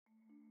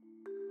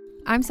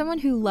I'm someone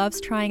who loves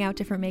trying out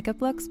different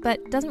makeup looks,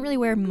 but doesn't really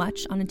wear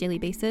much on a daily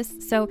basis,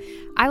 so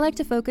I like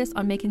to focus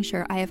on making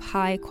sure I have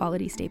high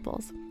quality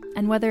staples.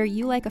 And whether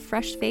you like a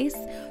fresh face,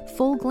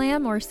 full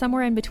glam, or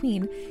somewhere in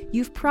between,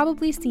 you've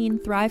probably seen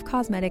Thrive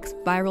Causemetics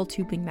Viral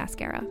Tubing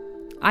Mascara.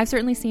 I've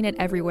certainly seen it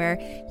everywhere.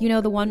 You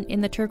know, the one in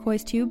the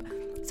turquoise tube?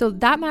 So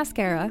that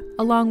mascara,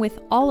 along with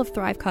all of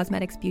Thrive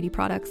Causemetics beauty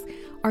products,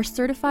 are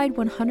certified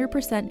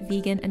 100%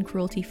 vegan and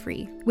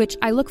cruelty-free, which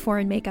I look for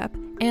in makeup,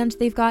 and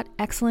they've got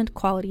excellent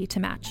quality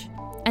to match.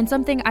 And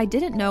something I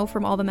didn't know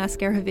from all the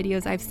mascara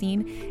videos I've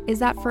seen is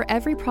that for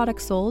every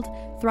product sold,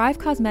 Thrive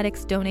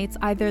Causemetics donates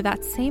either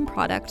that same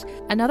product,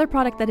 another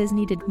product that is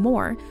needed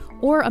more,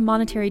 or a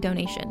monetary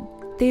donation.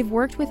 They've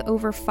worked with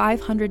over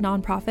 500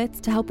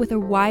 nonprofits to help with a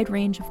wide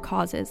range of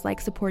causes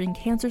like supporting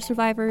cancer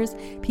survivors,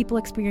 people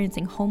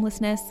experiencing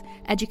homelessness,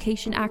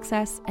 education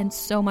access, and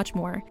so much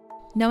more.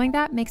 Knowing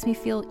that makes me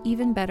feel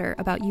even better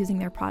about using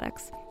their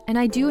products. And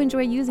I do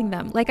enjoy using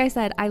them. Like I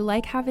said, I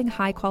like having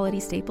high quality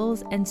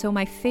staples, and so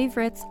my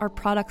favorites are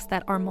products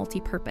that are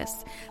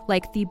multi-purpose,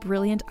 like the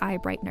Brilliant Eye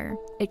Brightener.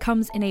 It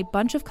comes in a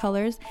bunch of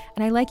colors,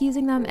 and I like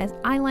using them as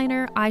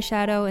eyeliner,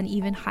 eyeshadow, and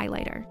even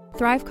highlighter.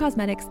 Thrive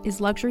Causemetics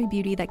is luxury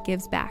beauty that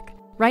gives back.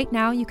 Right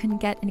now, you can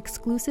get an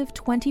exclusive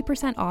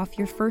 20% off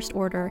your first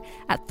order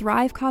at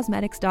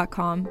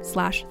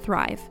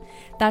thrivecausemetics.com/thrive.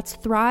 That's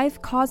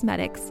Thrive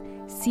Causemetics,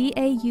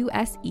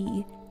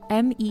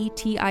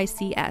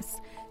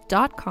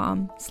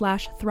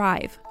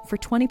 CAUSEMETICS.com/thrive for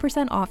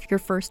 20% off your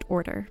first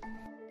order.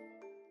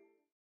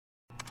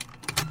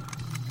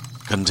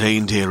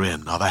 Contained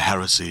herein are the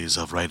heresies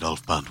of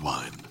Radolf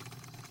Burntwine,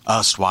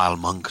 erstwhile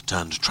monk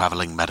turned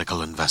traveling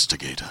medical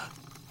investigator.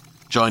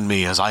 Join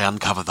me as I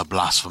uncover the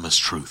blasphemous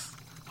truth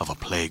of a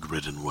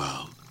plague-ridden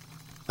world,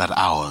 that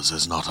ours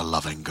is not a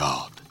loving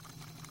God,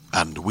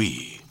 and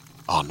we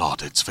are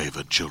not its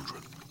favored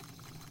children.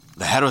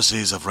 The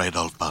Heresies of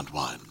Radolf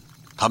Burntwine,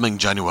 coming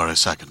January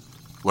 2nd,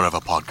 wherever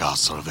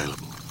podcasts are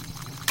available.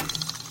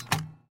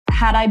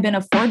 Had I been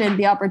afforded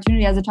the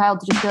opportunity as a child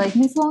to just be like,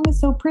 Miss Long is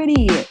so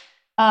pretty,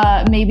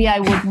 maybe I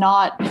would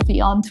not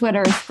be on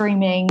Twitter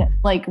screaming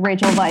like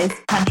Rachel Weisz,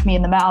 punch me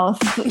in the mouth,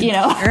 you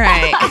know?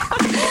 Right.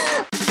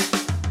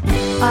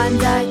 I'm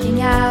dyking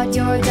out,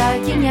 you're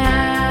dyking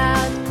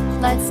out.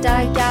 Let's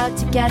dyke out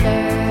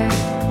together,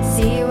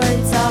 see what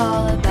it's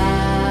all about.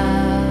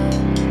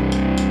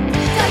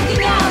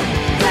 Dyking out,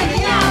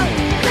 dyking out,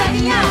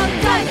 dyking out,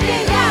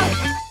 dyking out.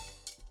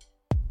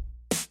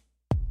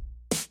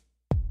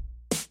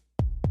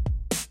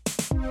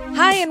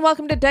 Hi, and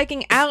welcome to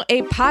Dyking Out,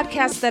 a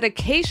podcast that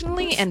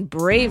occasionally and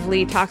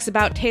bravely talks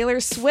about Taylor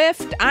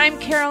Swift. I'm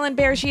Carolyn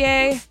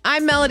Bergier.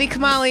 I'm Melody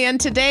Kamali, and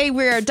today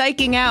we are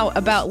dyking out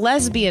about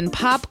lesbian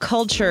pop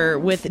culture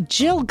with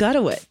Jill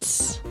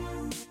Gutowitz.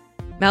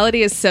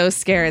 Melody is so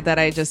scared that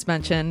I just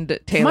mentioned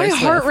Taylor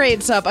Swift. My heart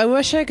rate's up. I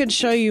wish I could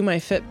show you my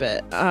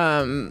Fitbit.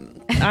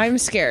 I'm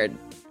scared.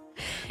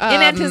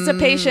 In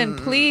anticipation,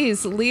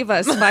 please leave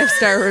us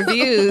 5-star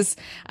reviews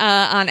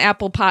on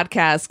Apple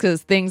Podcasts,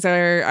 because things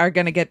are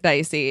going to get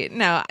dicey.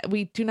 Now,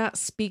 we do not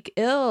speak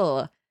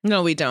ill.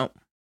 No, we don't.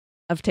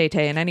 Of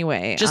Tay-Tay in any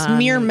way. Just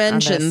mere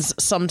mentions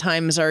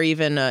sometimes are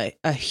even a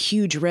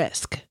huge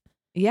risk.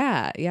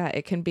 Yeah,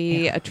 it can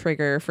be a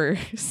trigger for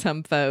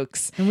some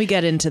folks. And we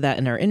get into that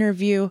in our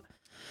interview.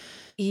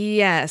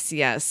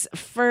 Yes.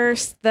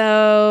 First,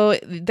 though,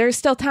 there's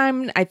still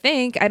time, I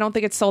think. I don't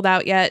think it's sold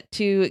out yet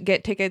to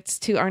get tickets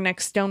to our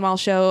next Stonewall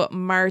show,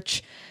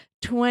 March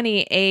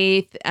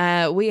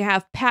 28th. We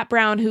have Pat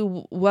Brown,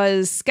 who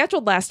was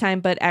scheduled last time,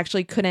 but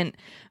actually couldn't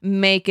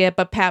make it.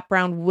 But Pat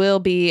Brown will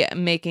be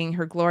making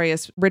her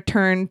glorious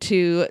return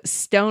to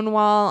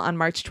Stonewall on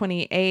March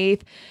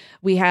 28th.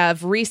 We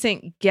have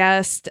recent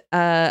guest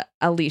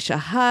Alicia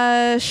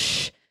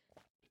Hush.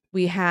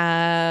 We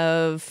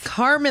have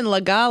Carmen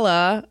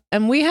Lagala,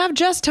 and we have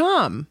Jess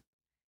Tom.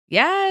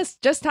 Yes,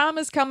 Jess Tom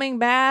is coming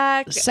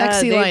back.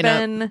 Sexy they've lineup.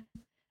 Been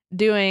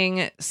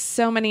doing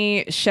so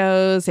many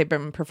shows. They've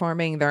been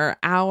performing their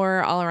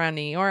hour all around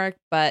New York,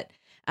 but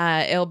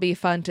it'll be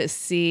fun to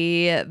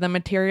see the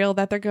material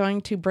that they're going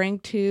to bring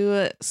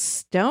to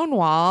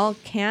Stonewall.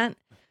 Can't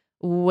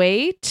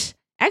wait.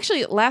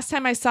 Actually, last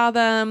time I saw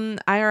them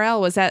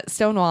IRL was at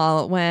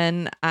Stonewall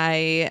when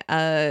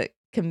I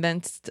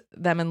convinced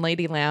them and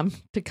Lady Lamb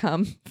to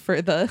come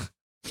for the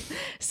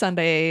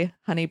Sunday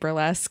Honey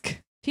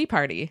Burlesque tea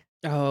party.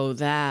 Oh,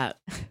 that.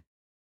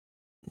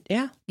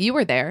 Yeah. You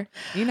were there.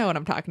 You know what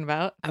I'm talking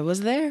about. I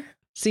was there.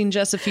 Seen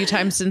Jess a few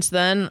times since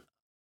then.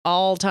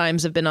 All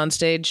times have been on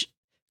stage.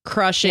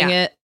 Crushing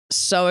it.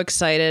 So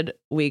excited.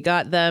 We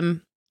got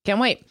them. Can't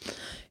wait.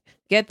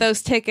 Get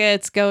those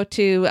tickets. Go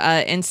to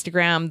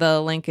Instagram.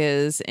 The link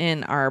is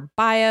in our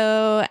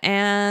bio.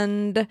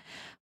 And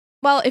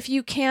well, if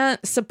you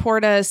can't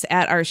support us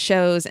at our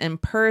shows in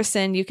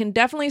person, you can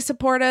definitely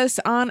support us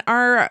on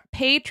our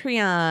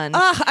Patreon.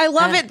 Oh, I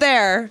love it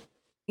there.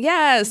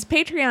 Yes,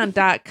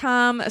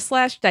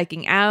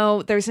 patreon.com/dyking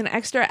out. There's an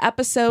extra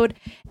episode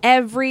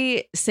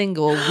every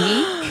single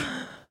week.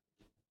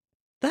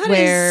 That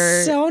where-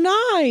 is so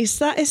nice.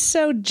 That is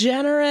so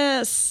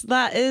generous.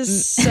 That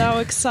is so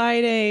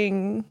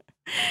exciting.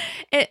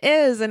 It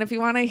is. And if you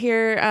want to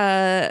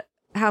hear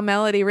how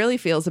Melody really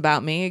feels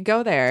about me,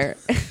 go there.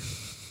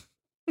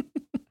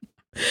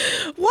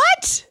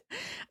 What?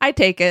 I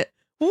take it.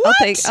 What?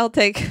 I'll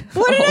take.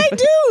 What did I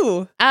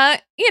do?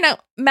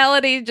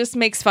 Melody just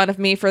makes fun of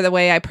me for the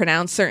way I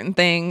pronounce certain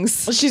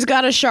things. She's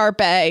got a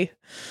sharp A.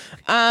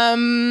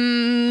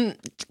 Carolyn's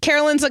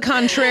a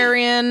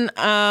contrarian,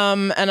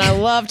 and I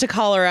love to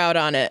call her out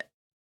on it.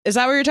 Is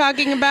that what you're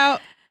talking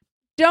about?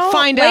 Don't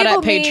find out label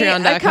at me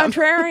patreon.com. a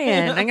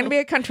contrarian. I'm going to be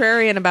a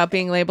contrarian about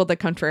being labeled a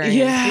contrarian.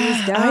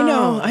 Please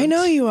don't. I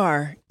know you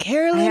are.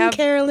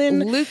 Carolyn,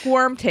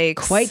 lukewarm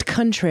takes. quite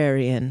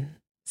contrarian.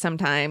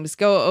 Sometimes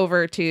go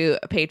over to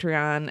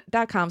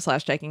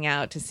patreon.com/checking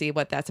out to see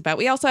what that's about.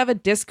 We also have a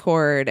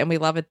Discord and we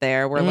love it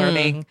there. We're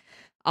learning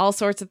all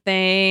sorts of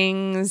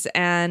things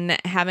and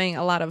having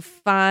a lot of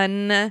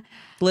fun.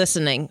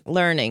 Listening,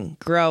 learning,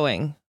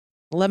 growing.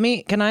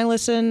 Can I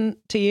listen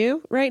to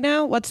you right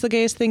now? What's the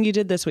gayest thing you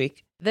did this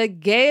week? The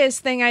gayest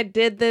thing I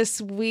did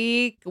this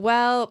week,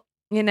 well,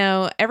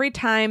 every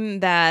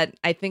time that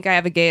I think I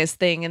have a gayest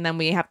thing and then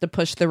we have to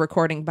push the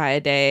recording by a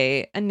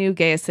day, a new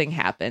gayest thing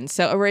happens.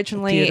 So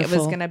originally It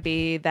was going to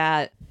be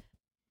that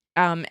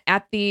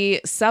at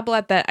the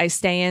sublet that I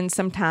stay in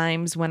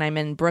sometimes when I'm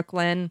in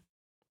Brooklyn,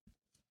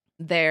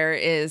 there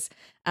is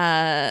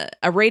a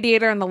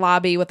radiator in the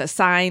lobby with a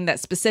sign that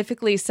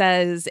specifically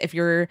says, if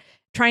you're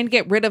trying to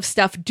get rid of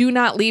stuff, do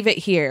not leave it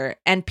here.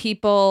 And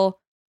people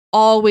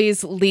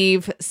always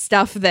leave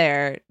stuff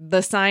there.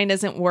 The sign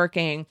isn't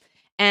working.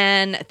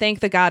 And thank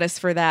the goddess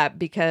for that,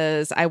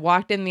 because I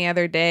walked in the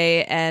other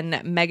day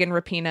and Megan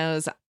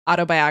Rapinoe's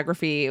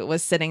autobiography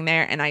was sitting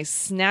there and I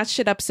snatched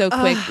it up so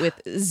quick with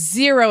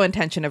zero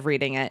intention of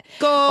reading it.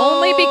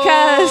 Only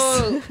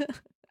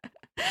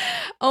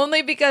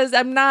because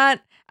I'm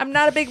not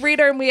a big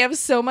reader and we have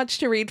so much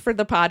to read for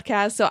the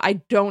podcast. So I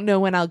don't know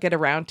when I'll get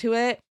around to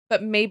it,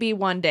 but maybe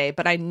one day.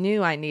 But I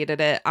knew I needed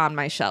it on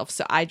my shelf.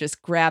 So I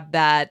just grabbed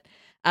that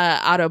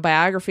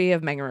autobiography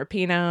of Megan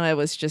Rapinoe. It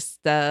was just,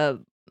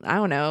 I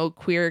don't know,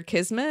 queer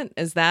kismet.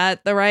 Is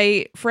that the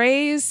right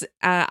phrase?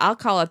 I'll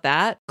call it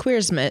that.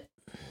 Queersmit.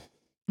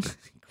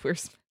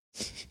 Queersmit.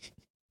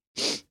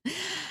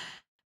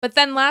 But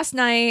then last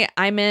night,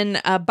 I'm in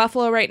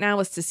Buffalo right now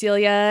with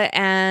Cecilia,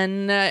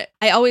 and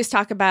I always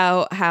talk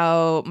about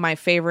how my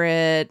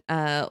favorite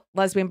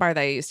lesbian bar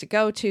that I used to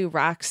go to,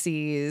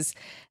 Roxy's,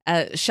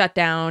 shut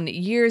down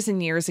years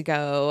and years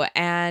ago,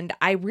 and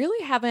I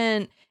really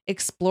haven't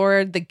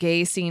explored the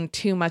gay scene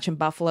too much in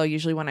Buffalo.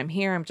 Usually when I'm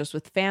here, I'm just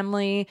with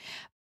family.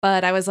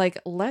 But I was like,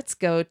 let's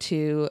go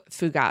to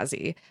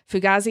Fugazi.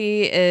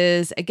 Fugazi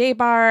is a gay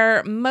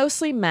bar,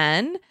 mostly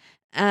men.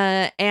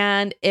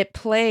 And it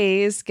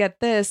plays, get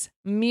this,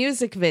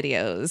 music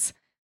videos.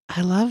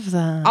 I love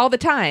that. All the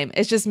time.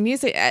 It's just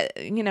music,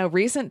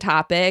 recent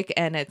topic.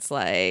 And it's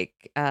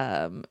like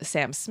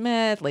Sam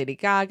Smith, Lady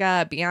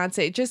Gaga,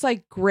 Beyonce, just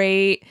like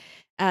great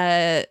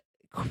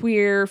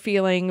queer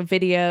feeling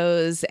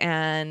videos.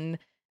 And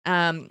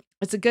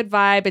it's a good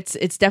vibe.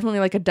 It's definitely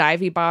like a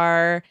divey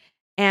bar.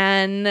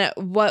 And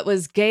what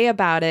was gay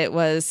about it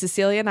was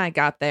Cecilia and I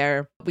got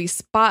there. We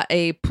spot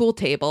a pool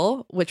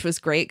table, which was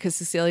great because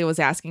Cecilia was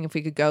asking if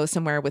we could go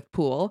somewhere with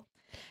pool.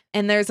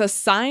 And there's a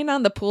sign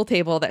on the pool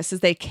table that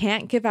says they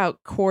can't give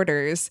out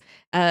quarters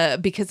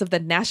because of the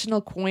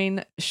national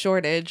coin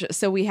shortage.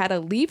 So we had to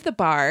leave the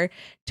bar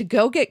to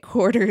go get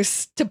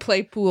quarters to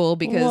play pool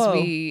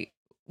because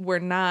we're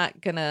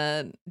not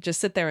gonna just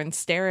sit there and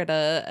stare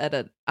at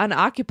an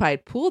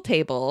unoccupied pool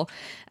table,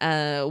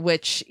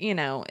 which,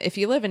 if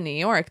you live in New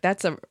York,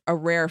 that's a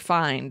rare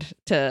find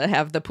to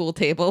have the pool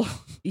table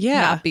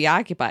not be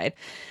occupied.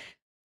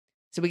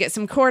 So we get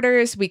some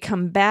quarters, we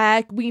come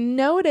back. We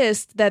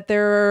noticed that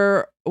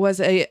there was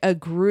a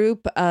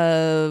group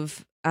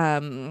of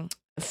femme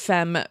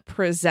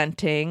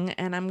presenting,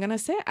 and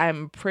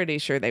I'm pretty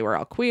sure they were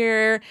all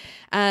queer,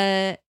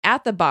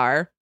 at the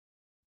bar.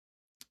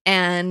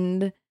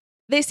 And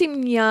they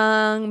seem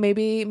young,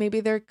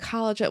 maybe they're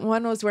college.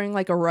 One was wearing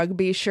like a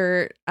rugby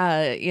shirt,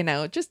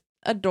 just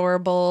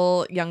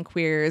adorable young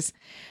queers.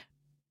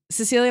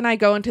 Cecilia and I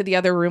go into the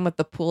other room with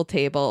the pool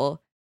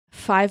table.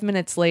 5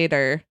 minutes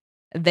later,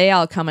 they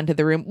all come into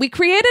the room. We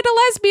created a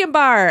lesbian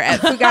bar at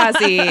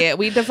Fugazi.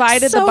 We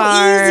divided the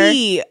bar. So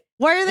easy.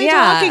 Why are they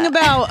talking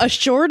about a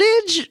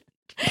shortage?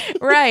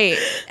 Right.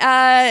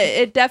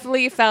 It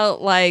definitely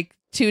felt like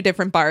two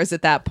different bars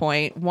at that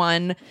point.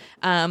 One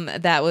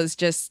that was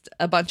just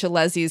a bunch of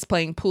lesbians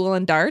playing pool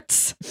and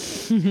darts.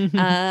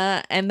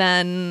 And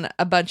then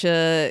a bunch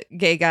of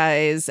gay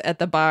guys at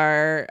the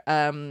bar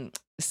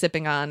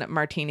sipping on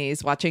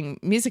martinis, watching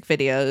music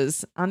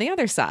videos on the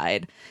other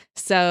side.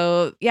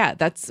 So yeah,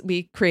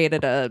 we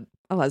created a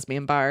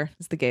lesbian bar.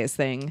 It's the gayest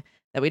thing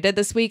that we did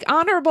this week.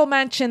 Honorable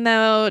mention,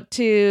 though,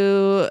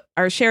 to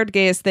our shared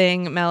gayest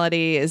thing,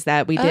 Melody, is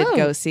that we did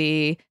go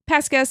see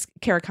past guest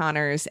Kara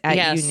Connors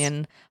at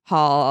Union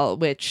Hall,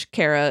 which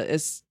Kara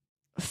is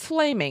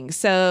flaming.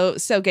 So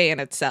gay in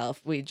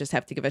itself. We just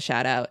have to give a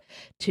shout out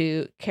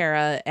to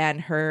Kara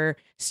and her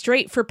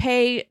Straight for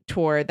Pay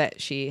tour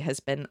that she has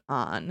been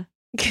on.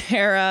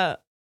 Kara,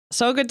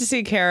 so good to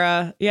see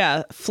Kara.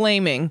 Yeah,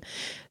 flaming.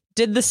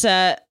 Did the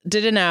set,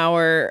 did an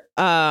hour,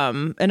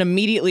 and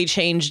immediately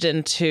changed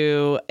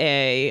into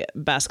a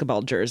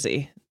basketball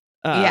jersey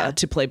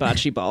to play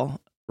bocce ball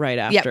right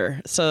after.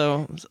 Yep.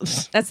 So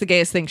that's the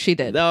gayest thing she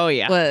did. Oh,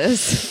 yeah.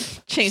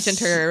 Was change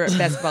into her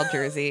basketball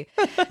jersey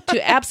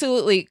to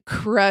absolutely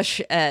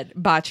crush at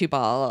bocce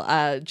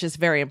ball. Just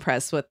very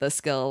impressed with the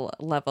skill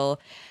level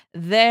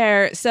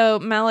there. So,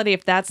 Melody,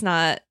 if that's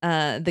not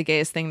the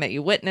gayest thing that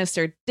you witnessed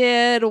or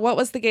did, what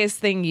was the gayest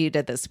thing you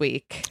did this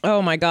week?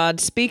 Oh, my God.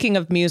 Speaking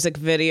of music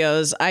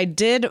videos, I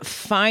did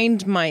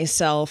find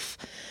myself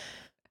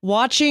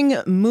watching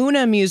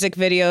Muna music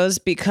videos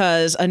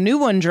because a new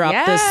one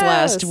dropped this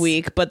last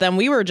week, but then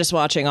we were just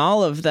watching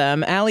all of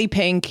them. Ali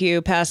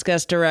Panku, past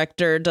guest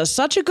director, does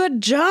such a good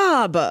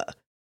job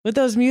with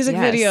those music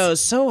videos.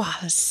 So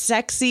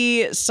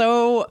sexy,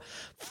 so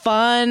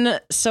fun,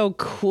 so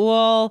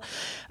cool.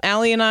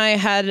 Ali and I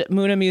had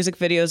Muna music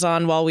videos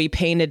on while we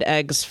painted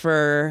eggs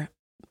for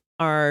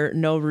our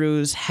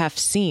Nowruz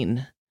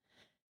Hafseen.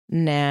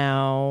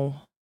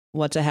 Now,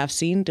 what's a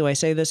Hafseen? Do I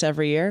say this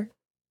every year?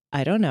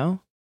 I don't know.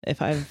 If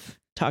I've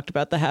talked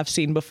about the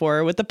Hafseen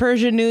before, with the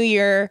Persian New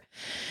Year,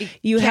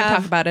 you can't have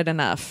talk about it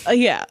enough.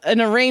 An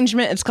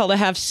arrangement. It's called a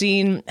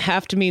Hafseen.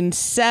 Have to mean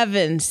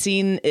 7.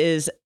 Seen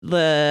is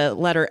the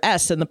letter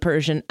S in the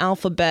Persian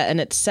alphabet,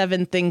 and it's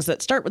 7 things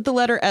that start with the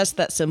letter S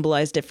that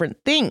symbolize different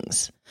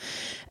things.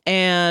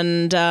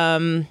 And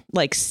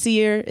like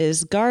seer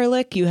is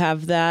garlic. You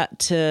have that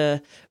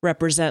to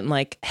represent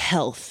like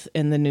health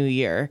in the new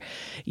year.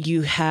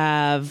 You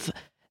have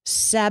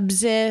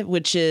sabze,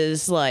 which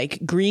is like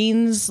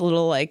greens,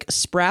 little like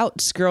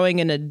sprouts growing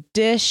in a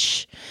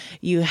dish.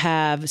 You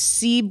have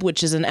seeb,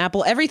 which is an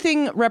apple.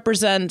 Everything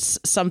represents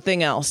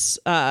something else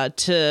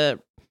to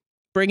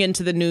bring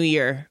into the new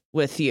year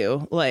with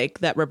you, like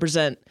that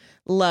represent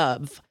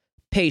love,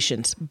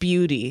 patience,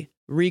 beauty,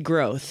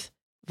 regrowth,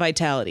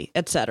 vitality,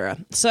 etc.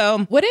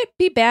 So would it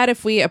be bad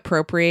if we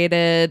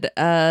appropriated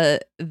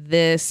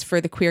this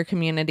for the queer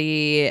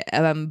community,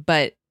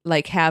 but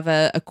like have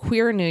a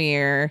queer new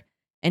year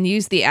and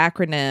use the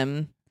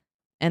acronym,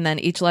 and then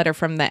each letter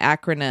from the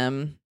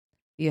acronym,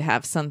 you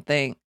have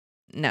something?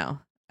 No.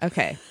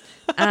 Okay.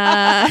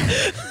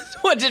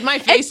 What, did my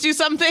face do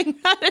something?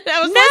 I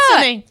was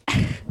listening.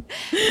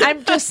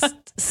 I'm just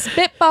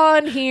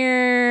spitballing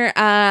here.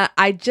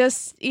 I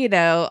just,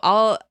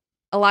 a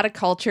lot of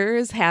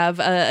cultures have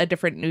a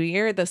different New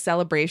Year. The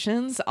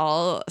celebrations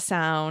all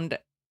sound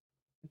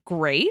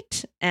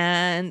great.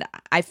 And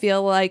I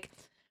feel like,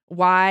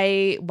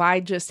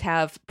 why just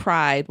have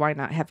pride? Why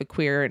not have a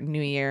queer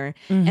New Year?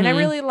 Mm-hmm. And I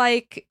really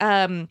like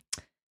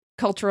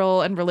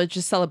cultural and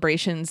religious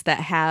celebrations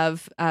that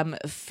have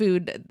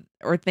food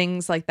or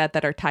things like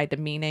that are tied to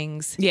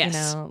meanings.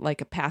 Yes.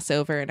 Like a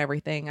Passover and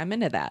everything. I'm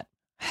into that.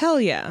 Hell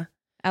yeah.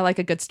 I like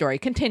a good story.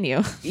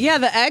 Continue. Yeah,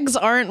 the eggs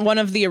aren't one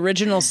of the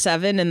original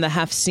 7 in the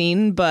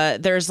Hafseen,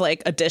 but there's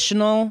like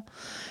additional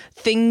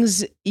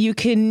things you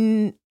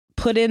can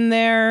put in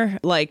there,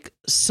 like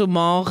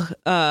sumac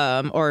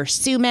or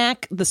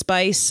sumac, the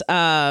spice,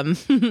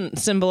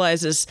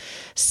 symbolizes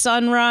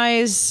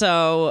sunrise.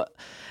 So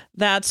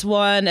that's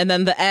one. And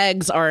then the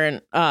eggs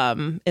aren't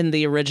in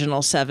the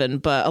original 7,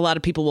 but a lot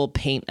of people will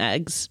paint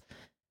eggs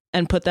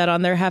and put that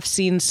on their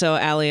Hafseen. So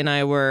Ali and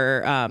I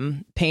were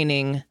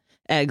painting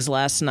eggs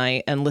last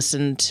night and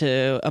listened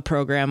to a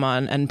program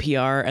on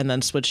NPR and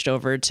then switched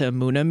over to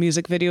Muna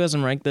music videos.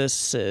 And we're like,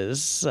 this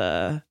is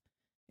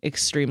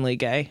extremely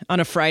gay on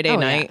a Friday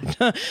night.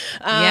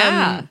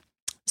 Yeah.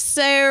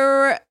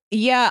 So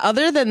yeah,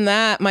 other than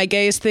that, my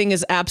gayest thing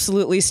is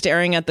absolutely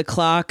staring at the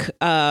clock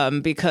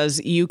because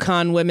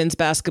UConn women's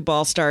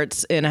basketball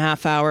starts in a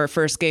half hour,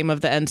 first game of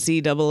the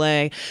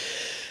NCAA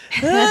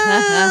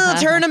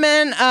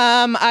tournament.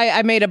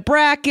 I made a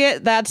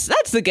bracket.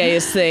 That's the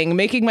gayest thing,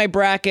 making my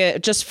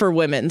bracket just for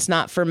women's,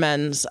 not for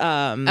men's.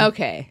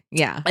 Okay.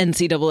 Yeah.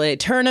 NCAA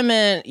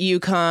tournament.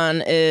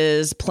 UConn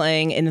is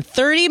playing in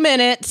 30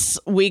 minutes.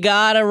 We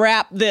gotta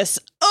wrap this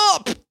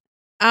up.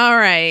 All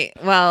right.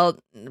 Well,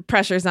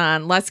 pressure's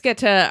on. Let's get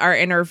to our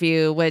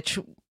interview, which,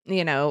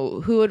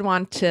 who would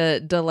want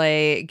to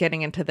delay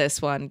getting into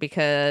this one?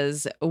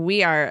 Because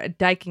we are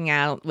diking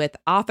out with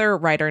author,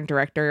 writer, and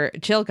director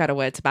Jill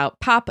Gutowitz about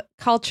pop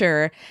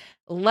culture,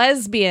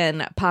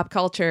 lesbian pop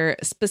culture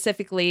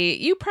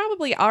specifically. You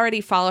probably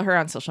already follow her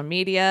on social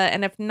media,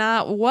 and if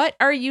not, what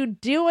are you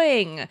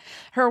doing?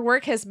 Her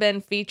work has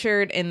been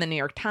featured in the New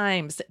York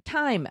Times,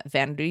 Time,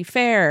 Vanity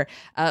Fair,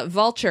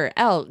 Vulture,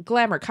 Elle,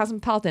 Glamour,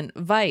 Cosmopolitan,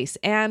 Vice,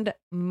 and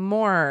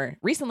more.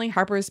 Recently,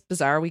 Harper's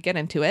Bazaar, we get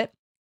into it.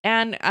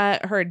 And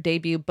her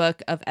debut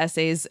book of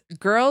essays,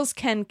 Girls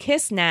Can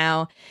Kiss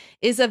Now,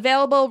 is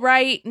available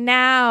right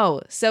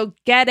now. So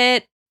get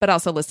it, but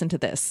also listen to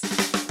this.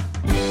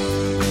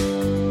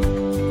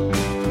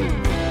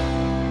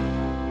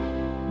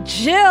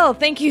 Jill,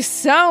 thank you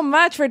so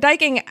much for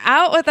diking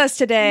out with us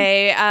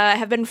today.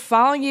 Have been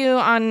following you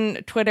on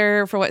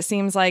Twitter for what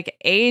seems like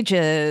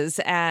ages,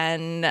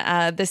 and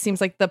this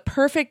seems like the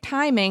perfect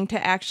timing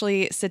to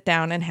actually sit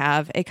down and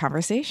have a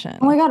conversation.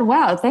 Oh my God.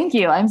 Wow. Thank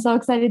you. I'm so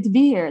excited to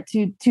be here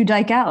to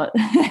dike out.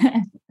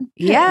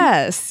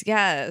 Yes.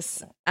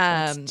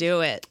 Let's do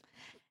it.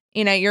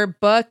 You know, your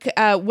book,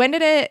 when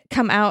did it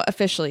come out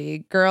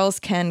officially? Girls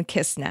Can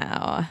Kiss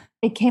Now.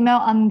 It came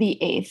out on the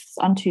 8th,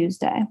 on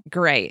Tuesday.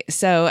 Great.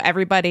 So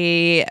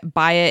everybody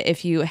buy it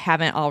if you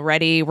haven't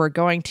already. We're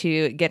going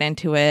to get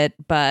into it,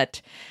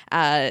 but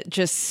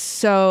just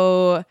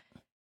so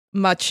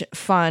much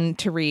fun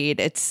to read.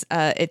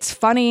 It's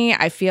funny.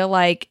 I feel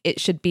like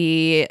it should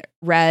be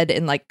read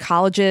in like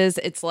colleges.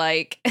 It's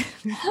like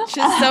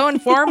just so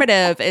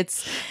informative.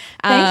 It's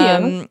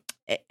Thank you.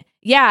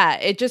 Yeah,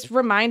 it just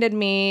reminded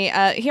me,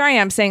 here I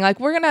am saying like,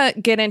 we're going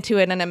to get into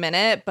it in a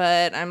minute,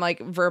 but I'm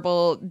like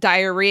verbal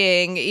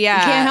diarrheaing. Yeah.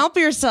 You can't help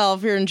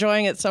yourself. You're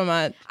enjoying it so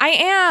much. I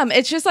am.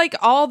 It's just like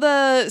all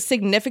the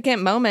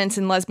significant moments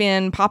in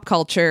lesbian pop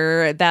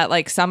culture that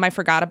like some I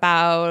forgot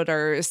about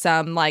or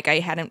some like I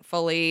hadn't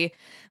fully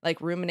like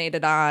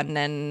ruminated on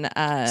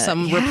and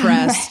Some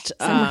repressed.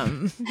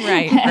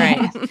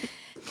 right.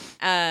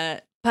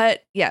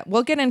 But yeah,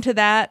 we'll get into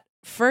that.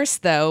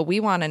 First, though, we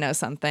want to know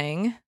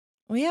something.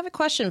 We have a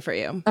question for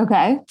you.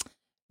 Okay.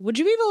 Would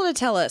you be able to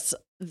tell us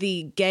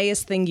the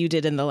gayest thing you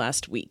did in the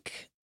last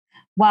week?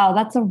 Wow,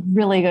 that's a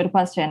really good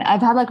question.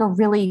 I've had like a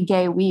really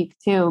gay week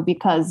too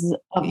because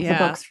of the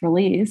book's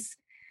release.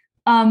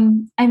 I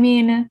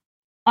mean,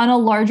 on a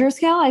larger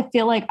scale, I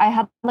feel like I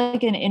had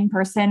like an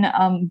in-person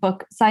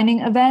book signing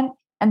event,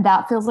 and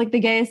that feels like the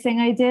gayest thing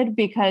I did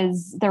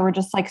because there were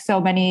just like so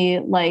many,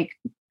 like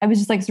I was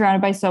just like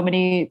surrounded by so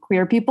many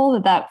queer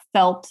people that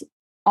felt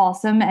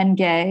awesome and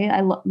gay. I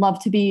love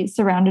to be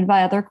surrounded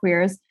by other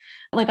queers.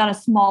 Like on a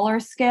smaller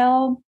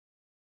scale,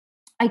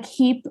 I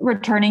keep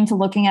returning to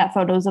looking at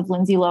photos of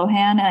Lindsay Lohan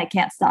and I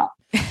can't stop.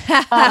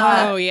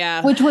 Oh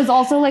yeah. Which was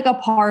also like a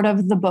part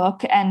of the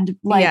book and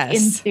like Yes.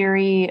 in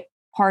theory,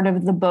 part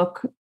of the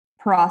book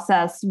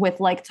process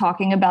with like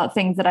talking about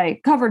things that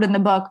I covered in the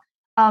book.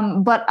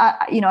 But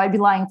I'd be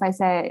lying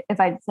if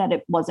I said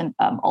it wasn't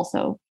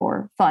also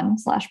for fun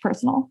 /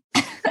 personal.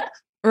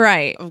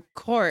 Right. Of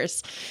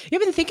course.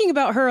 You've been thinking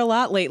about her a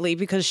lot lately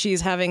because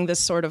she's having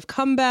this sort of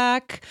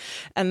comeback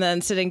and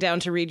then sitting down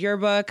to read your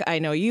book. I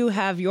know you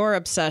have your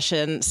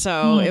obsession.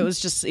 So it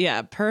was just,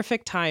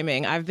 perfect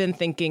timing. I've been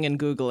thinking and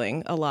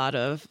Googling a lot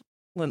of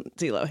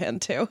Lindsay Lohan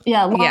too.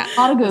 Yeah, a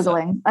lot of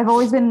Googling. I've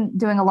always been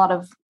doing a lot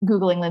of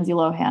Googling Lindsay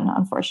Lohan,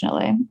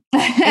 unfortunately.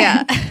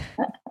 Yeah.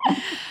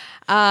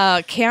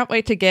 Can't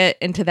wait to get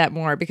into that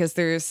more because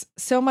there's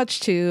so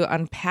much to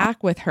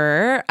unpack with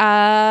her.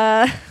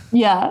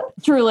 Yeah,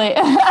 truly.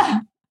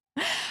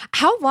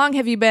 How long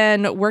have you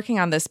been working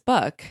on this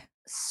book?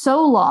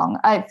 So long.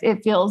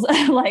 It feels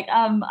like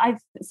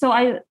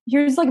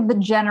here's like the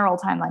general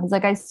timeline. It's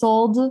like I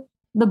sold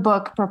the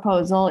book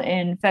proposal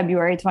in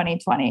February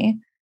 2020,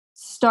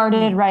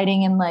 started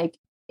writing in like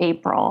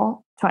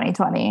April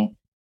 2020.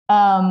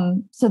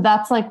 So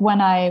that's like when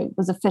I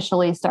was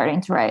officially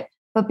starting to write.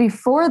 But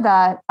before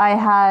that, I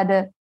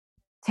had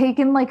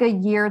taken like a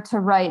year to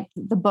write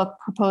the book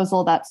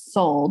proposal that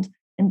sold.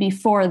 And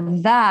before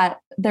that,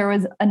 there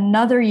was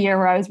another year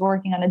where I was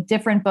working on a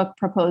different book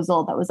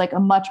proposal that was like a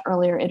much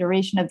earlier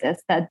iteration of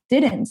this that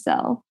didn't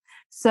sell.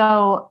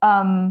 So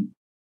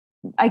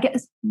I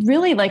guess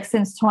really like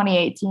since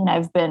 2018,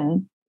 I've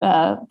been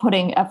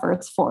putting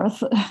efforts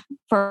forth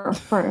for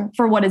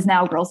what is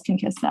now Girls Can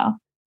Kiss Now.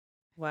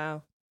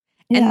 Wow.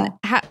 Yeah.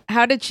 And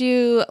how did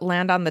you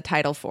land on the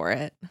title for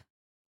it?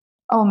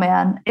 Oh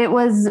man, it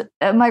was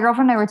my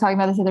girlfriend and I were talking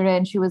about this the other day,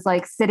 and she was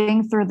like,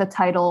 sitting through the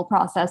title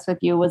process with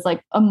you was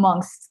like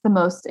amongst the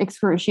most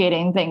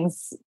excruciating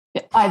things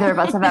either of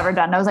us have ever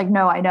done. And I was like,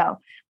 no, I know.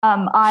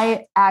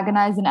 I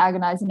agonized and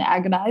agonized and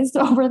agonized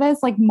over this,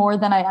 like more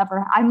than I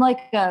ever. I'm like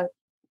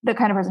the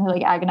kind of person who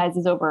like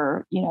agonizes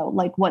over,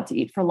 like what to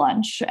eat for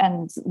lunch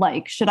and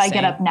like, should I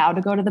get up now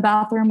to go to the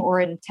bathroom or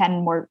in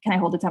 10 more? Can I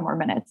hold it 10 more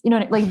minutes?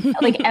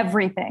 Like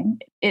everything.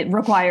 It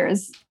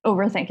requires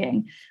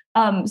overthinking.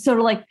 So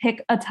to like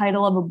pick a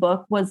title of a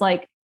book was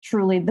like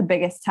truly the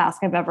biggest task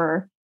I've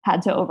ever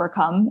had to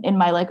overcome in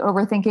my like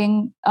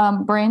overthinking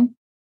brain.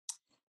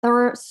 There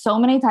were so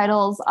many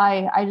titles.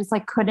 I just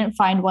like couldn't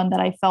find one that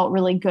I felt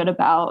really good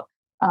about.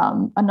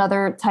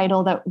 Another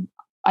title that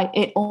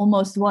it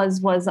almost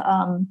was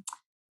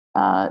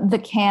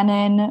The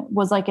Canon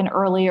was like an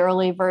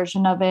early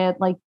version of it,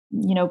 like,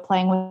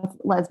 playing with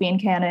lesbian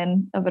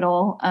canon of it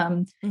all.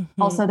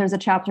 Also, there's a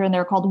chapter in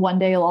there called One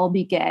Day You'll All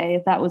Be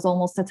Gay. That was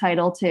almost a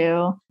title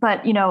too.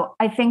 But,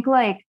 I think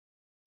like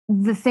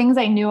the things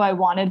I knew I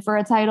wanted for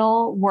a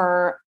title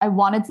were, I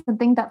wanted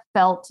something that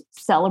felt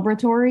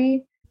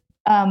celebratory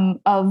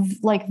of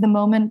like the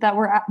moment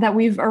that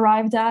we've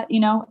arrived at,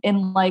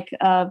 in like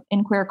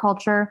in queer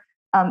culture.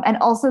 And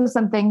also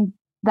something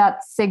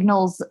that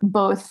signals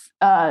both,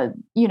 a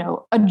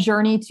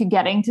journey to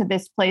getting to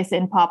this place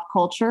in pop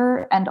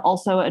culture and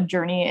also a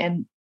journey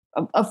in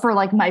for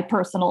like my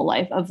personal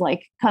life of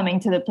like coming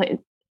to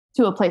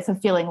a place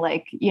of feeling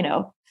like,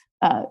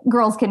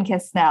 girls can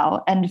kiss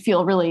now and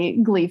feel really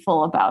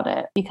gleeful about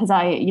it, because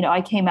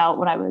I came out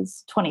when I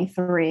was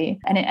 23,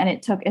 and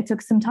it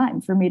took some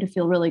time for me to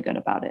feel really good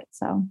about it.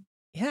 So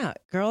yeah,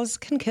 girls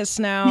can kiss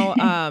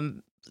now.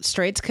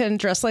 Straights can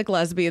dress like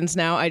lesbians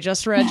now. I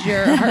just read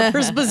your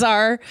Harper's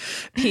Bazaar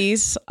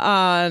piece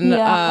on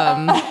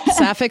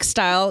sapphic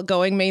style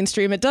going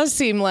mainstream. It does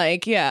seem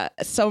like,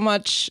 so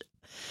much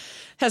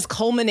has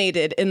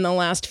culminated in the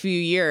last few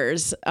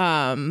years.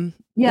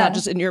 Not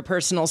just in your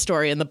personal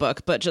story in the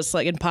book, but just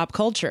like in pop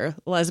culture.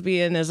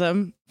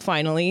 Lesbianism,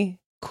 finally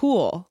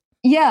cool.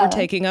 Yeah. We're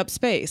taking up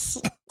space.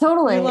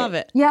 Totally. I love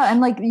it. Yeah.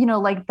 And like,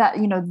 like that,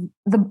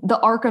 the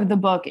arc of the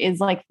book is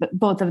like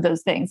both of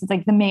those things. It's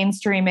like the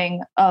mainstreaming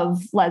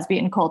of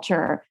lesbian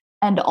culture.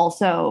 And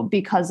also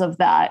because of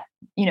that,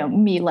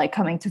 me like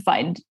coming to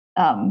find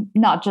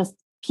not just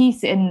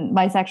peace in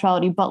my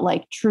sexuality, but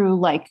like true,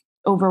 like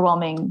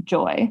overwhelming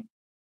joy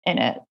in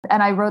it.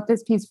 And I wrote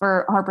this piece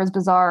for Harper's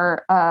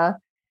Bazaar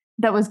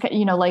that was,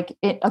 like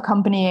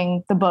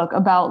accompanying the book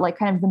about like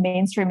kind of the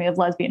mainstreaming of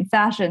lesbian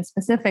fashion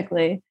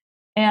specifically.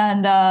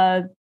 And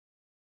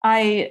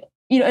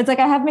it's like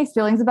I have mixed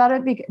feelings about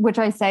it, which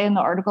I say in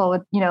the article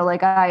with,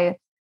 like I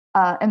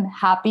am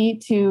happy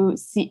to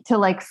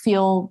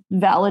feel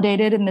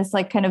validated in this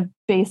like kind of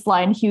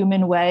baseline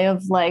human way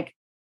of like,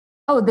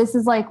 oh, this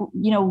is like,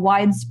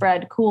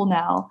 widespread cool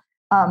now.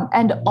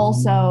 And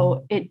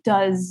also it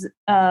does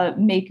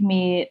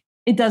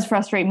it does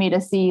frustrate me to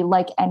see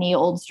like any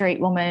old straight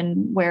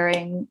woman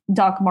wearing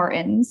Doc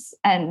Martens.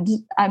 And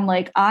I'm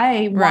like,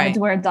 I wanted to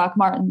wear Doc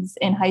Martens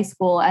in high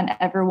school and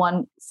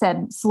everyone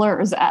said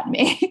slurs at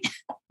me.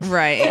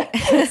 Right.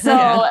 So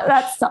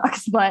that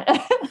sucks, but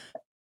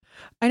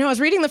I know I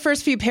was reading the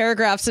first few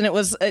paragraphs and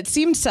it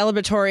seemed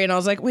celebratory and I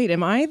was like, wait,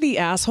 am I the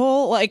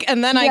asshole? Like,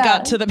 and then I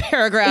got to the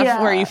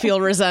paragraph where you feel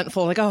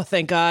resentful, like, oh,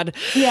 thank God.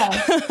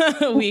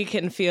 Yeah. We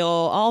can feel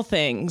all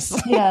things.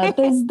 Yeah.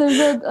 There's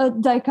a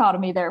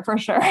dichotomy there for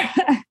sure.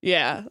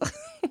 Yeah.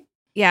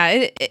 Yeah,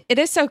 it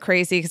is so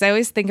crazy because I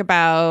always think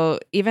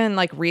about, even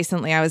like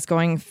recently I was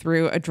going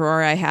through a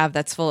drawer I have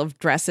that's full of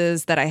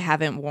dresses that I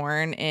haven't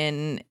worn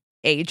in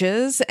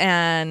ages.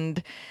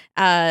 And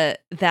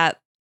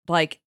that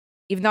like,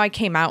 even though I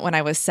came out when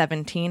I was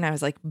 17, I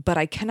was like, but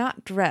I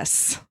cannot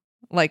dress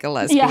like a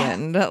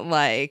lesbian,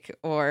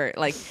 or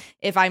like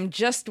if I'm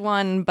just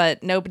one,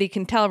 but nobody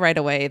can tell right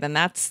away, then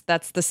that's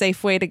the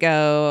safe way to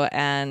go.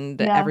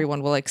 And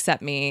everyone will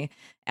accept me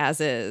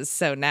as is.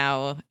 So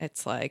now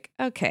it's like,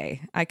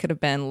 okay, I could have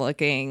been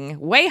looking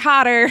way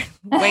hotter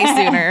way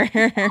sooner.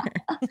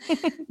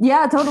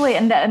 Yeah, totally.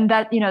 And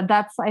that,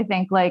 that's, I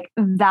think like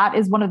that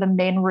is one of the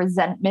main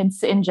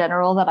resentments in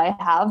general that I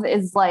have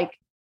is like,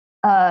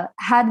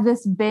 had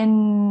this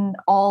been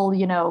all,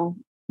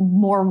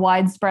 more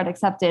widespread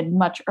accepted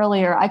much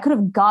earlier, I could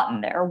have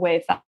gotten there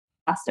way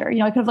faster.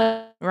 I could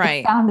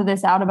have found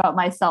this out about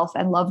myself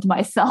and loved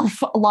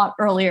myself a lot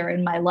earlier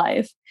in my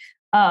life.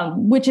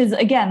 Which is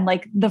again,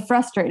 like the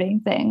frustrating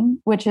thing,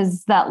 which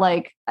is that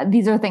like,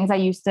 these are things I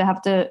used to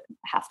have to,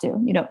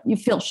 you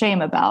feel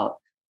shame about,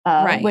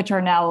 which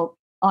are now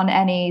on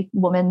any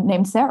woman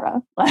named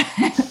Sarah,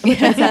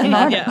 which I said in the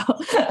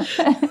article.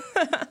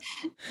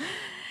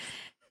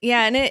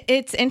 Yeah, and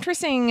it's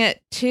interesting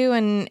too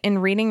in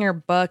reading your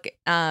book,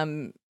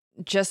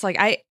 just like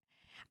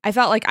I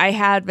felt like I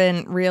had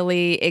been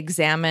really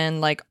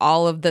examined like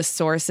all of the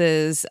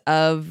sources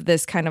of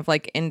this kind of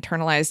like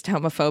internalized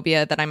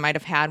homophobia that I might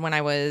have had when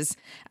I was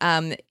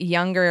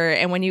younger.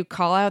 And when you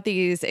call out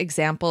these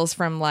examples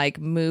from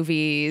like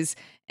movies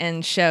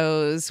and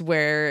shows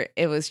where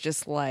it was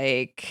just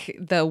like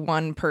the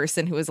one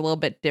person who was a little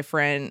bit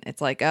different, it's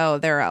like, oh,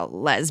 they're a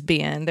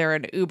lesbian, they're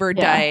an Uber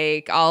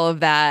dyke, all of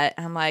that.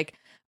 And I'm like,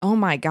 oh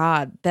my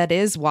God, that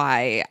is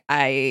why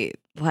I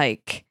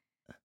like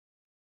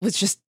was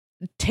just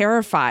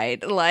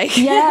terrified, like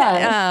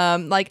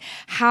like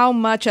how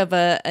much of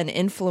an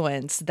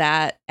influence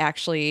that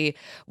actually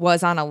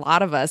was on a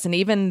lot of us. And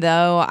even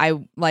though I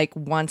like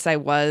once I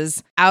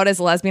was out as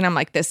a lesbian, I'm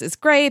like, this is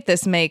great,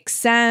 this makes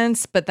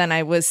sense, but then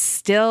I was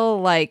still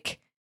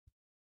like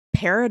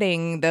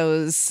parroting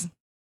those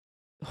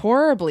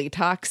horribly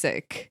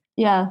toxic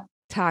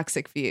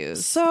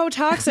views. So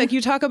toxic.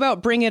 You talk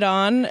about Bring It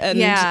On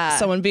and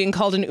someone being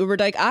called an Uber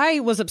dyke.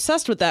 I was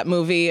obsessed with that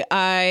movie.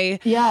 I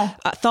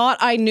thought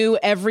I knew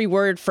every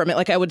word from it.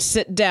 Like I would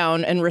sit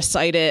down and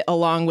recite it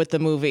along with the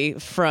movie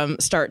from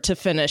start to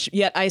finish.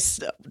 Yet I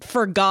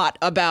forgot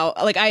about,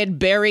 like I had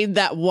buried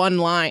that one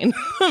line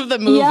of the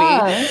movie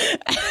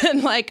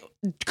and like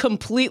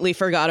completely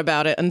forgot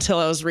about it until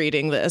I was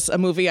reading this, a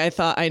movie I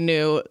thought I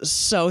knew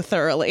so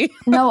thoroughly.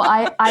 No,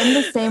 I'm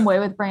the same way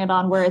with Bring It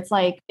On, where it's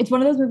like, it's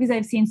one of those movies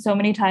I've seen so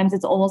many times.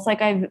 It's almost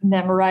like I've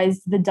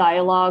memorized the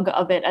dialogue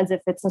of it as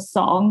if it's a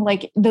song,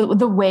 like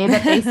the way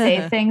that they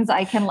say things,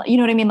 I can, you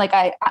know what I mean? Like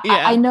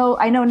I know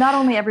not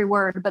only every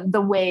word, but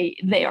the way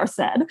they are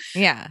said.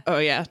 Yeah. Oh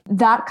yeah.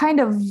 That kind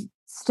of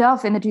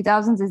stuff in the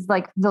 2000s is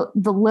like the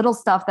little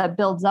stuff that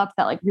builds up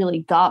that like really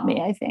got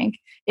me, I think,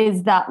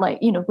 is that like,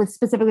 you know, with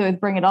specifically with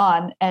Bring It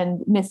On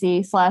and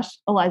Missy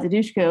 / Eliza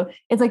Dushku,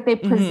 it's like they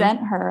present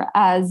her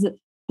as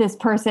this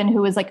person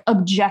who is like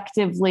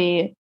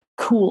objectively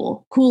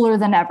cooler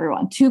than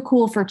everyone, too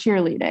cool for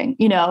cheerleading,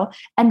 you know,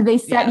 and they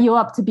set you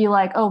up to be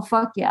like, oh,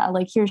 fuck yeah.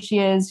 Like here she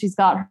is. She's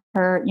got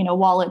her, you know,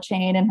 wallet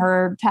chain and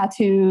her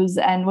tattoos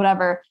and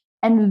whatever.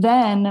 And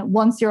then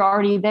once you're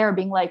already there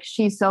being like,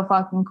 she's so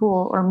fucking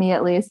cool, or me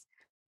at least,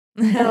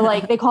 they're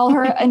like, they call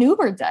her an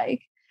Uber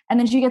dyke. And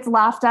then she gets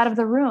laughed out of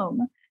the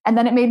room. And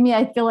then it made me,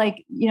 I feel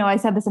like, you know, I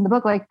said this in the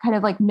book, like kind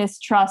of like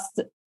mistrust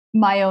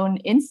my own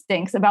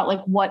instincts about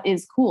like what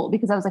is cool,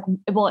 because I was like,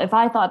 well, if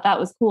I thought that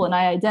was cool and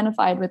I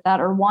identified with that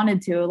or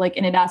wanted to, like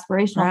in an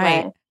aspirational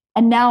way,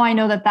 and now I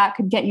know that that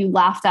could get you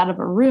laughed out of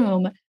a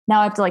room,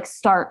 now I have to like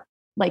start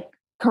like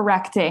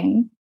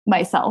correcting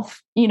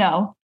myself, you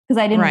know,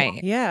 because I didn't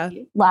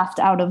be laughed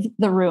out of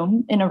the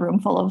room in a room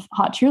full of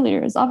hot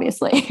cheerleaders,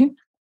 obviously.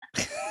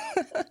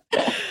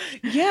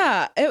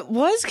 Yeah, it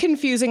was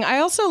confusing. I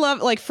also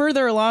love, like,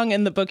 further along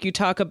in the book, you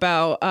talk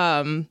about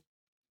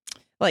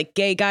like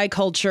gay guy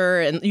culture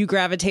and you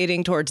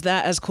gravitating towards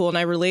that as cool. And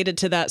I related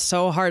to that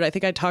so hard. I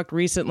think I talked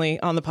recently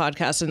on the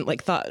podcast and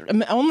like thought,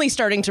 I'm only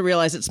starting to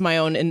realize it's my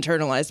own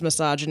internalized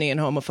misogyny and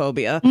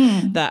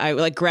homophobia that I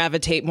like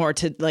gravitate more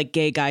to like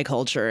gay guy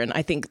culture. And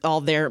I think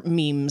all their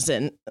memes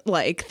and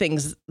like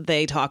things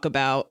they talk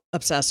about,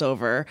 obsess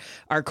over,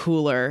 are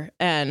cooler.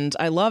 And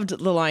I loved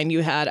the line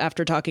you had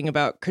after talking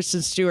about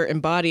Kristen Stewart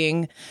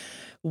embodying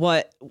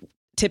what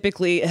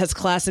typically has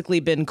classically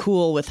been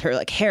cool with her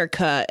like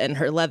haircut and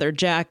her leather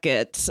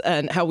jackets,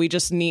 and how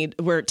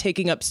we're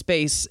taking up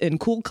space in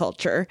cool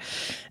culture.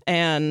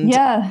 And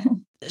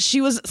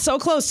she was so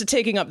close to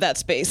taking up that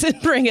space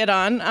and Bring It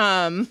On.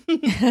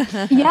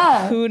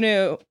 Who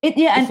knew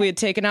if we had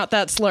taken out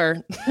that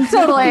slur?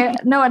 Totally.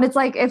 No, and it's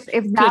like if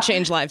that could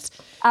change lives.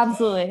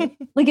 Absolutely.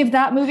 Like if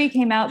that movie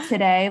came out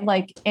today,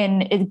 like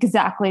in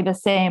exactly the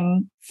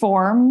same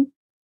form,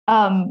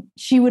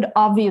 she would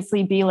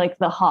obviously be like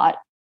the hot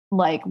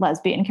like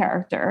lesbian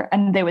character,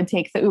 and they would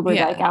take the Uber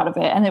dyke out of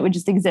it and it would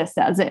just exist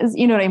as is.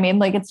 You know what I mean?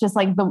 Like it's just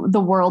like the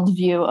world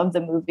view of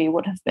the movie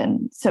would have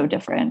been so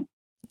different.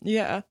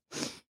 Yeah.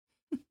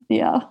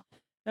 Yeah.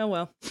 Oh,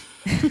 well.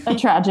 A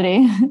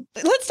tragedy.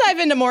 Let's dive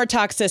into more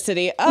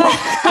toxicity. Is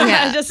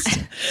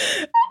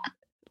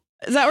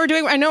that what we're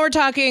doing? I know we're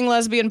talking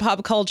lesbian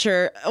pop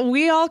culture.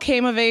 We all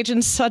came of age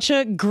in such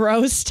a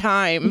gross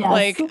time. Yes.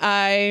 Like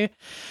I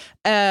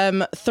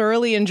am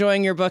thoroughly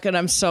enjoying your book and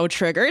I'm so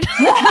triggered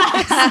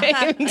at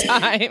the same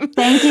time.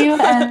 Thank you.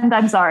 And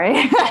I'm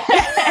sorry.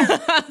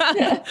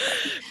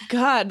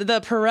 God,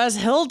 the Perez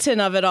Hilton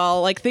of it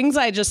all, like things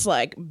I just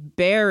like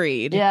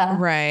buried. Yeah.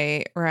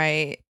 Right.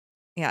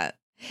 Yeah.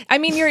 I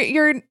mean,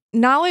 your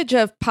knowledge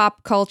of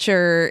pop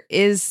culture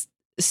is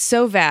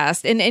so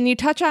vast. And you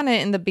touch on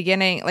it in the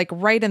beginning, like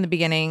right in the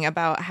beginning,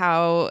 about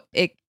how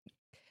it,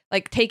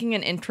 like taking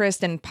an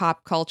interest in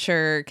pop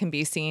culture can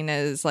be seen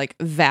as like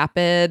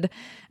vapid.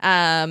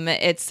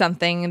 It's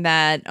something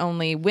that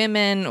only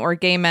women or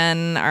gay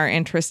men are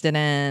interested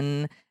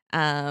in.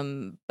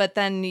 But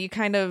then you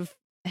kind of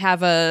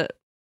have a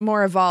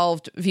more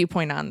evolved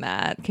viewpoint on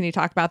that. Can you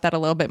talk about that a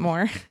little bit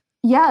more?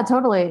 Yeah,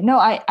 totally. No,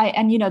 I,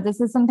 and you know,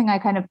 this is something I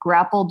kind of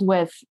grappled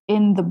with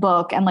in the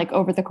book and like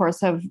over the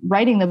course of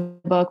writing the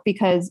book,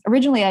 because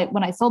originally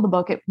when I sold the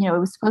book, it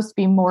was supposed to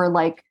be more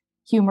like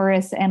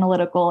humorous,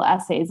 analytical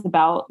essays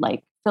about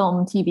like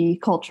film,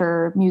 TV,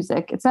 culture,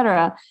 music,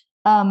 etc.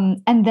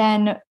 And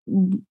then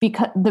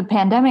because the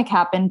pandemic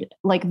happened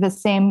like the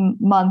same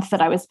month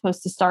that I was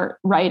supposed to start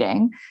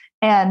writing.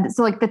 And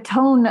so like the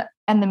tone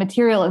and the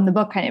material in the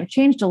book kind of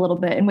changed a little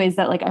bit in ways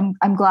that like,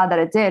 I'm glad that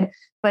it did.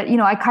 But, you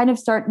know,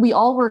 we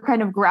all were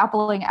kind of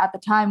grappling at the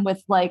time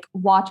with like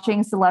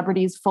watching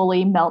celebrities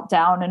fully melt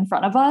down in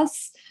front of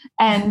us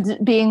and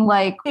being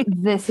like,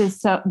 this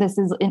is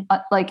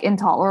like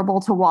intolerable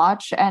to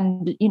watch.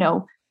 And, you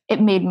know,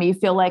 it made me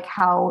feel like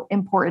how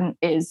important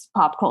is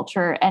pop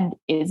culture, and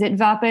is it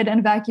vapid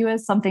and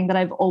vacuous? Something that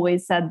I've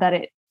always said that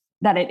it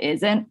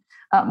isn't.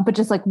 But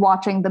just like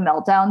watching the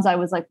meltdowns, I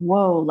was like,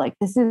 whoa, like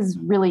this is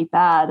really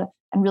bad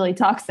and really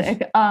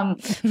toxic.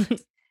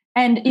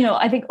 And, you know,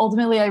 I think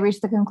ultimately I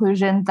reached the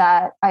conclusion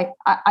that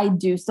I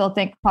do still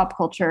think pop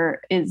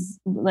culture is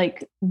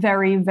like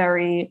very,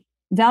 very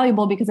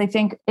valuable, because I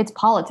think it's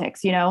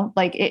politics, you know,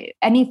 like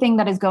anything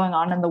that is going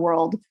on in the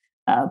world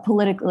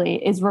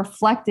politically is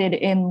reflected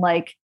in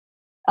like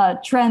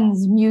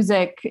trends,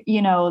 music,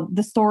 you know,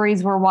 the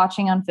stories we're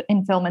watching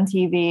in film and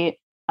TV,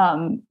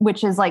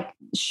 which is like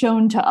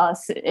shown to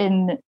us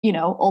in, you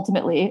know,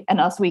 ultimately an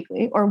Us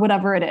Weekly or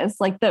whatever it is,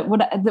 like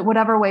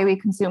whatever way we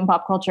consume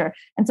pop culture.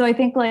 And so I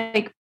think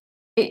like,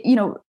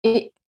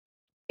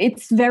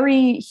 it's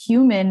very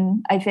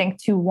human, I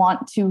think, to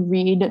want to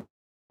read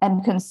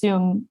and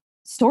consume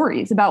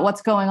stories about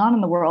what's going on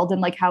in the world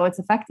and like how it's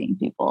affecting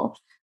people.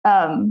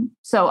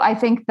 So I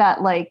think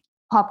that like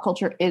pop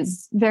culture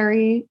is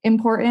very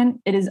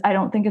important. It is, I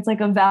don't think it's like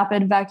a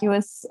vapid,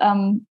 vacuous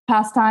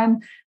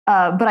pastime.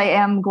 But I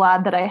am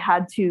glad that I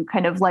had to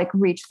kind of like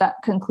reach that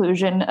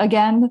conclusion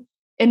again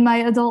in my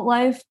adult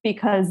life,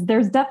 because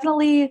there's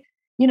definitely,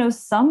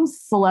 some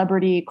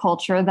celebrity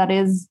culture that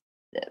is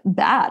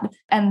bad,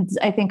 and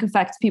I think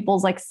affects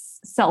people's like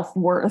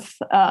self-worth,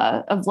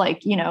 of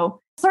like,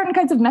 certain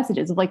kinds of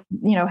messages of like,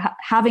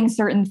 having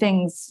certain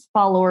things,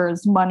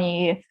 followers,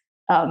 money,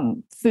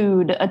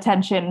 food,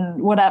 attention,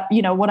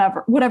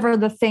 whatever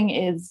the thing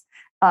is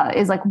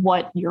like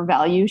what your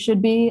value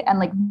should be. And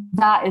like,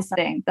 that is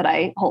something that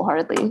I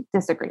wholeheartedly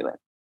disagree with.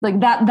 Like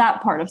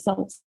that part of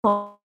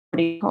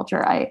celebrity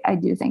culture, I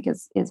do think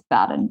is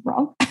bad and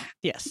wrong.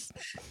 Yes.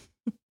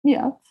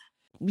 Yeah.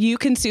 You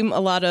consume a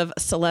lot of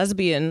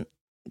celesbian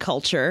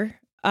culture.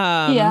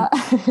 Yeah.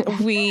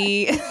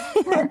 We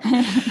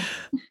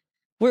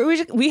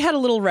had a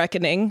little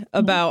reckoning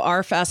about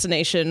our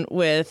fascination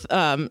with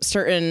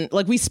certain,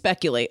 like, we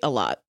speculate a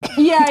lot.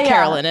 Yeah, yeah.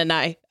 Carolyn and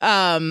I.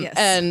 Yes.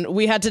 And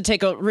we had to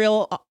take a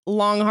real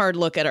long, hard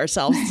look at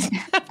ourselves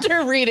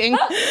after reading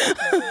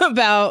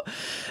about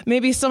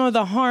maybe some of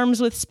the harms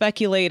with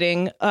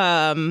speculating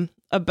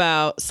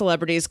about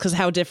celebrities, because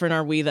how different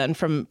are we then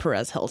from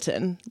Perez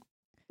Hilton?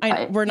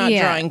 We're not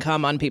drawing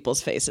cum on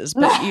people's faces,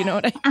 but you know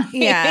what I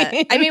mean?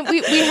 Yeah. I mean,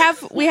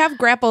 we have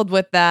grappled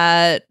with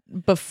that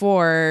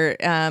before,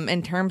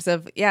 in terms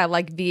of,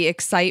 like the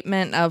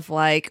excitement of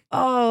like,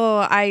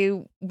 oh,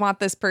 I want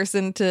this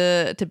person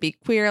to be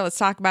queer. Let's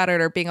talk about it.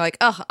 Or being like,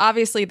 oh,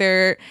 obviously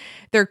they're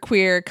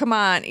queer. Come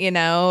on,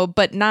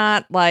 but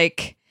not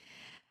like,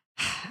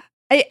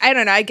 I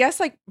don't know. I guess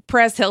like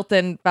Perez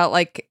Hilton felt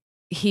like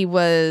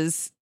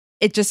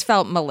it just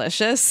felt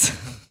malicious.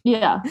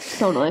 Yeah,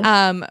 totally.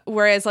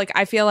 Whereas like,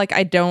 I feel like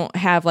I don't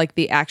have like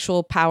the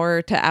actual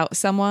power to out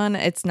someone.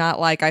 It's not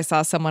like I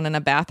saw someone in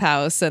a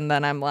bathhouse and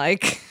then I'm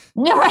like,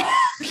 yeah.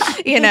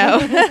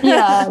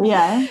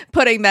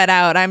 putting that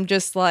out. I'm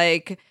just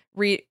like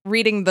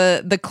reading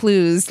the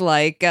clues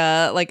like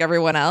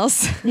everyone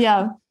else.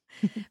 Yeah.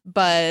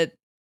 But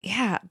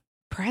yeah,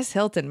 Perez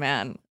Hilton,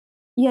 man.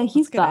 Yeah,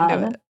 he's Let's get into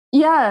bad. it.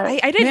 Yeah.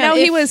 I didn't know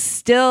he was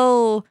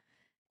still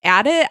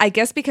at it, I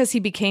guess because he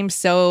became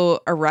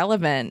so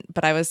irrelevant,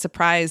 but I was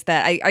surprised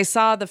that I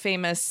saw the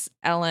famous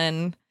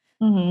Ellen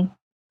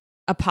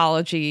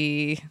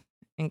apology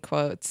in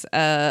quotes.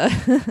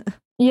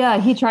 Yeah,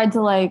 he tried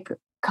to like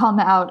come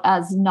out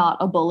as not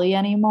a bully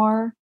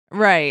anymore.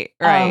 Right.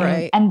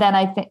 And then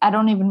I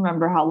don't even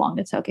remember how long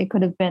it took. It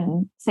could have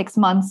been 6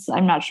 months.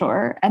 I'm not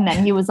sure. And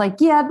then he was like,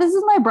 yeah, this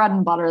is my bread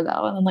and butter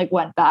though. And then like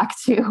went back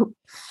to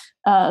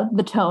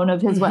the tone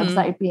of his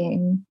website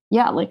being,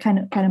 like kind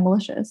of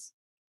malicious.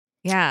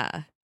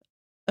 Yeah.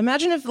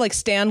 Imagine if like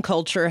stan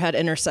culture had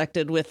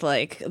intersected with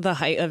like the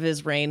height of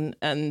his reign,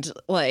 and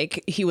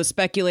like he was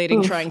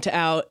speculating trying to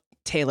out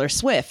Taylor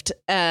Swift,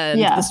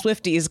 and the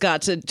Swifties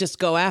got to just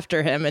go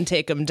after him and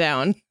take him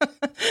down.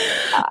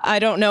 I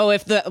don't know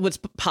if that was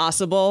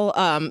possible.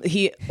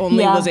 He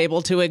only was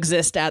able to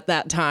exist at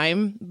that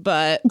time,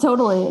 but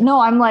totally. No,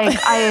 I'm like,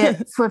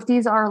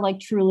 Swifties are like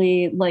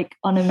truly like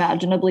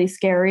unimaginably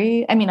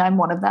scary. I mean, I'm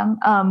one of them.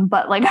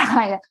 But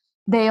like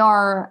they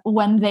are,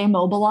 when they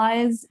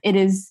mobilize, it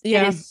is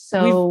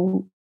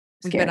so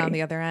we've scary. been on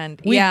the other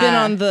end. We've been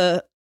on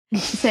the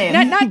same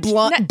not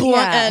blunt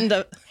end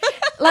of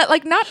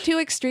like not too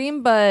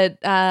extreme, but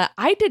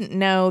I didn't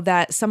know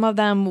that some of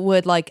them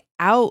would like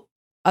out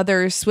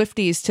other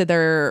Swifties to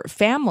their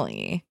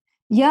family.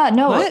 Yeah,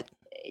 no. What?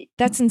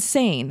 That's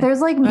insane. There's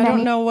like I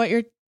don't know what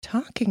you're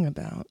talking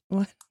about.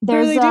 What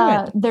there's are they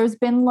doing? There's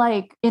been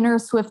like inner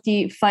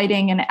Swiftie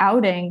fighting and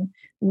outing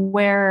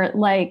where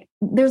like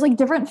there's like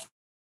different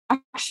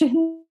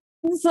factions,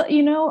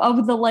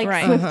 of the like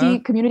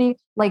Swiftie community,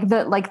 like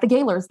the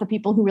gaylers, the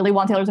people who really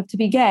want Taylor Swift to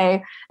be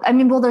gay. I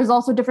mean, well, there's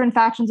also different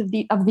factions of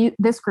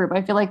this group.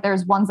 I feel like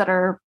there's ones that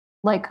are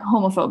like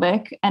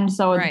homophobic and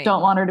so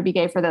don't want her to be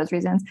gay for those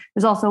reasons.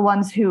 There's also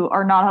ones who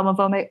are not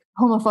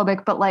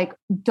homophobic, but like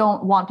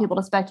don't want people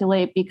to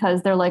speculate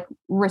because they're like,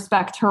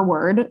 respect her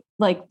word,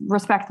 like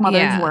respect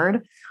mother's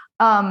word.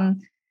 But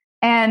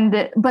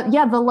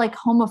yeah, the like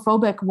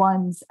homophobic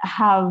ones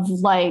have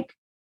like,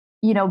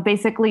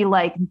 basically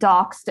like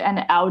doxed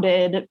and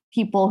outed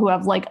people who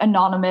have like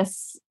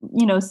anonymous,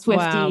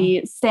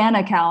 Swiftie stan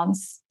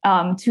accounts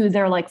to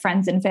their like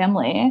friends and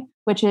family,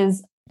 which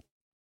is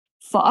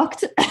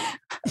fucked.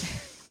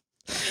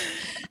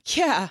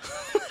 Yeah.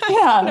 I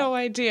have no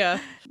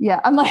idea. Yeah,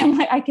 I'm like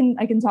I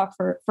can talk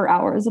for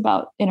hours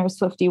about inner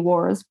Swiftie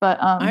wars, but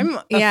I'm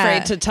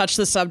afraid to touch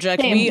the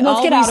subject. Same.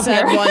 Let's get out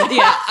of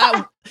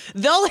here.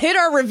 They'll hit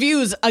our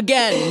reviews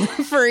again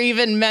for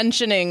even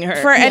mentioning her.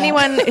 For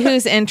anyone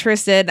who's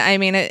interested, I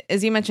mean,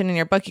 as you mentioned in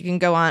your book, you can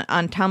go on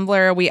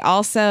Tumblr. We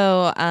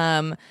also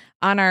on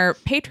our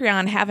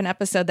Patreon have an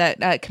episode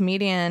that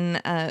comedian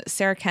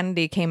Sarah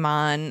Kennedy came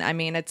on. I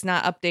mean, it's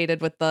not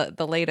updated with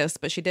the latest,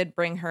 but she did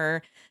bring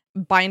her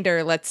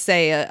binder, let's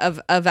say,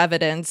 of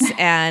evidence,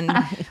 and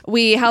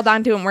we held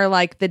on to it, and we're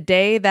like, the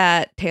day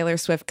that Taylor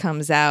Swift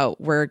comes out,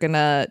 we're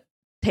gonna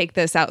take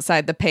this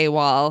outside the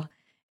paywall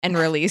and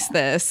release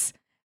this.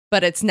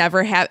 but it's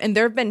never happened. And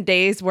there have been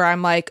days where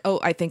I'm like, oh,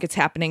 I think it's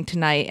happening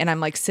tonight. And I'm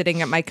like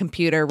sitting at my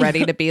computer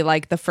ready to be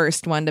like the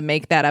first one to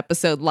make that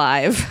episode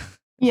live.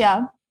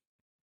 Yeah.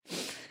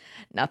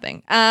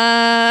 Nothing.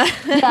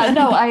 Yeah,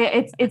 no,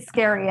 it's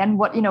scary. And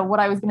what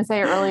I was going to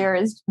say earlier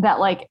is that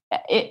like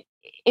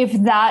if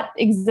that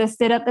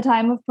existed at the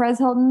time of Perez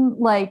Hilton,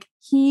 like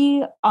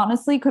he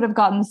honestly could have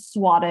gotten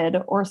swatted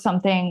or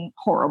something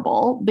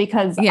horrible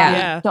because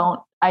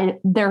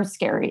they're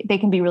scary. They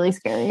can be really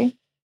scary.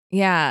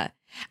 Yeah.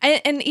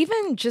 And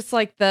even just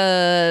like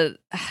I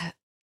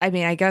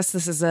guess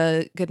this is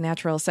a good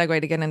natural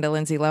segue to get into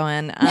Lindsay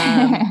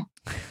Lohan.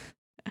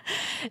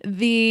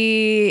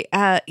 The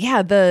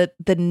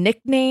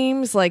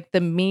nicknames, like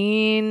the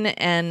mean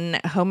and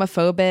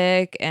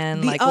homophobic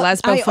and like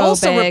lesbophobic, I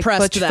also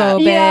repressed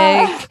butchphobic.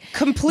 Yeah.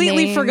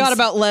 Completely names. forgot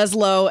about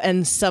Leslo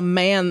and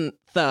Samantha.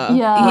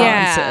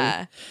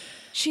 Yeah.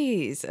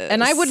 Jesus.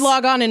 And I would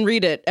log on and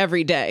read it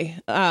every day.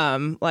 I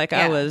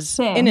was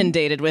Same.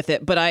 inundated with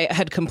it, but I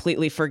had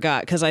completely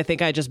forgot because I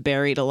think I just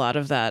buried a lot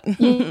of that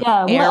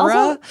Yeah.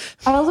 era.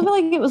 I also feel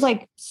like it was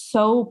like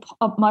so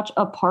much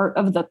a part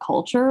of the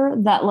culture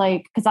that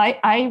like, because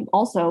I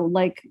also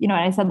like, and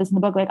I said this in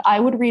the book, like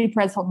I would read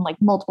Perez Hilton like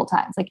multiple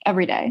times, like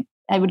every day.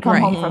 I would come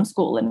home from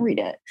school and read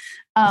it.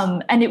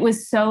 And it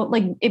was so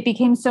like, it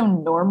became so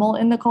normal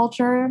in the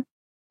culture,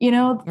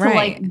 to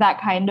like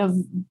that kind of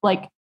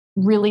like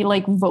really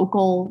like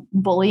vocal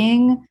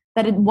bullying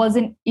that it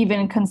wasn't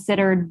even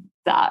considered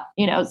that,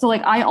 so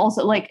like I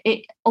also like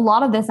it, a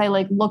lot of this I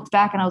like looked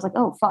back and I was like,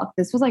 oh fuck,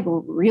 this was like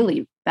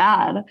really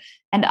bad.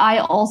 And I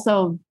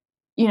also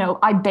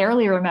I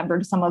barely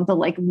remembered some of the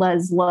like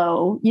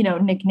Leslo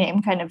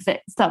nickname kind of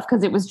stuff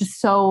because it was just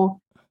so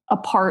a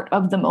part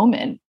of the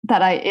moment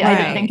that I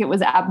didn't think it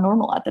was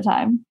abnormal at the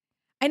time.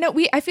 I know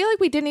I feel like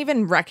we didn't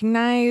even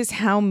recognize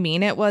how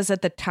mean it was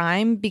at the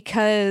time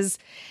because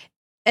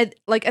at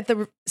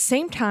the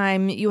same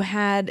time, you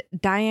had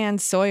Diane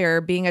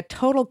Sawyer being a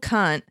total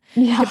cunt to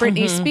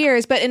Britney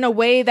Spears, but in a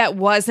way that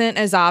wasn't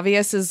as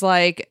obvious as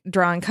like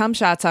drawing cum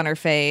shots on her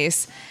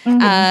face.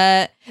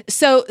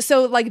 So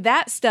like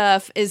that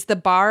stuff is the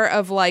bar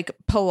of like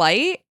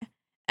polite,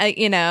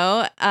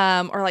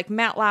 or like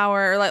Matt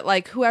Lauer, or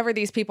like whoever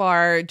these people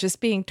are, just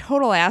being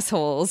total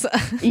assholes.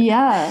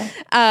 Yeah.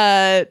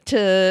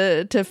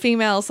 To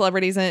female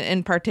celebrities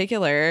in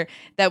particular.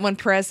 That when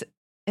Perez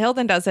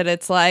Hilton does it,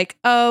 it's like,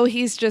 oh,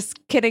 he's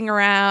just kidding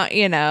around,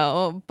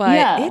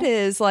 but it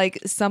is like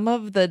some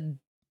of the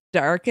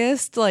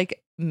darkest,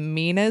 like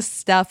meanest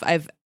stuff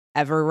I've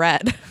ever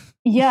read.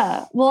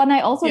 Yeah. Well, and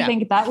I also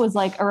think that was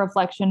like a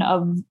reflection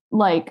of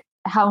like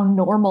how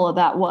normal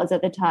that was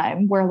at the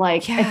time where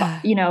like, if,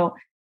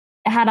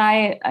 had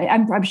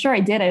I'm sure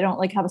I did. I don't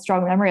like have a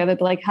strong memory of it,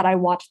 but like had I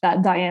watched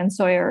that Diane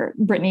Sawyer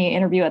Britney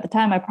interview at the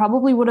time, I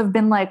probably would have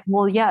been like,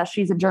 well, yeah,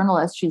 she's a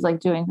journalist. She's like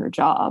doing her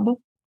job.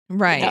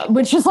 Right.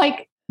 Which is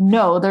like,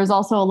 no, there's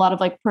also a lot of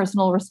like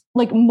personal,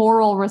 like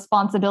moral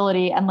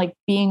responsibility and like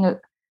being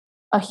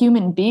a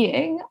human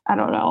being. I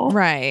don't know.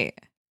 Right.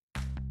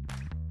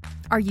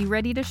 Are you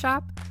ready to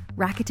shop?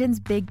 Rakuten's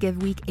Big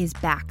Give Week is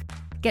back.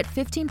 Get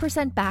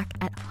 15% back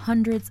at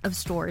hundreds of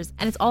stores,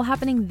 and it's all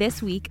happening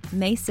this week,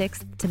 May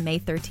 6th to May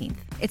 13th.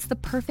 It's the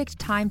perfect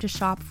time to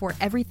shop for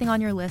everything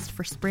on your list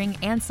for spring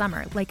and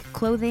summer, like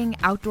clothing,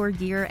 outdoor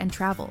gear, and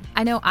travel.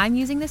 I know I'm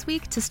using this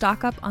week to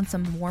stock up on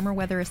some warmer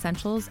weather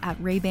essentials at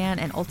Ray-Ban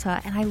and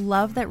Ulta, and I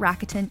love that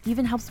Rakuten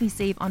even helps me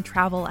save on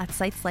travel at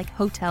sites like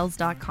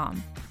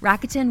Hotels.com.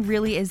 Rakuten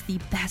really is the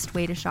best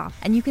way to shop,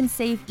 and you can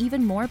save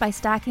even more by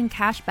stacking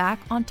cash back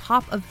on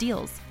top of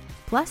deals.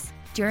 Plus,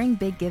 during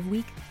Big Give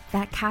Week,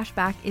 that cash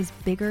back is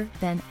bigger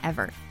than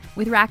ever.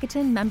 With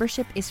Rakuten,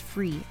 membership is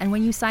free, and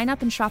when you sign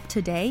up and shop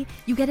today,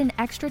 you get an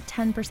extra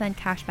 10%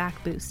 cash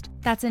back boost.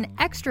 That's an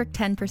extra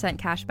 10%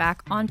 cash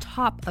back on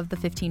top of the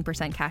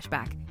 15% cash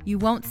back. You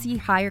won't see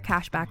higher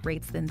cash back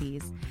rates than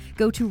these.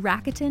 Go to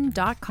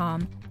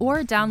Rakuten.com or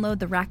download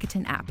the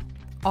Rakuten app.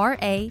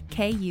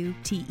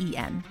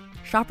 Rakuten.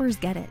 Shoppers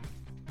get it.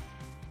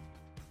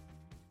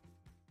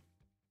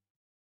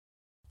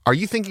 Are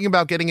you thinking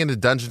about getting into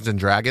Dungeons &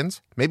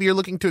 Dragons? Maybe you're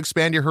looking to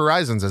expand your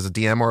horizons as a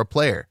DM or a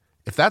player.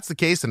 If that's the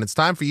case, then it's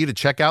time for you to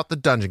check out the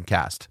Dungeon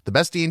Cast, the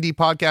best D&D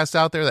podcast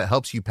out there that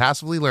helps you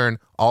passively learn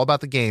all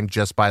about the game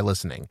just by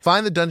listening.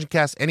 Find the Dungeon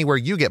Cast anywhere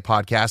you get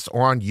podcasts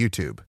or on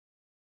YouTube.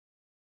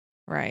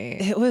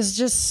 Right. It was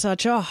just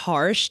such a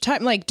harsh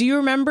time. Like, do you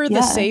remember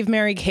the Save,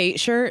 Marry, Kate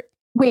shirt?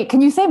 Wait,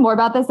 can you say more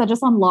about this? I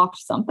just unlocked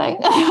something.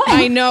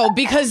 I know,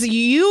 because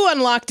you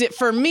unlocked it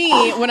for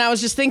me when I was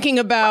just thinking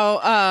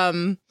about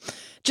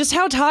just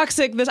how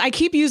toxic this. I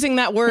keep using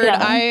that word.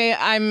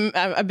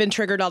 Yeah. I've been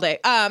triggered all day.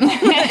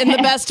 In the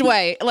best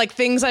way, like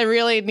things I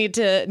really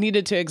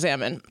needed to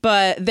examine.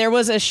 But there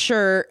was a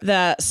shirt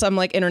that some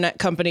like internet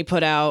company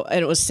put out,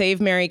 and it was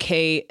Save, Marry,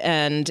 Kate,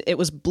 and it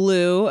was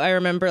blue. I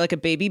remember like a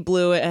baby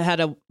blue. It had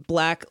a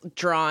black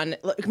drawn.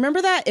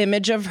 Remember that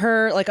image of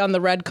her like on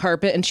the red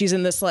carpet, and she's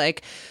in this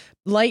like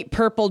light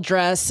purple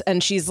dress,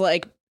 and she's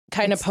like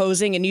kind of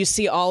posing, and you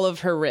see all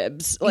of her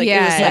ribs. Like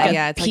yeah, it was like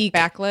a it's peak, like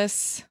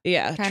backless.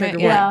 yeah, kinda, trigger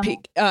yeah. word,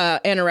 peak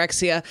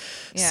anorexia.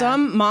 Yeah.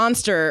 Some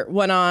monster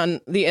went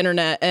on the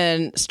internet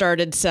and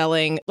started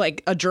selling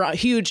like a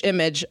huge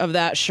image of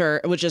that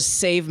shirt, which is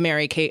 "Save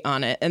Mary Kate"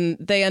 on it, and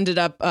they ended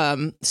up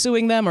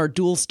suing them, or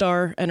Dual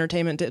Star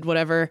Entertainment did,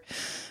 whatever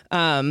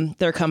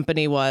their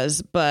company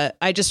was. But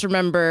I just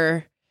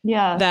remember.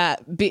 Yeah.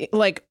 That be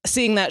like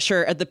seeing that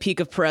shirt at the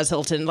peak of Perez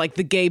Hilton, like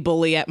the gay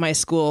bully at my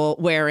school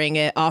wearing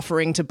it,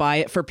 offering to buy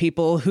it for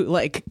people who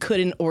like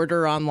couldn't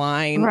order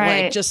online.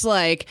 Right. Like just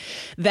like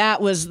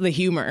that was the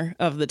humor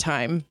of the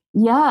time.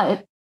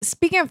 Yeah.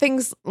 Speaking of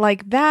things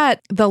like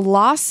that, the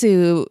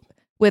lawsuit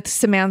with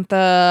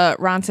Samantha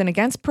Ronson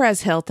against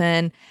Perez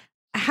Hilton,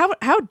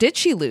 how did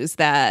she lose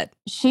that?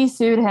 She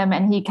sued him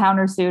and he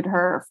countersued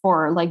her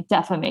for like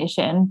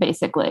defamation,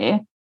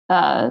 basically.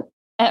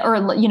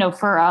 Or, you know,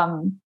 for,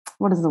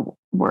 what is the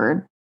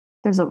word?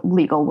 There's a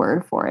legal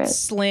word for it.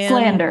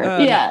 Slander.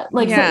 Yeah.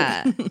 Like,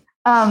 Yeah.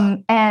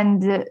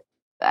 and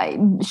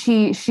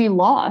she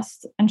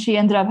lost, and she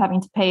ended up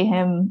having to pay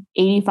him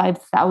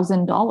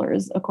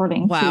 $85,000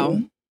 according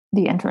to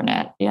the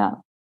internet. Yeah.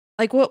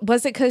 Like, what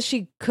was it? Because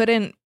she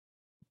couldn't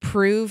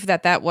prove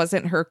that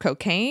wasn't her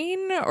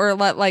cocaine, or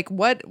like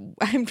what?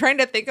 I'm trying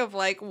to think of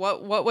like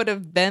what would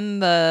have been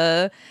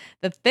the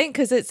thing,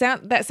 because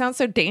that sounds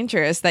so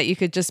dangerous that you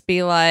could just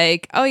be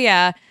like, oh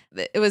yeah,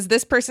 it was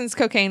this person's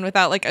cocaine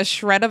without like a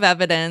shred of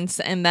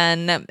evidence, and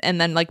then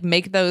like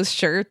make those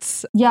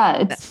shirts. Yeah,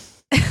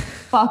 it's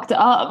fucked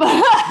up.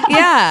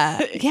 Yeah.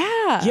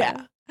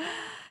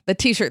 The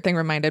t-shirt thing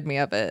reminded me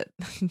of it.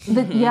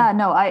 Yeah,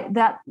 no,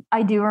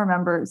 I do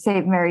remember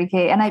Save Mary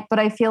Kate, but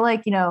I feel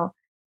like, you know,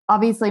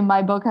 obviously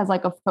my book has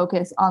like a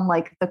focus on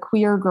like the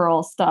queer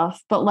girl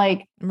stuff, but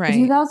like Right.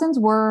 the 2000s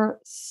were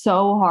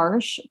so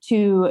harsh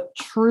to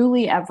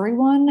truly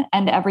everyone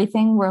and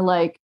everything. Where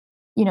like,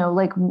 you know,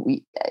 like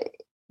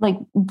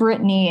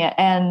Britney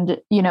and,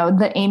 you know,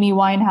 the Amy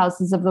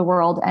Winehouses of the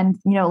world, and,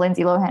 you know,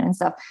 Lindsay Lohan and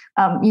stuff.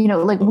 You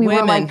know, like we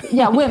were like,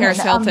 yeah, women.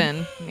 Paris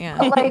Hilton.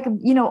 Yeah. Like,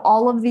 you know,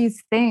 all of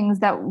these things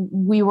that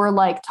we were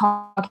like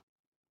talking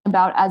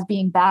about as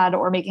being bad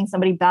or making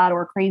somebody bad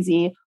or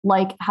crazy,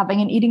 like having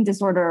an eating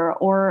disorder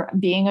or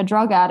being a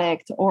drug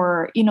addict,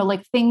 or, you know,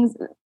 like things,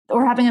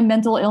 or having a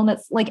mental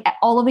illness, like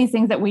all of these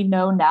things that we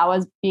know now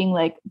as being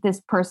like, this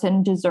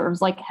person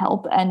deserves like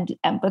help and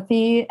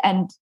empathy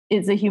and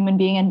is a human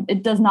being, and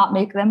it does not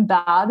make them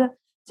bad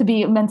to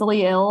be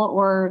mentally ill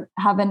or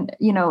have an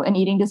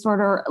eating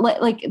disorder,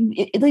 like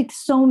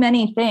so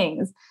many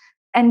things.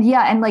 And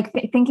yeah, and like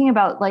thinking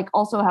about like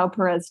also how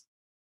Perez,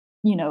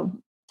 you know,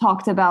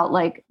 talked about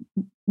like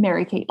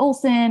Mary Kate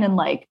Olsen and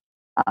like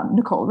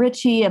Nicole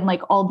Richie and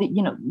like all the,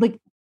 you know, like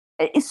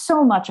it's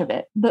so much of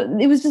it.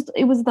 It was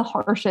the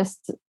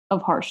harshest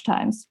of harsh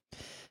times.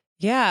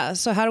 Yeah.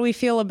 So how do we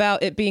feel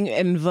about it being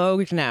in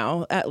vogue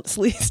now, at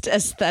least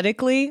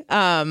aesthetically?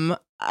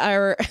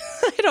 I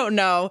don't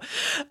know.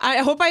 I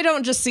hope I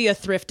don't just see a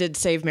thrifted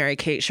Save Mary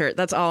Kate shirt.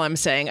 That's all I'm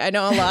saying. I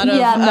know a lot of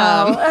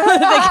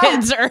the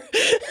kids are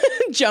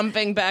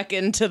jumping back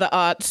into the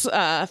aughts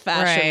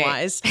fashion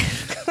wise.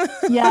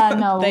 Yeah,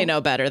 no. They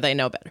know better.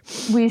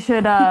 We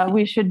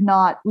should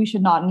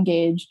not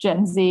engage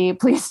Gen Z.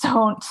 Please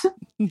don't.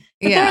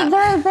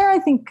 Yeah. They're I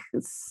think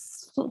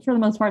for the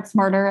most part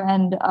smarter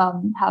and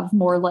have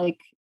more like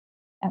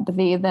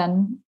empathy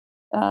than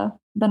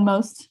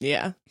most.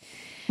 Yeah.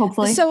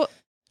 Hopefully. So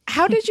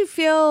how did you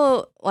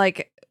feel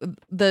like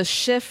the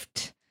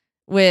shift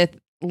with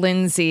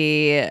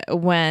Lindsay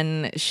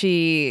when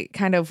she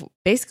kind of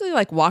basically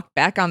like walked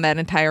back on that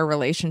entire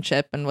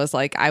relationship and was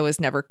like, I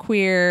was never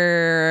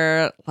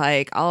queer,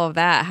 like all of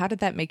that? How did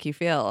that make you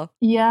feel?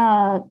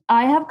 Yeah,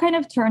 I have kind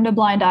of turned a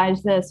blind eye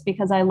to this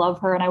because I love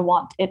her and I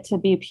want it to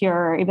be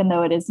pure, even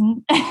though it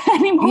isn't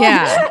anymore.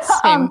 Yeah,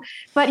 same.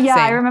 But yeah,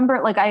 Same. I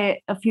remember like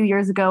a few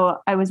years ago,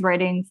 I was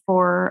writing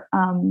for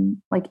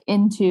like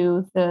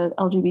Into, the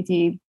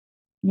LGBT,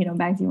 you know,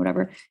 magazine,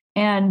 whatever.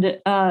 And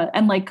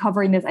like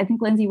covering this, I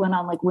think Lindsay went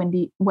on like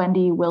Wendy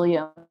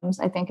Williams,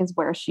 I think is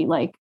where she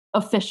like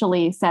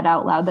officially said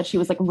out loud that she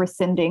was like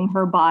rescinding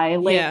her bi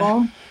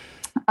label.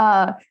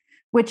 Yeah.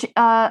 Which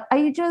I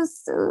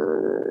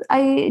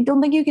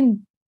don't think you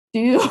can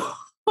do.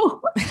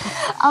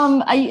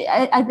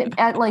 I think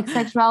like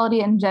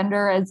sexuality and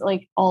gender is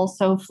like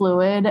also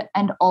fluid,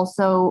 and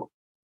also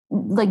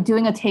like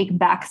doing a take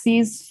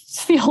backsies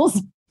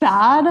feels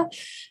bad.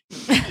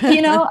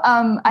 You know,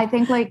 I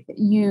think like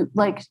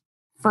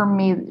for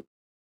me,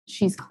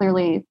 she's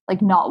clearly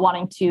like not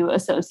wanting to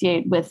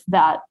associate with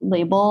that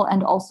label,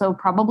 and also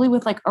probably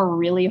with like a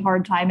really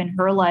hard time in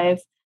her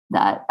life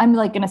that I'm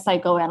like going to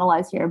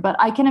psychoanalyze here, but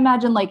I can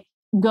imagine like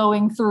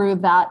going through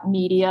that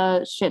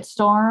media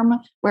shitstorm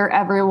where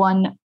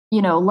everyone,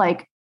 you know,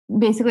 like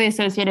basically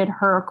associated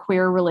her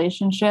queer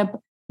relationship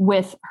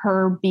with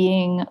her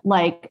being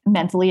like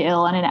mentally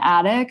ill and an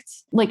addict.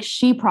 Like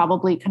she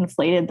probably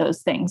conflated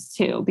those things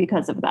too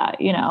because of that,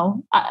 you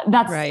know.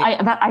 That's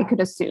right. That I could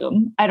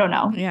assume. I don't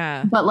know.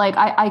 Yeah. But like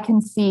I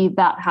can see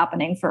that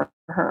happening for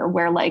her,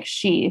 where like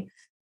she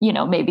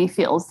maybe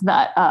feels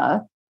that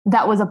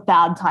that was a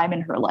bad time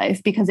in her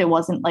life because it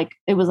was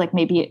like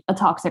maybe a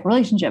toxic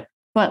relationship,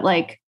 but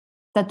like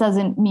that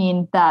doesn't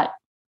mean that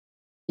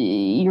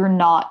you're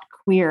not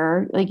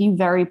queer. Like you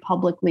very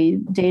publicly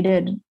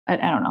dated. I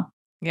don't know.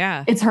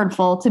 Yeah. It's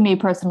hurtful to me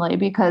personally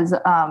because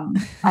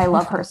I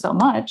love her so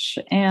much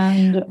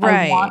and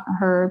I want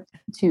her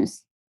to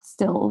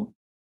still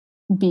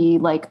be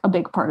like a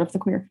big part of the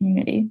queer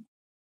community.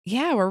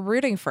 Yeah, we're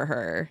rooting for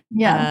her.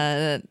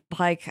 Yeah.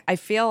 Like I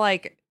feel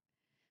like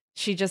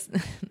she just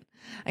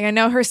like I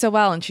know her so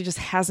well and she just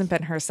hasn't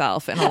been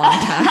herself in a long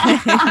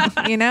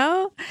time. You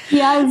know?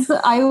 Yes,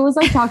 I was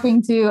like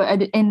talking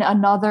to in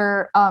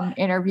another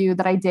interview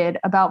that I did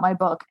about my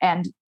book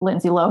and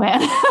Lindsay Lohan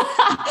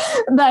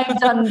that I've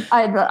done.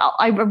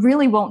 I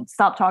really won't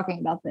stop talking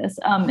about this.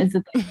 Is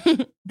the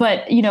thing.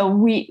 But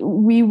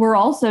we were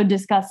also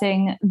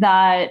discussing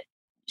that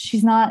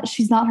she's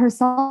not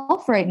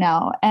herself right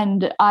now,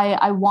 and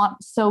I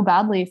want so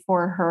badly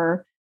for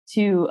her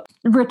to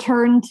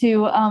return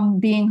to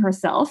being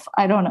herself.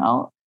 I don't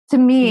know. To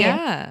me,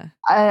 yeah.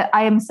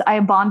 I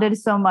bonded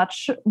so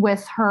much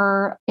with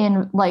her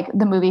in like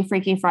the movie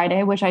Freaky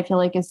Friday, which I feel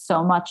like is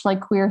so much like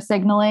queer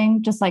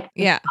signaling, just like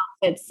the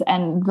outfits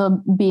and the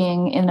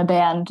being in a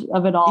band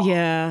of it all.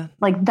 Yeah.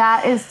 Like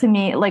that is to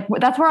me, like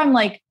that's where I'm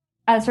like,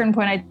 at a certain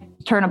point, I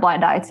turn a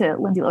blind eye to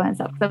Lindsay Lohan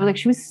stuff. Because I was like,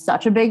 she was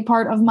such a big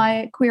part of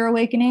my queer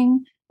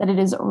awakening that it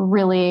is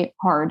really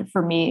hard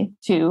for me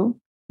to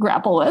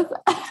grapple with.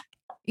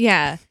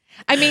 Yeah.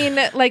 I mean,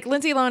 like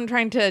Lindsay Lohan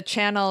trying to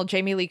channel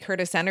Jamie Lee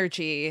Curtis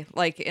energy,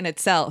 like in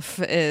itself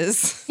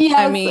is. Yes.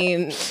 I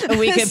mean,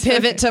 we could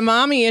pivot to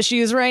mommy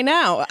issues right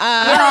now.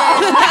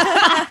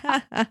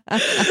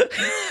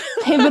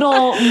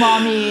 Pivotal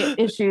mommy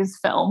issues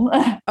film.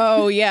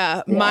 Oh,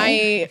 yeah.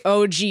 My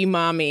OG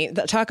mommy.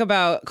 Talk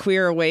about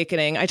queer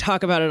awakening. I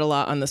talk about it a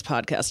lot on this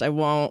podcast. I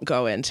won't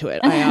go into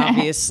it. I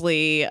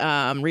obviously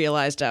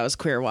realized I was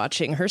queer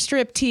watching her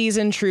striptease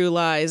in True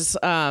Lies,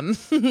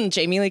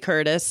 Jamie Lee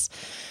Curtis.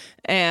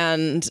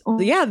 And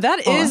yeah,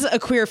 that is a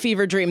queer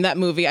fever dream, that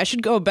movie. I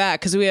should go back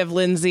because we have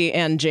Lindsay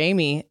and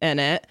Jamie in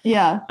it.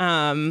 Yeah.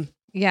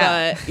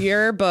 Yeah. But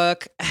your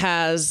book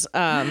has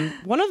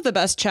one of the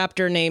best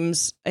chapter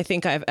names I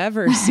think I've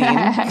ever seen.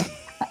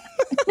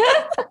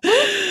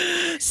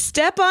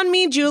 Step on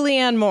Me,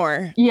 Julianne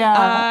Moore. Yeah.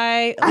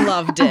 I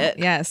loved it.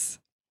 Yes.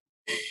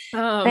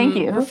 Thank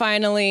you.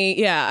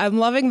 Finally, I'm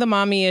loving the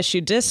mommy issue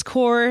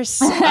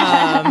discourse.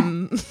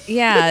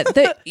 Yeah.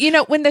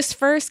 When this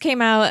first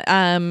came out,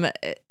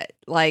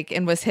 like,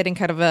 and was hitting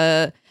kind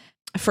of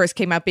first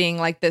came out being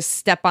like this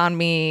step on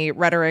me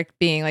rhetoric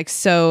being like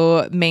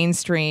so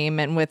mainstream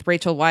and with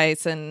Rachel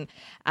Weisz and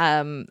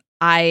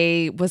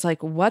I was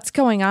like, what's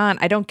going on?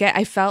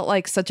 I felt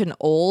like such an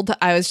old.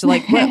 I was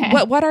like,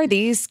 what are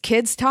these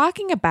kids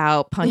talking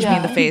about? Punch me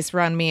in the face,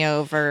 run me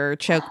over,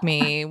 choke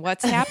me.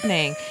 What's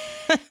happening?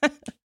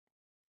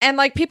 And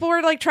like people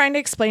were like trying to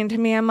explain to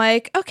me. I'm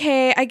like,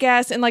 okay, I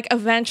guess. And like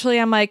eventually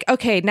I'm like,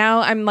 okay, now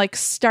I'm like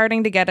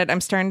starting to get it.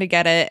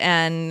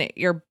 And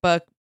your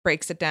book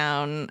breaks it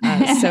down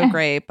so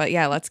great. But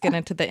yeah, let's get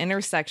into the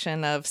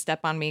intersection of step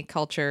on me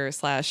culture /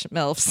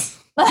 MILFs.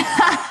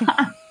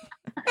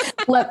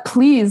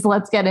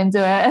 Let's get into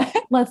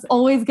it. Let's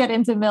always get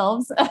into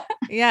MILFs.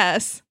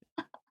 Yes.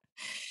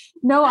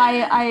 No,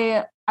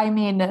 I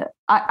mean,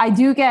 I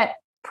do get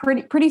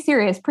pretty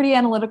serious, pretty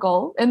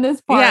analytical in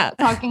this part,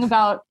 talking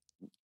about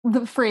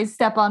the phrase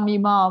 "step on me,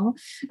 mom."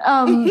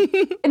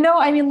 No,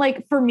 I mean,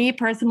 like for me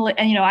personally,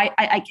 and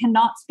I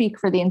cannot speak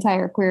for the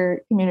entire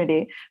queer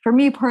community. For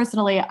me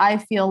personally, I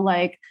feel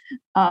like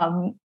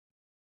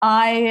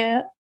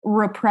I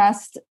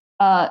repressed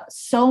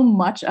so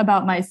much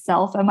about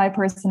myself and my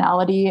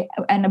personality,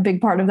 and a big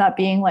part of that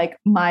being like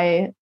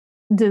my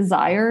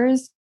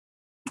desires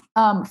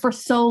for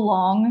so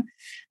long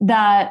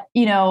that,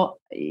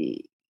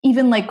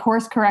 even like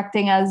course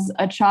correcting as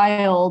a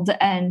child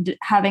and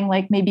having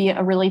like maybe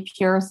a really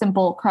pure,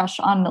 simple crush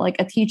on like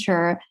a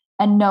teacher,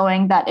 and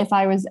knowing that if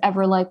I was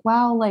ever like,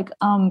 wow, like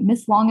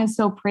Miss Long is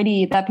so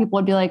pretty, that people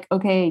would be like,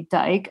 okay,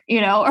 dyke,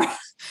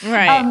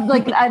 right.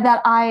 Like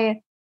that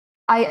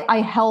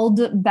I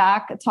held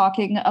back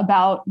talking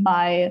about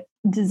my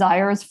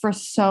desires for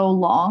so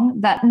long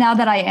that now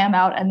that I am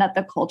out and that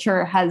the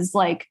culture has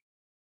like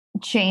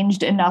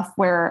changed enough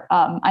where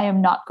I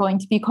am not going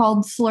to be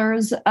called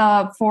slurs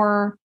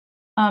for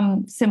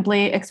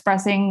simply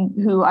expressing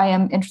who I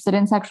am interested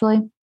in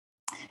sexually,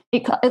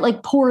 it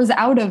like pours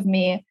out of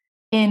me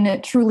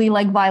in truly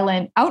like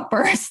violent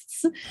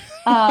outbursts.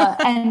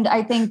 And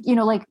I think, I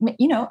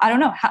don't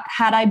know,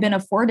 had I been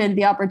afforded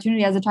the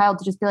opportunity as a child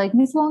to just be like,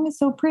 Miss Long is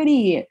so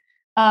pretty,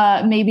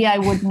 maybe I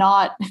would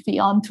not be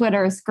on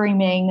Twitter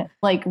screaming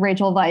like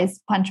Rachel Weisz,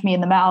 punch me in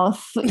the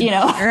mouth,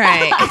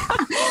 Right.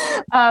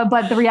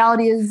 But the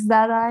reality is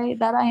that I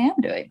am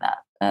doing that.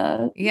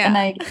 And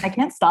I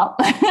can't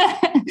stop.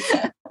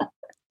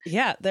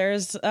 Yeah,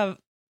 there's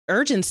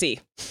urgency.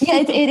 Yeah,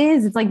 it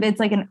is. It's like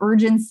an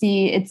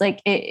urgency. It's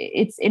like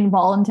it's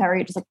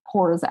involuntary. It just like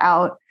pours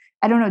out.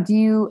 I don't know. Do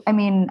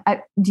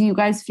you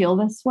guys feel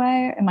this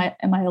way? Am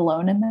I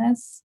alone in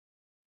this?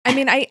 I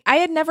mean, I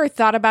had never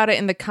thought about it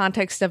in the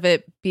context of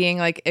it being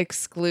like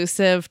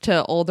exclusive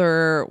to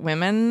older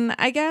women,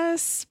 I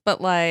guess.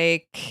 But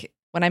like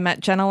when I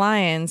met Jenna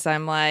Lyons,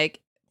 I'm like,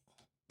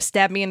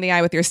 stab me in the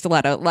eye with your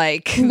stiletto.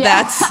 Like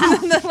that's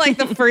like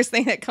the first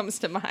thing that comes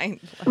to mind.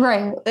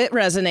 Right. It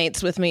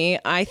resonates with me.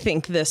 I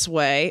think this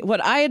way.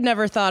 What I had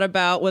never thought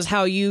about was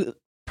how you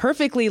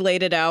perfectly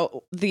laid it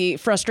out, the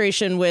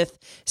frustration with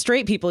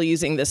straight people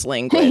using this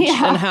language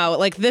and how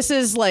like this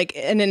is like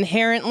an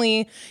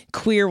inherently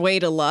queer way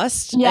to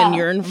lust and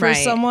yearn for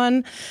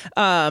someone,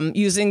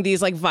 using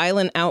these like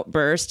violent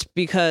outbursts,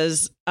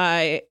 because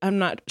I'm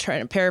not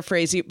trying to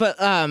paraphrase you, but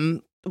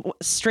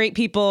straight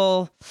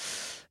people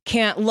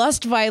can't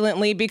lust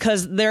violently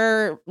because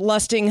their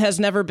lusting has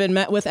never been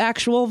met with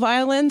actual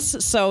violence.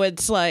 So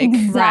it's like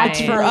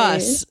that's for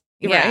us.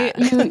 Yeah.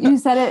 Right? You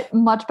said it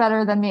much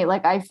better than me.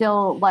 Like, I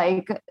feel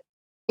like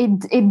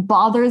it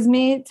bothers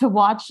me to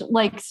watch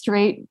like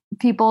straight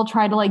people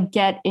try to like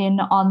get in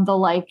on the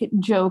like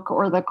joke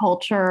or the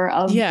culture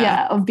of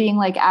of being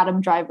like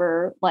Adam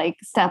Driver, like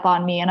step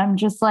on me. And I'm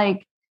just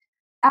like,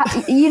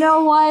 you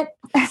know what,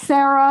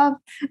 Sarah?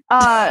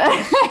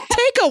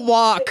 Take a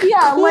walk.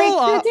 Yeah, cool like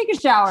off. take a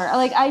shower.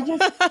 Like I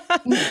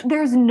just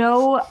there's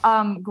no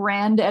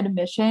grand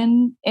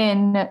admission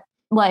in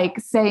like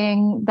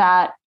saying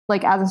that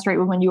like as a straight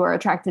woman you are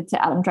attracted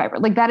to Adam Driver.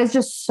 Like that is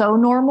just so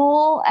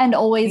normal and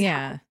always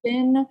has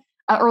been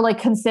or like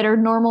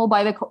considered normal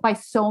by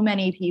so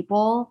many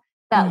people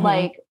that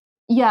like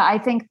I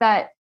think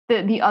that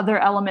the other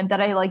element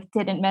that I like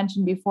didn't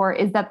mention before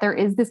is that there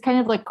is this kind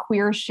of like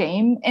queer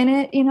shame in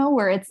it, you know,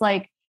 where it's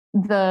like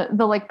the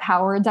like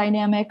power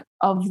dynamic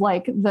of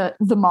like the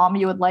mom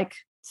you would like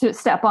to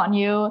step on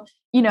you,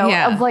 you know,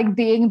 of like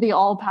being the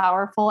all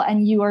powerful,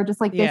 and you are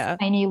just like this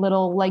tiny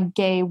little like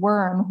gay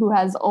worm who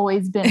has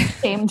always been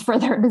shamed for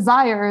their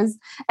desires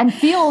and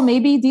feel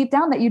maybe deep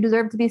down that you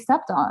deserve to be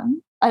stepped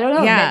on. I don't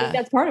know. Maybe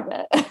that's part of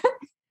it.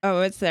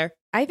 Oh, it's there.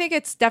 I think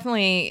it's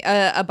definitely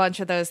a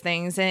bunch of those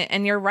things.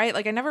 And you're right.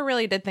 Like, I never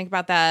really did think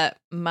about that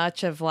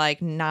much of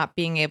like not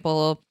being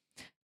able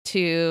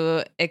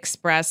to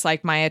express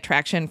like my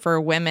attraction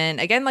for women.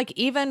 Again, like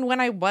even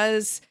when I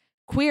was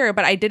queer,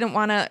 but I didn't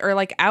want to, or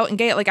like out and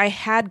gay, like I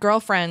had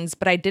girlfriends,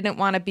 but I didn't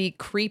want to be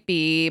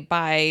creepy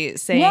by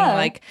saying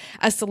like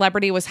a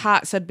celebrity was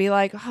hot. So I'd be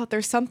like, oh,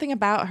 there's something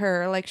about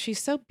her. Like she's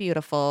so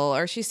beautiful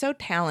or she's so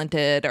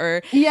talented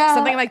or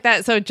something like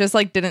that. So it just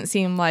like didn't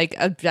seem like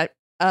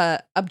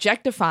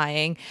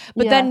objectifying.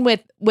 But then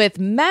with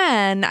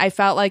men, I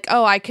felt like,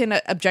 oh, I can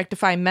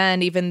objectify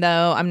men even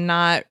though I'm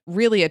not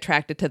really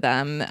attracted to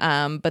them.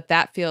 But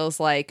that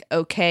feels like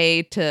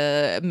okay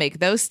to make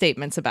those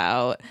statements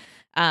about.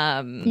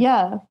 And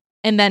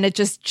then it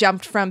just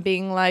jumped from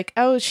being like,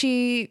 oh,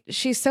 she's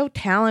so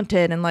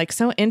talented and like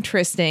so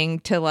interesting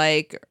to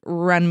like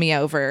run me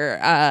over.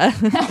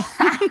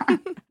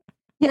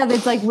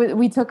 It's like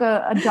we took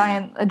a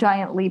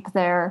giant leap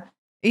there.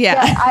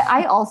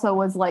 I also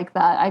was like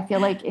that. I feel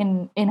like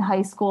in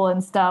high school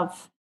and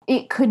stuff,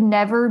 it could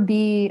never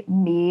be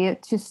me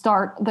to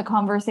start the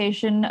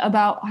conversation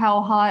about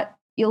how hot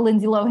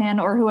Lindsay Lohan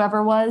or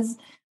whoever was.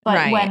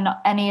 But when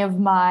any of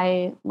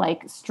my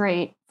like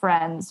straight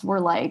friends were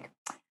like,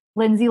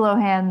 Lindsay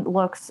Lohan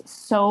looks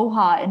so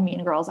hot in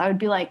Mean Girls, I would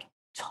be like,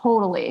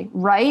 totally,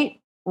 right?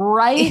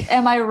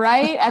 Am I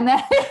right? And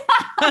then,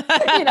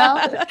 you know,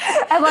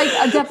 and like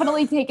I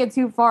definitely take it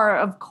too far,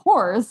 of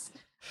course.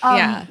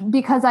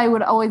 Because I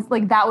would always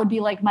like, that would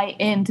be like my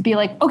in to be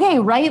like, okay,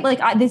 right? Like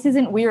this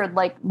isn't weird.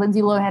 Like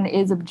Lindsay Lohan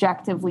is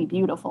objectively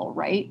beautiful,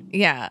 right?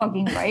 Yeah.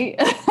 Fucking right.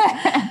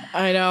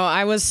 I know.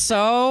 I was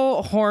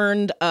so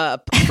horned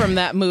up from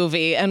that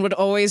movie and would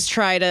always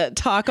try to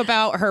talk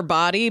about her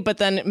body, but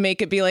then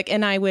make it be like,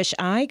 and I wish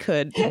I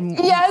could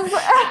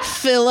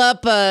fill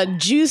up a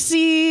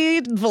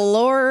juicy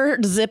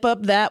velour zip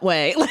up that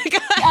way. Like,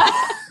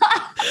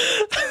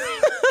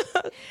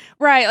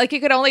 right. Like you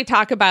could only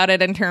talk about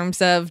it in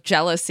terms of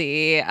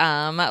jealousy,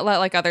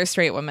 like other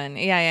straight women.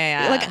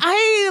 Yeah. Like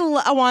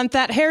I want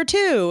that hair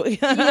too.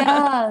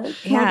 Totally.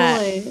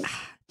 Yeah.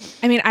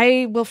 I mean,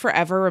 I will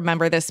forever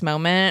remember this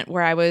moment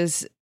where I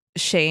was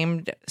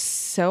shamed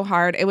so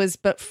hard. It was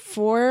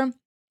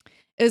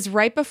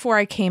right before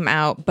I came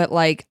out, but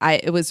like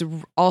it was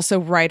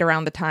also right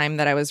around the time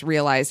that I was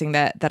realizing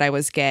that I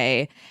was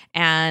gay.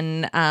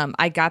 And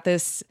I got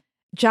this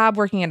job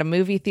working at a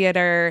movie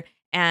theater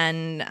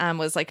and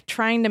was like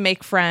trying to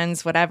make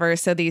friends, whatever.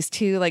 So these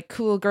two like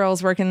cool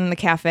girls working in the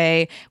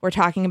cafe were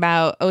talking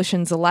about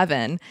Ocean's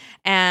 11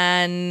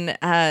 and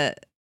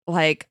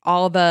like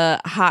all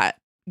the hot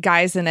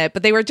guys in it,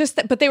 but they were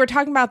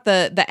talking about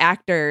the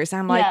actors.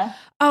 I'm like,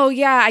 oh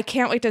yeah, I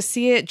can't wait to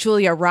see it.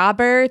 Julia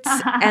Roberts.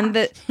 And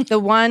the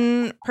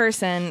one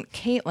person,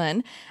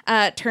 Caitlin,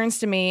 turns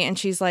to me and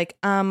she's like,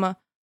 I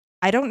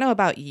don't know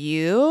about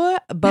you,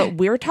 but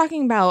we're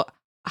talking about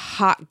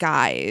hot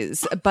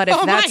guys. But if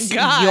that's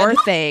your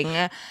thing,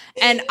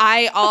 and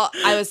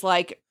I was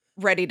like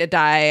ready to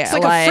die. It's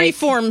like a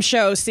freeform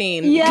show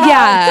scene.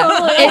 Yeah.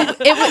 Totally.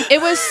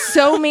 It was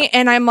so mean.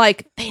 And I'm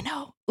like, they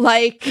know.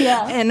 Like,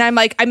 and I'm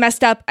like, I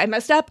messed up.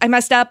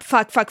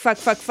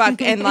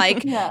 Fuck. And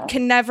like,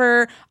 can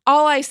never,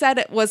 all I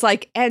said was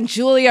like, and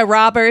Julia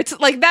Roberts.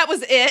 Like, that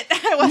was it.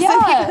 I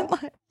wasn't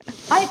even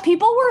like,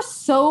 people were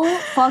so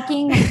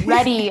fucking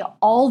ready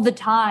all the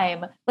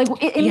time. Like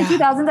in the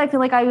 2000s, I feel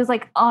like I was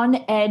like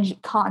on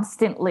edge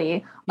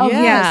constantly.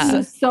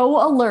 Being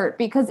so alert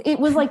because it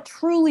was like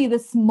truly the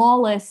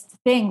smallest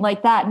thing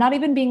like that. Not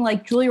even being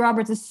like Julia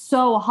Roberts is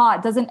so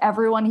hot. Doesn't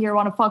everyone here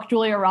want to fuck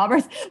Julia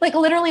Roberts? Like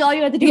literally all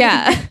you had to do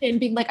was and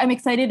being like, I'm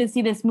excited to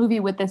see this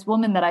movie with this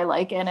woman that I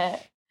like in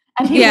it.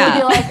 And people would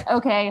be like,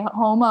 okay,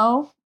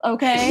 homo.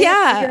 Okay.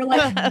 Yeah. You're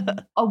like,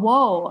 oh,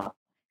 whoa.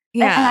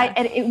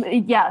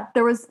 Yeah.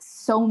 There was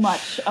so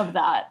much of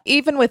that.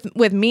 Even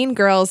with Mean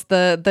Girls,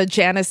 the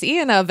Janice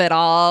Ian of it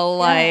all,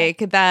 like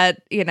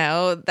that, you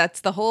know,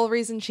 that's the whole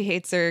reason she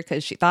hates her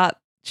because she thought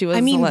she was.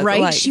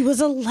 She was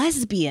a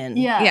lesbian.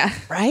 Yeah.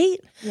 Right.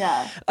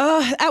 Yeah.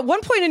 At one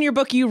point in your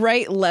book, you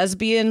write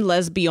lesbian.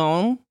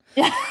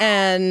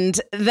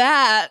 And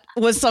that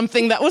was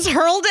something that was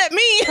hurled at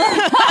me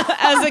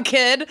as a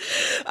kid.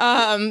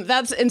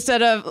 That's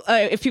instead of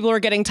if people were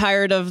getting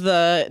tired of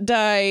the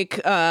dyke,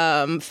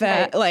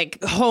 fat,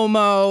 like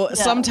homo,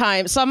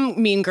 sometimes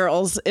some mean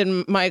girls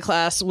in my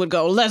class would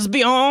go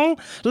lesbian,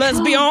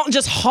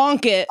 just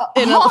honk it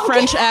in a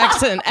French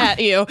accent at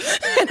you.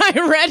 And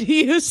I read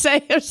you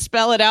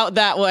spell it out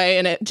that way,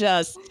 and it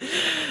just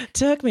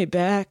took me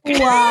back.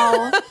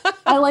 Wow.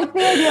 I like the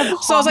idea of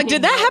honking. So I was like,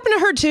 did that happen to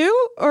her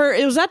too? Or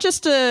was that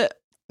just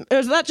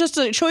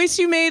a choice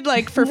you made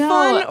like for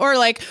fun? Or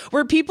like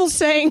were people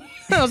saying,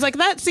 I was like,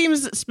 that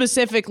seems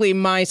specifically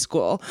my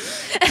school.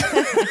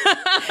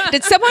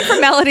 Did someone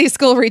from Melody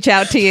School reach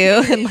out to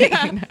you? And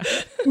like, you know?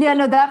 Yeah,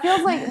 no, that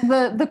feels like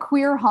the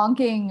queer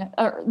honking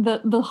or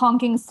the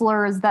honking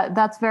slurs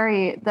that's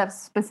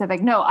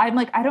specific. No, I'm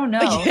like, I don't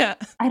know. Yeah.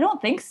 I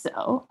don't think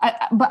so.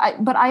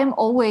 But I am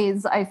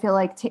always, I feel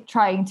like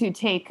trying to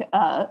take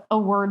a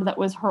word that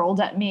was hurled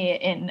at me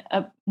in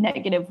a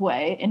negative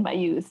way in my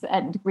youth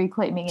and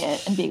reclaiming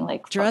it and being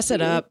like, dress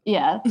it up.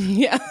 Yeah.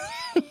 Yeah.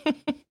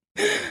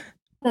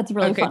 That's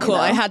really okay, funny, cool.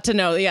 though. I had to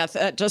know. Yeah,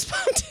 that just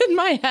popped in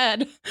my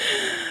head.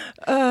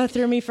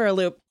 Threw me for a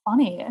loop.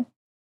 Funny.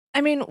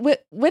 I mean, with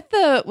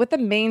the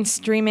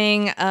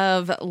mainstreaming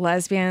of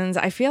lesbians,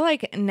 I feel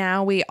like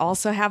now we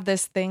also have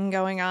this thing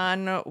going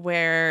on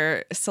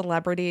where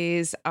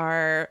celebrities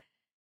are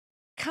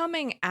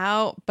coming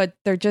out, but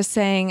they're just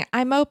saying,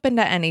 I'm open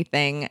to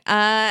anything.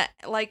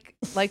 Like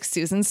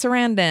Susan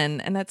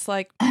Sarandon. And it's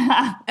like,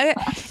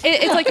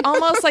 it's like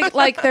almost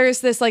like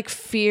there's this like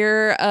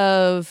fear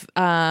of,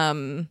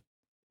 not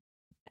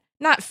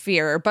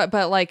fear, but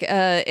like,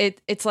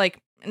 it's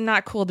like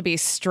not cool to be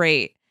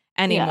straight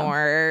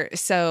anymore. Yeah.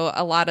 So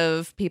a lot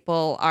of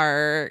people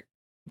are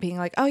being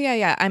like, oh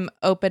yeah, I'm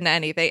open to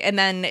anything. And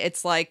then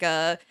it's like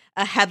a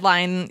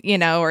headline, you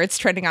know, or it's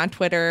trending on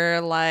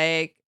Twitter,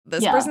 like,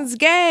 this person's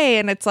gay,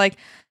 and it's like,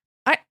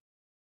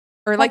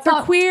 they're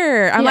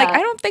queer. I'm like, I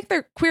don't think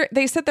they're queer.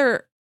 They said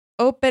they're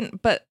open,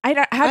 but how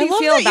do you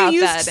feel about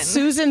that? And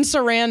Susan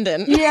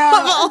Sarandon.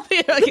 Yeah.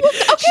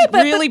 She's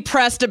really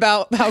pressed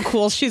about how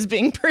cool she's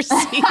being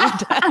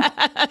perceived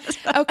as.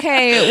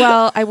 Okay,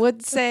 well, I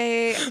would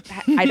say,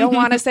 I don't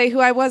want to say who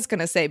I was going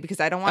to say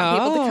because I don't want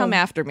people to come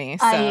after me.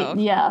 So.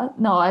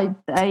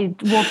 I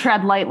will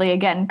tread lightly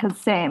again because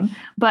same.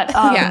 But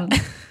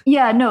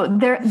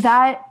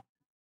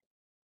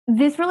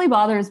this really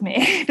bothers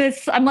me.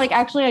 I'm like,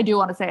 actually, I do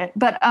want to say it,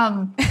 but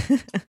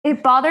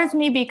it bothers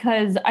me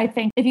because I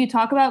think if you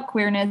talk about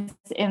queerness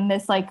in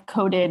this like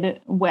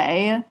coded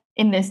way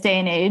in this day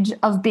and age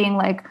of being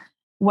like,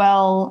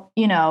 well,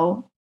 you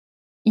know,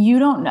 you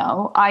don't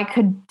know, I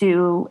could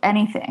do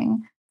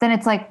anything, then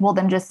it's like, well,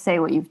 then just say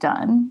what you've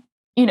done.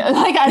 You know,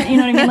 like, you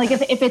know what I mean? Like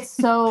if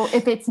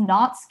it's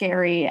not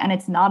scary and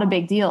it's not a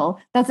big deal,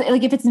 that's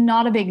like, if it's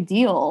not a big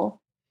deal,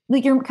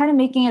 like you're kind of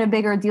making it a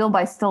bigger deal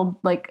by still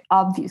like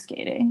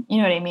obfuscating. You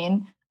know what I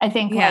mean? I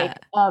think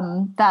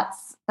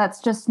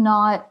that's just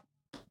not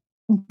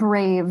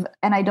brave.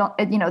 And I don't,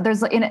 you know,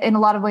 there's in a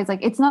lot of ways,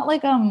 like, it's not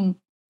like,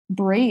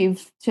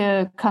 brave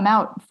to come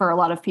out for a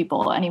lot of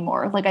people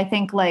anymore. Like, I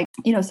think like,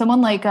 you know,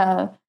 someone like,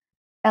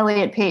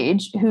 Elliot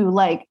Page, who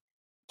like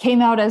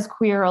came out as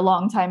queer a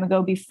long time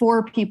ago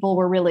before people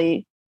were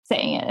really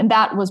saying it. And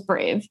that was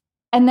brave.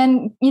 And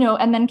then, you know,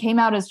 and then came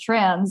out as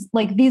trans.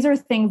 Like, these are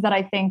things that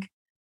I think,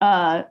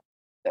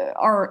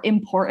 are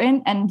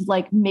important, and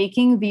like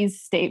making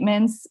these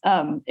statements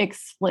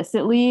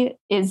explicitly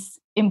is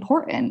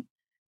important.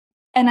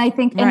 And I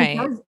think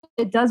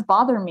it does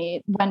bother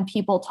me when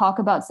people talk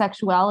about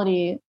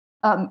sexuality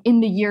in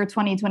the year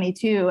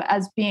 2022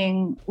 as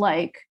being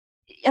like,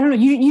 I don't know,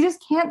 you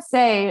just can't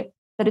say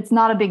that it's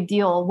not a big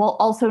deal while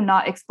also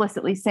not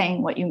explicitly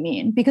saying what you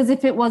mean. Because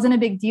if it wasn't a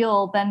big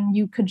deal, then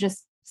you could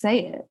just say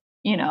it,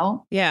 you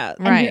know? Yeah,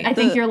 and right. I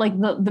think you're like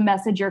the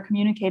message you're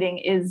communicating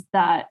is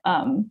that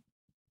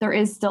there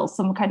is still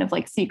some kind of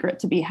like secret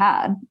to be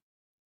had.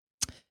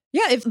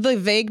 Yeah, if the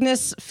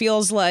vagueness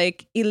feels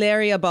like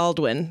Hilaria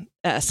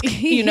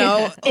Baldwin-esque, you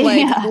know,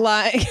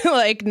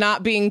 like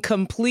not being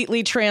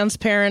completely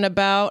transparent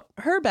about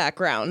her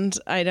background.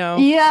 I know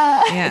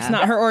it's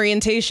not her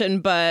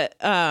orientation, but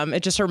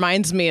it just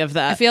reminds me of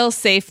that. I feel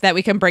safe that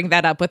we can bring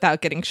that up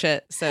without getting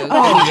shit. So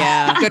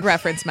yeah. Good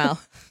reference, Mel.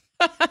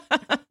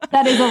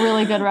 That is a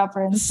really good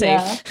reference. Safe.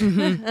 Yeah.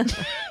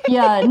 Mm-hmm.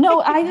 Yeah.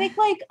 No, I think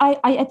like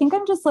I think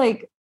I'm just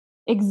like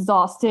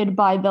exhausted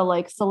by the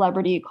like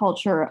celebrity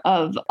culture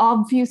of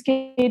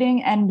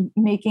obfuscating and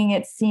making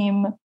it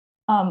seem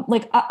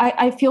like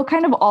I feel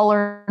kind of all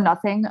or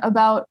nothing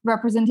about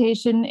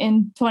representation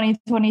in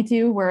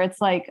 2022, where it's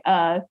like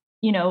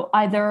you know,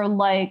 either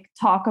like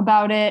talk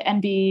about it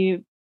and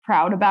be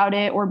proud about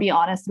it or be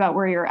honest about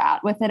where you're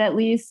at with it at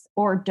least,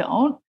 or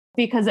don't.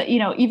 Because, you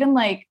know, even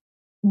like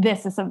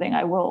this is something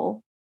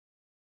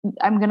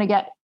I'm gonna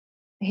get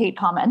hate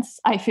comments,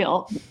 I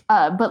feel.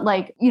 But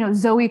like, you know,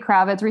 Zoe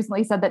Kravitz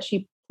recently said that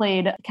she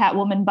played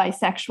Catwoman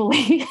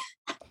bisexually.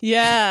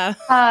 Yeah.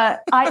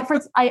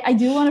 I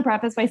do want to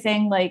preface by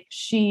saying like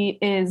she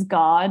is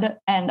God,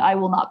 and I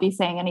will not be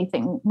saying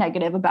anything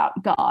negative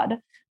about God.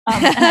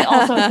 And I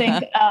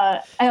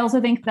also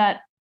think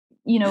that,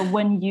 you know,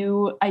 when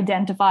you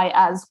identify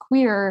as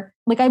queer,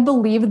 like I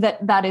believe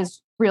that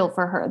is real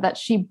for her, that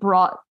she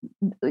brought,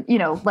 you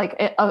know, like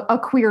a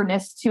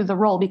queerness to the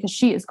role because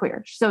she is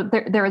queer. So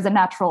there is a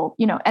natural,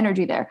 you know,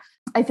 energy there.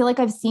 I feel like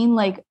I've seen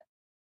like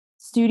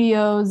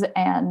studios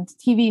and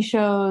TV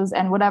shows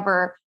and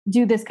whatever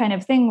do this kind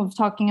of thing of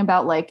talking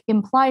about like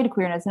implied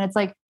queerness. And it's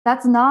like,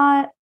 that's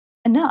not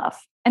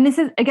enough. And this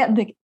is, again,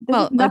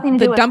 nothing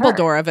to do with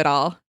Dumbledore her. of it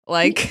all.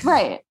 Like,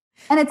 right.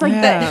 And it's like,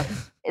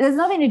 it has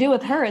nothing to do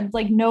with her. It's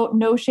like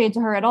no shade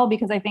to her at all,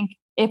 because I think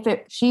if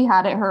she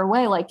had it her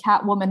way, like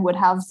Catwoman would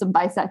have some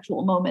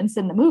bisexual moments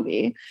in the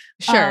movie.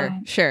 Sure.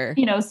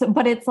 You know, so,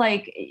 but it's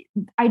like,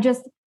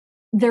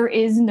 there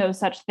is no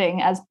such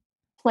thing as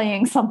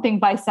playing something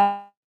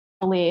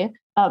bisexually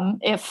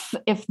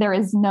if there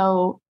is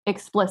no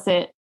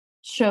explicit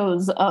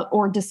shows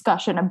or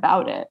discussion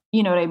about it.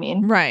 You know what I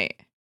mean? Right.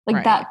 Like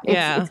right. that.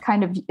 It's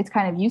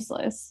kind of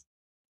useless.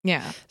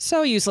 Yeah.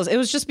 So useless. It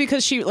was just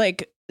because she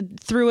like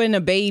threw in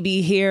a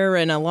baby here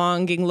and a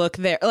longing look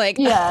there. Like,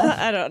 yeah.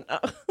 I don't know.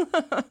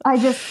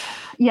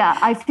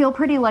 I feel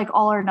pretty like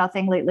all or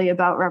nothing lately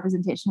about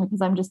representation,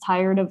 because I'm just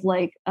tired of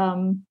like,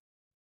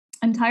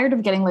 I'm tired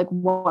of getting like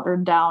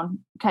watered down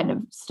kind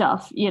of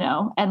stuff, you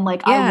know, and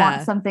like, I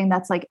want something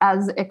that's like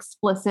as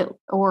explicit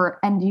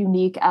and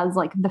unique as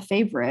like The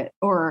Favorite,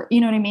 or, you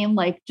know what I mean?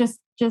 Like just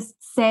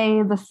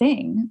say the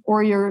thing,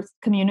 or you're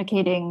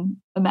communicating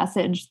a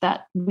message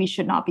that we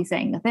should not be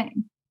saying the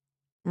thing.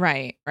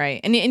 Right.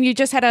 And you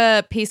just had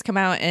a piece come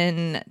out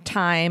in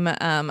Time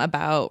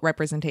about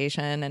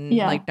representation, and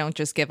like, don't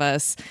just give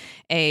us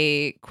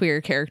a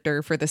queer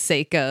character for the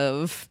sake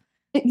of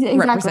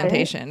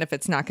representation if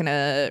it's not going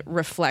to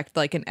reflect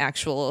like an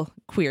actual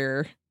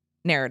queer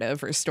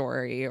narrative or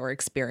story or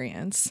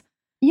experience.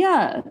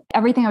 Yeah.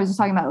 Everything I was just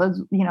talking about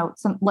was, you know,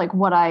 some like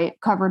what I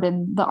covered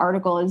in the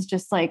article is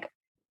just like,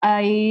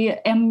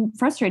 I am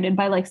frustrated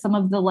by like some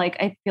of the, like,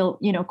 I feel,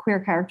 you know, queer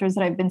characters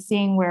that I've been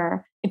seeing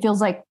where it feels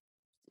like,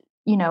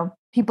 you know,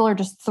 people are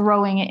just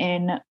throwing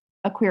in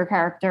a queer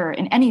character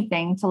in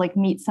anything to like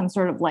meet some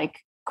sort of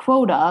like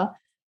quota.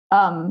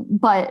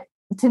 But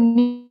to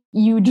me,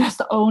 you just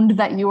owned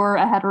that you were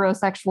a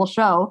heterosexual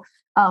show.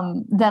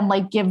 Then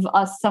like give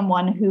us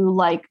someone who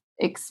like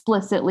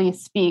explicitly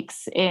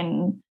speaks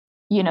in,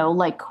 you know,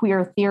 like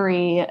queer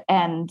theory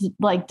and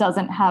like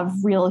doesn't have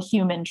real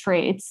human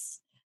traits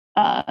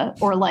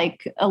or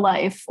like a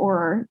life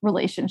or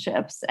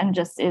relationships, and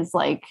just is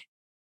like,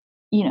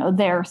 you know,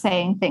 they're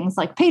saying things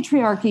like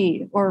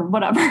patriarchy or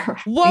whatever.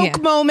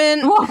 Woke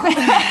moment.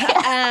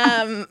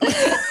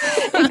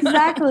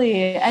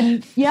 Exactly.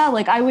 And yeah,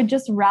 like I would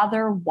just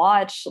rather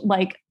watch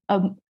like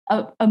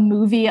a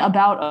movie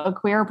about a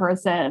queer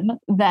person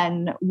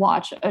than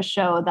watch a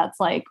show that's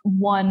like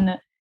one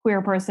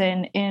queer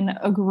person in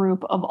a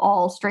group of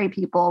all straight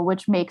people,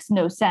 which makes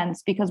no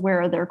sense because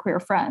where are their queer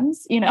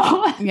friends, you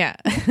know? Yeah.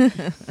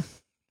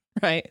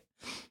 Right.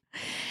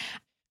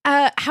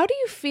 How do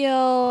you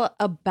feel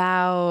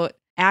about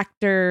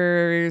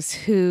actors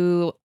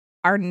who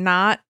are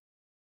not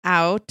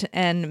out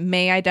and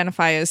may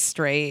identify as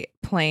straight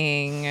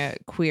playing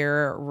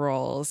queer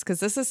roles? Because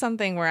this is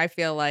something where I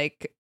feel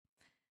like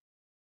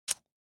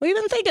we've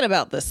been thinking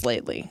about this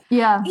lately.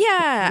 Yeah.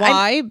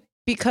 Why?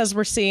 Because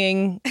we're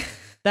seeing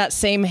that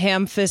same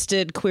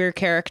ham-fisted queer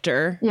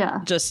character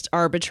just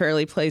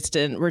arbitrarily placed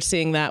in. We're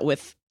seeing that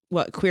with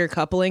queer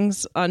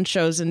couplings on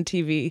shows and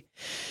TV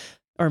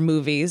or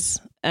movies,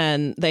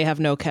 and they have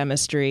no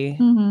chemistry.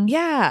 Mm-hmm.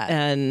 Yeah.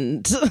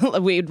 And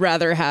we'd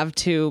rather have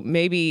two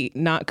maybe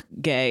not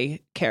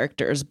gay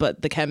characters,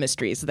 but the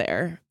chemistry's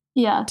there.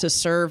 Yeah. To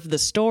serve the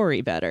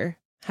story better.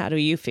 How do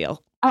you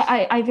feel?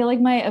 I feel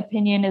like my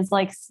opinion is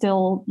like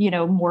still, you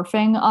know,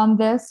 morphing on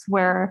this,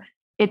 where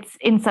it's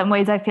in some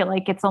ways I feel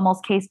like it's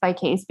almost case by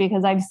case,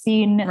 because I've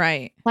seen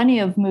Right. plenty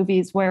of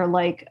movies where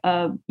like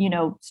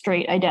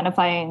straight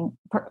identifying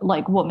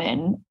like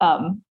woman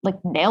like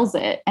nails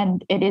it,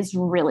 and it is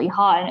really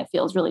hot and it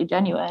feels really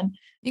genuine.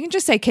 You can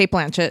just say Kate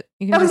Blanchett.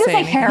 You can I was just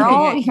gonna say say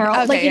Carol, anything.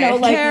 like Okay,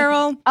 like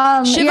Carol,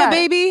 Shiva yeah,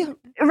 baby.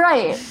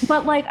 right?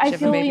 But like I Shiva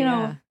feel baby,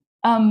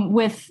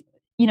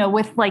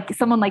 with like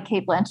someone like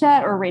Kate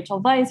Blanchett or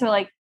Rachel Weisz, or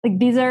like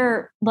these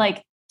are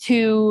like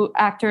two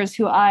actors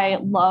who I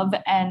love,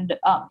 and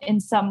in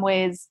some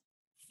ways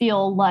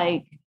feel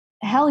like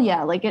hell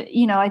yeah, like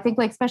I think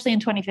like especially in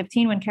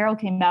 2015 when Carol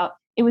came out,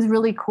 it was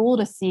really cool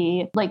to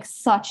see like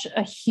such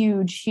a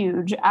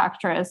huge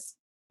actress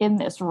in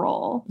this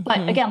role.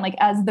 But again, like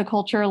as the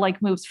culture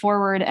like moves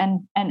forward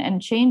and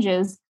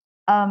changes,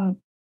 and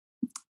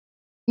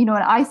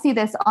I see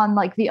this on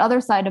like the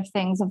other side of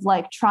things of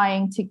like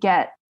trying to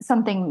get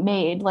something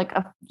made, like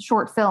a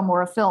short film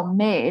or a film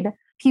made.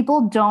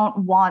 People don't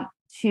want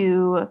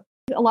to,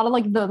 a lot of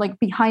like the like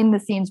behind the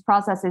scenes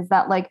process is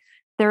that like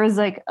there is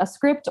like a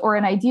script or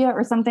an idea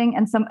or something,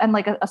 and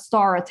like a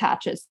star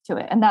attaches to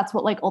it, and that's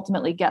what like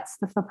ultimately gets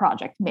the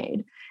project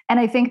made. And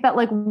I think that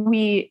like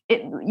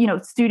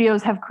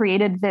studios have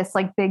created this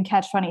like big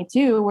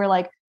catch-22 where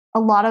like a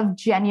lot of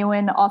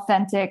genuine,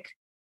 authentic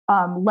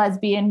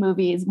lesbian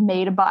movies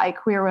made by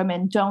queer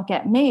women don't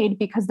get made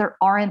because there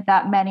aren't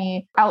that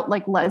many out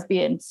like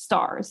lesbian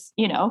stars,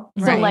 so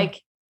Right.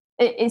 like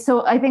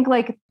so I think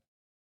like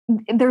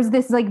there's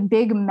this like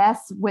big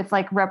mess with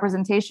like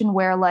representation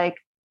where like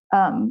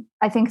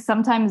I think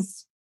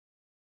sometimes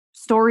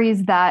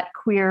stories that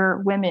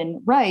queer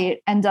women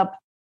write end up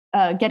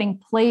getting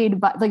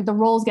played by like the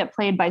roles get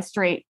played by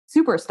straight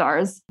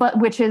superstars, but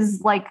which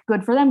is like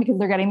good for them because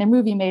they're getting their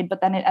movie made,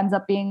 but then it ends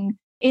up being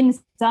in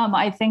some,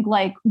 I think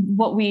like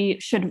what we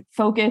should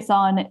focus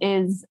on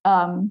is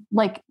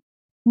like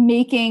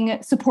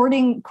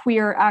supporting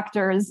queer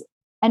actors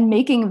and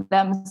making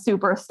them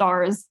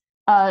superstars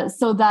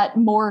so that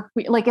more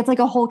like it's like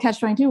a whole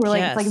catch-22 where like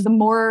Yes. it's like the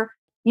more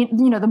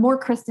the more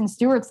Kristen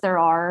Stewarts there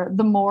are,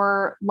 the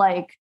more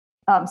like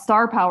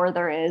star power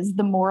there is,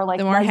 the more like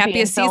The more lesbian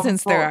happiest films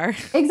seasons there are.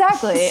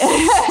 Exactly.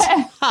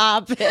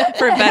 Stop it.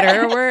 For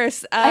better or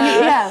worse.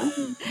 I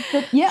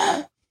mean,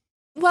 yeah.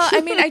 Well,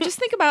 I mean, I just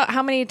think about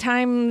how many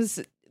times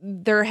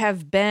there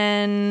have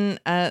been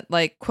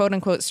like quote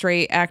unquote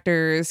straight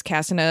actors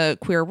cast in a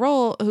queer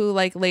role who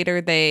like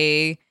later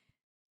they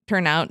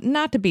turn out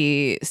not to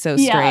be so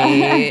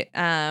straight.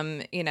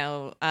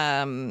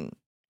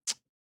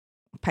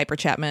 Piper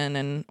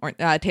Chapman or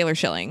Taylor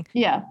Schilling.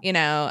 Yeah.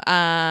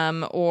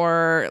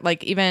 Or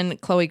like even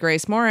Chloe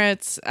Grace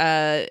Moritz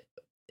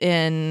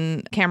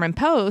in Cameron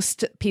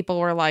Post, people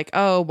were like,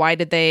 oh, why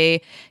did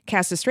they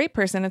cast a straight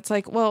person? It's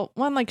like, well,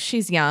 one, like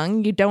she's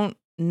young. You don't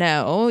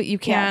know. You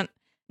can't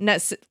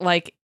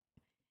like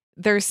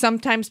there's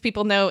sometimes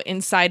people know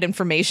inside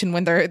information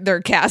when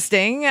they're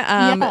casting.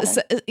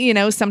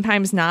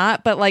 Sometimes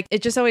not. But like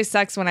it just always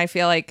sucks when I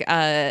feel like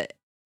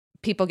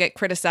people get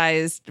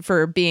criticized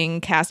for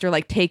being cast or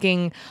like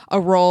taking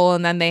a role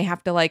and then they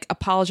have to like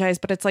apologize.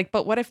 But it's like,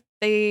 but what if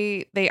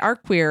they are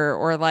queer,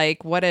 or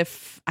like, what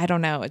if, I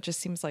don't know. It just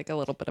seems like a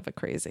little bit of a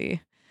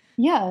crazy.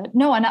 Yeah,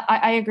 no. And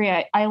I agree.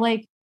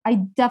 I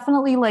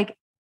definitely like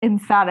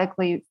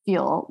emphatically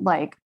feel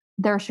like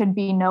there should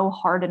be no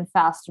hard and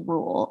fast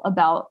rule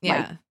about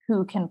like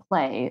who can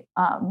play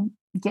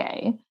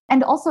gay.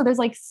 And also there's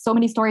like so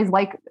many stories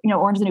like,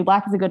 Orange is the New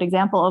Black is a good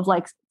example of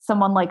like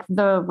someone like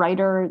the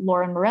writer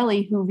Lauren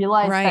Morelli who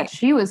realized that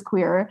she was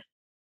queer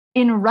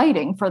in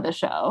writing for the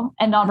show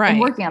and and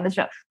working on the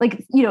show.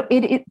 Like,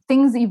 it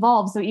things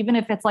evolve. So even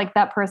if it's like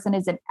that person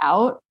isn't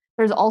out,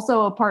 there's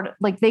also a part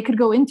like they could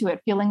go into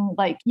it feeling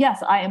like,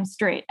 yes, I am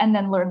straight, and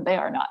then learn they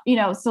are not,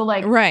 so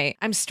like, right.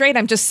 I'm straight.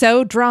 I'm just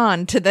so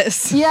drawn to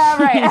this.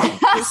 Yeah,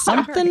 right.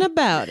 Something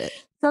about it.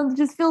 So it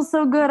just feels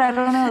so good. I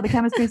don't know. The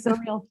chemistry is so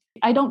real.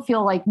 I don't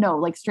feel like,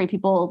 like straight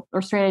people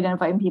or straight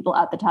identifying people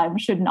at the time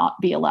should not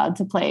be allowed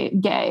to play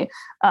gay.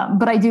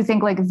 But I do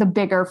think like the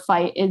bigger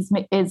fight is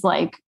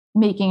like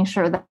making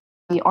sure that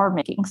we are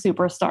making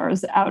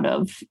superstars out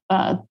of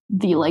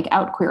the like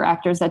out queer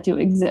actors that do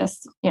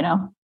exist,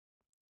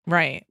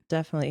 Right.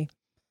 Definitely.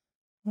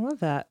 I love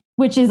that.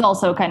 Which is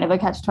also kind of a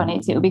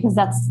catch-22 because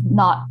that's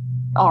not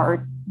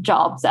our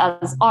jobs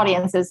as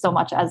audiences so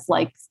much as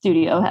like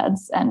studio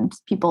heads and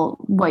people,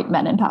 white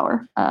men in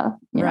power.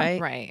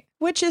 Right.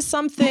 Which is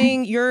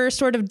something you're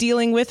sort of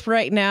dealing with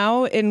right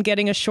now in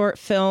getting a short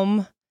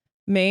film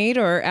made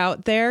or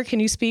out there. Can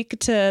you speak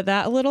to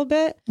that a little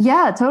bit?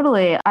 Yeah,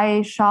 totally.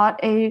 I shot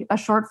a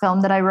short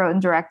film that I wrote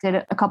and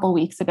directed a couple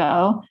weeks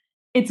ago.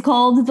 It's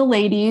called The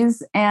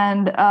Ladies,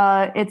 and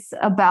it's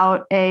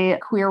about a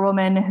queer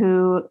woman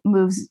who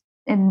moves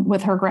in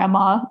with her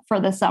grandma for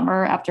the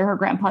summer after her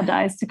grandpa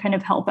dies to kind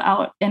of help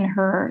out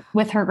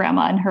with her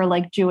grandma in her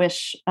like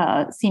Jewish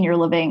senior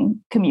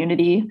living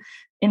community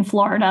in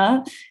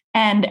Florida,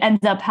 and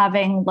ends up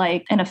having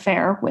like an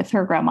affair with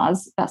her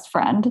grandma's best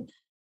friend.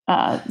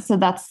 So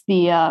that's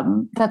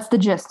the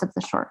gist of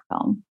the short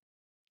film.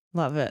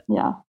 Love it.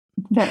 Yeah.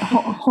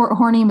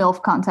 horny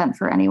MILF content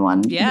for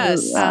anyone.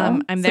 Yes. who,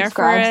 I'm there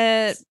for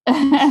it.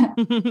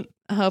 subscribes.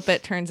 I hope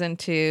it turns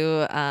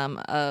into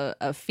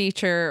a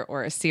feature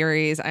or a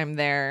series. I'm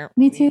there.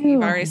 Me too.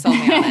 You've already sold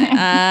me on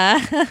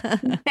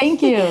it.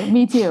 Thank you.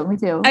 Me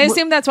too. I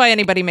assume that's why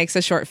anybody makes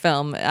a short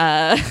film.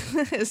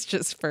 It's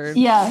just for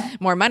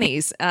more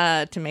monies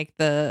to make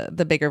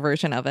the bigger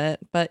version of it.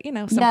 But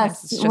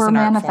sometimes it's just we're an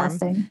art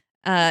manifesting. form.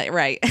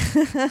 Right.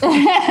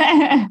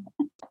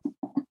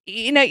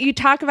 You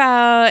talk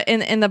about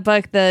in the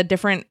book the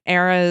different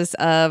eras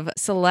of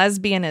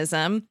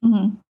lesbianism.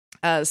 Mhm.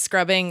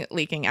 Scrubbing,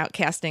 leaking,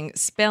 outcasting,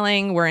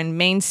 spilling. We're in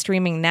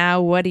mainstreaming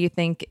now. What do you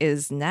think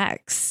is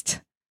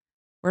next?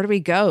 Where do we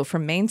go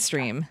from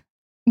mainstream?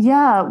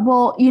 Yeah,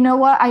 well, you know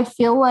what? I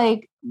feel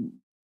like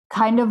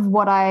kind of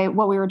what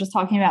we were just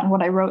talking about and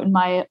what I wrote in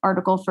my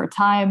article for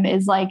Time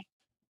is like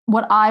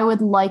what I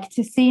would like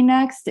to see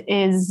next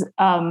is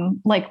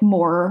like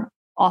more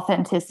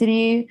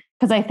authenticity,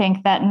 because I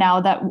think that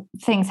now that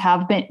things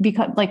have been,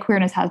 because like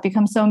queerness has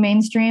become so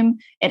mainstream,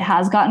 it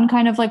has gotten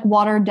kind of like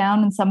watered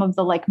down, and some of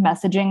the like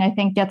messaging I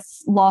think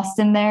gets lost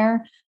in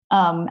there.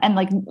 And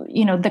like,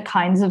 the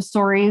kinds of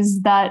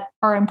stories that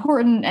are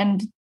important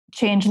and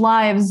change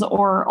lives,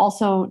 or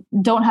also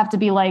don't have to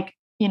be like,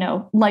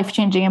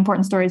 life-changing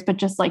important stories, but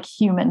just like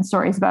human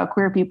stories about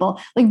queer people.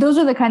 Like those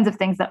are the kinds of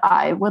things that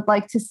I would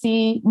like to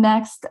see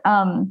next.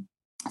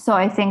 So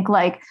I think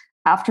like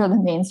after the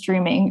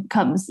mainstreaming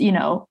comes,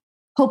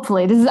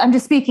 hopefully, I'm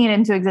just speaking it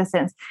into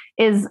existence,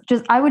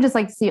 I would just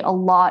like to see a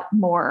lot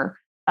more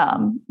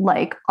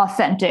like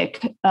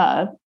authentic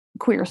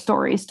queer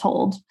stories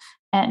told,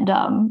 and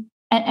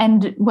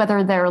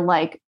whether they're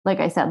like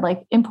I said,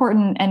 like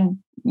important and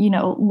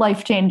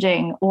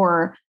life-changing,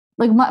 or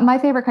like my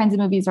favorite kinds of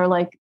movies are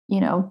like,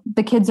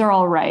 The Kids Are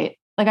All Right.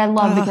 Like I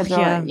love The Kids Are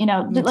All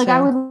Right. Like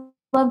I would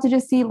love to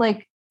just see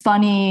like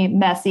funny,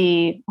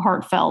 messy,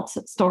 heartfelt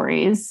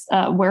stories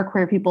where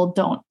queer people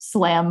don't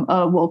slam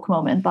a woke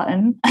moment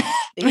button.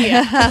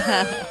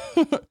 Yeah.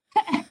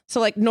 So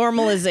like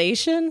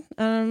normalization.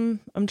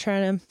 I'm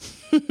trying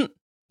to.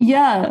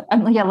 Yeah.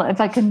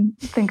 If I can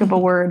think of a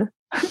word.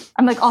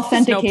 I'm like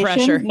authentication. No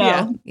pressure.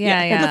 No.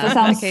 Yeah. That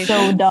sounds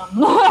so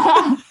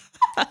dumb.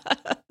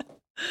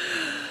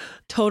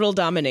 Total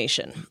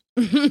domination.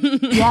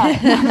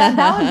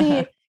 That would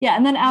be. Yeah,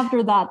 and then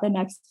after that, the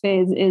next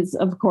phase is,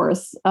 of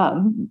course,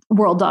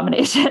 world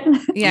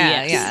domination.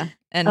 Yeah,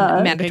 and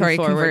mandatory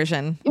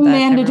conversion.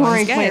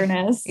 Mandatory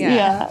queerness.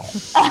 Yeah.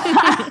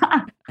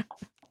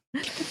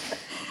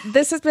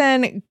 This has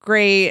been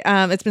great.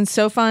 It's been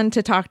so fun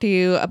to talk to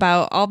you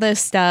about all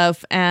this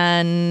stuff.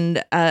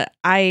 And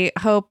I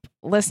hope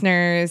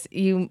listeners,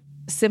 you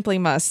simply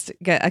must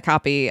get a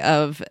copy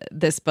of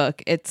this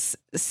book. It's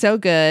so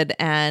good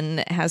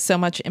and has so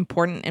much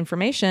important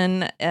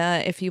information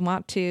if you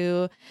want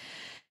to,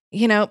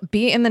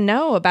 be in the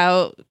know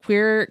about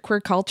queer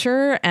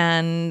culture,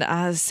 and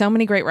so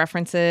many great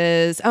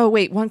references. Oh,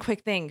 wait, one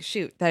quick thing.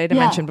 Shoot, that I didn't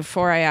mention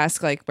before I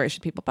ask, like, where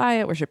should people buy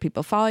it? Where should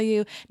people follow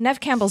you? Neve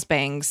Campbell's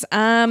bangs.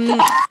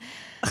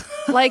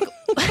 Like,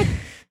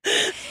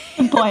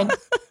 good point.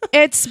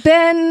 It's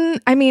been,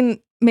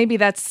 maybe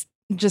that's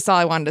just all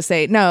I wanted to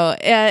say. No,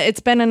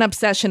 it's been an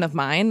obsession of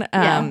mine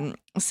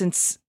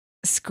since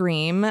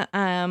Scream.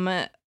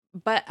 But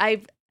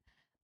I've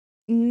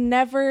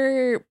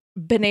never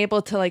been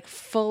able to like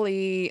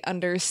fully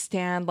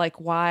understand like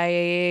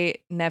why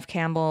Neve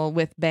Campbell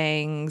with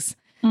bangs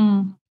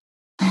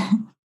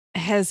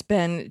has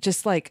been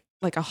just like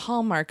a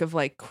hallmark of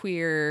like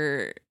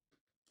queer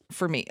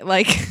for me.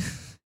 Like,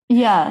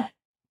 yeah.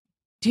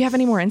 Do you have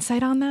any more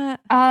insight on that?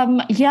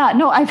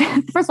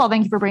 First of all,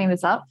 thank you for bringing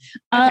this up.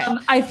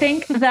 I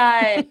think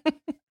that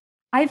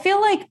I feel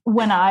like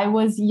when I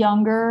was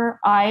younger,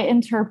 I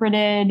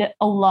interpreted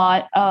a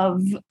lot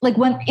of like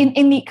when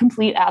in the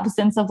complete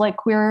absence of like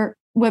queer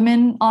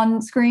women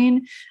on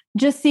screen,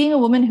 just seeing a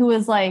woman who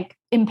was like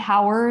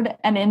empowered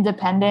and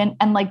independent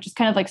and like just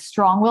kind of like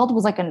strong-willed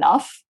was like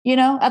enough,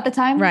 at the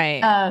time.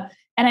 Right.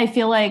 And I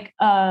feel like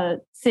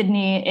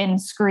Sydney in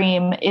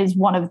Scream is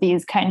one of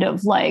these kind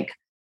of like,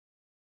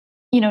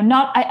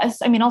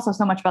 also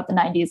so much about the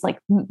 90s, like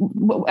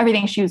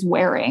everything she was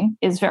wearing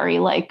is very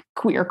like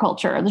queer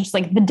culture. There's just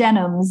like the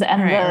denims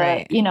and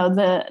I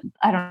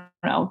don't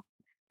know,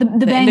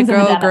 the bangs the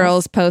and the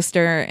girls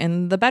poster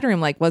in the bedroom.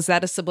 Like, was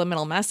that a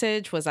subliminal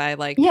message? Was I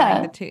like,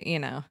 trying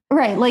to,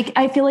 Right. Like,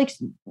 I feel like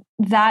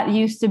that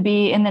used to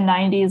be in the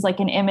 90s,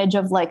 like an image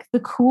of like the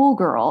cool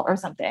girl or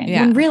something.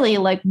 Yeah. When really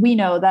like, we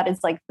know that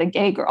it's like the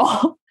gay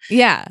girl.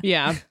 Yeah.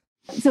 Yeah.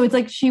 So it's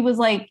like she was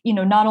like,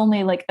 not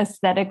only like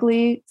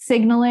aesthetically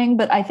signaling,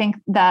 but I think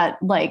that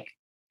like,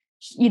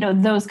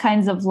 those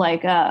kinds of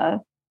like,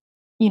 I'm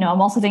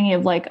also thinking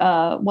of like,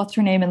 what's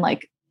her name in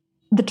like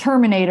The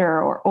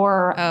Terminator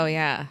or oh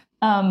yeah,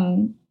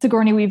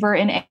 Sigourney Weaver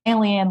in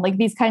Alien, like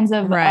these kinds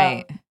of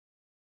right.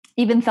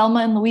 Even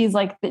Thelma and Louise,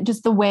 like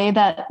just the way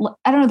that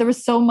I don't know, there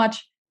was so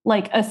much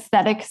like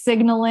aesthetic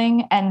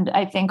signaling, and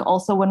I think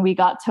also when we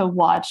got to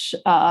watch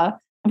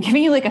I'm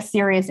giving you like a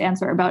serious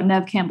answer about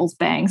Neve Campbell's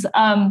bangs.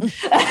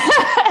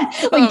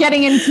 Like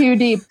getting in too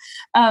deep.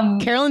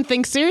 Carolyn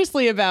thinks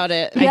seriously about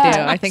it. Yeah. I do.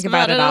 I think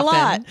about it a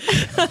often.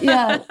 lot.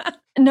 Yeah.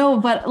 No,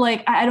 but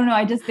like, I don't know.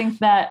 I just think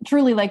that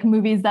truly like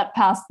movies that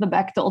passed the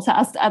Bechdel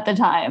test at the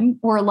time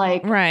were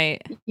like,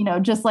 Right. you know,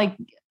 just like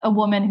a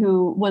woman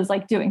who was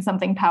like doing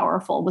something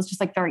powerful was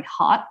just like very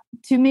hot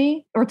to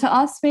me or to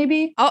us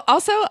maybe.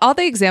 Also, all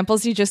the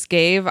examples you just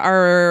gave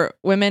are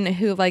women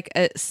who like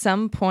at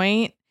some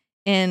point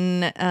in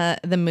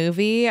the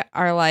movie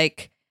are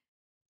like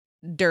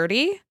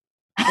dirty.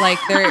 Like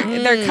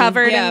they're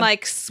covered yeah. in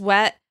like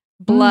sweat,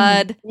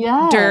 blood,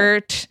 Yeah.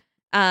 dirt,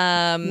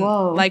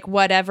 Whoa. like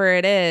whatever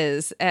it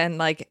is. And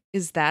like,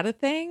 is that a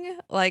thing?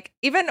 Like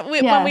even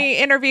Yeah. when we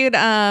interviewed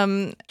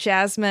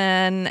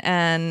Jasmine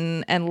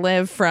and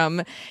Liv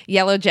from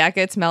Yellow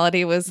Jackets,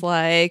 Melody was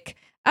like,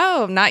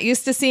 "Oh, I'm not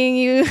used to seeing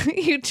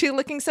you two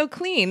looking so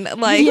clean."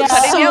 Like Yeah.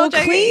 but in So Yellow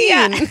Jackets- clean.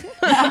 yeah.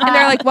 And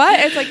they're like, "What?"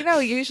 It's like, no,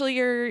 usually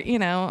you're, you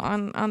know,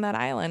 on that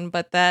island,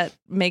 but that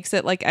makes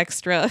it like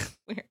extra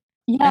weird.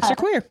 Yeah. Extra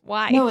queer.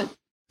 Why? No,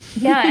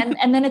 yeah.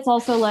 And then it's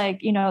also like,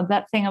 you know,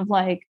 that thing of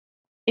like,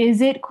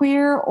 is it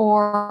queer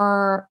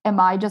or am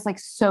I just like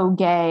so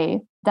gay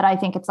that I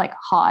think it's like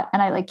hot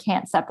and I like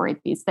can't separate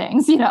these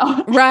things, you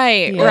know?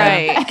 Right, Yeah.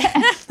 right.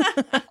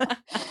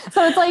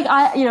 So it's like,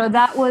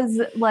 that was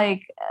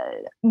like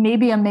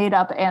maybe a made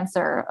up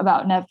answer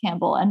about Neve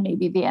Campbell. And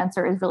maybe the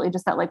answer is really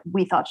just that like,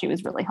 we thought she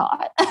was really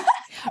hot.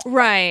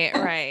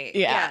 Right.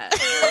 Yeah.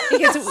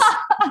 Because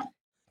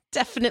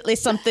Definitely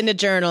something to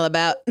journal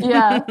about.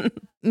 Yeah.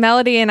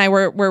 Melody and I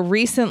were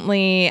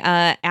recently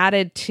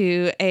added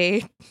to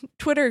a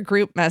Twitter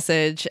group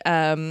message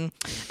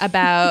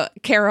about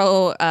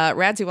Carol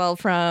Radziwill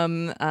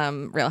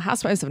from Real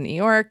Housewives of New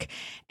York,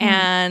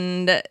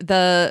 and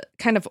the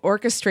kind of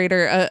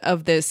orchestrator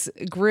of this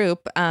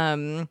group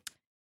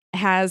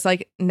has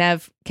like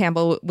Neve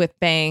Campbell with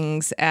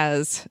bangs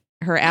as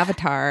her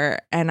avatar,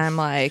 and I'm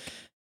like,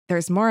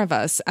 there's more of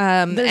us.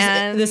 There's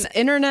And this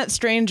internet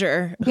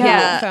stranger who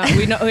Yeah.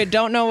 we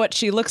don't know what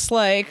she looks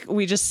like.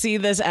 We just see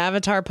this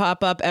avatar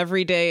pop up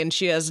every day, and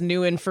she has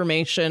new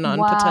information on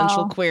Wow.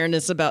 potential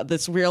queerness about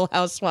this Real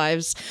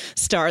Housewives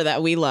star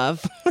that we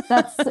love.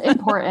 That's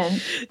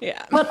important.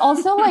 Yeah. But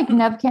also like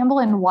Neve Campbell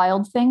in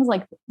Wild Things,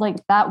 like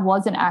that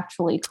was an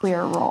actually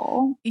queer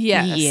role.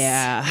 yes,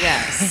 Yeah.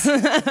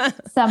 yes.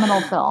 Seminal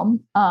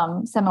film,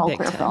 seminal Big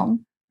queer time.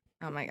 film.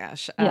 Oh my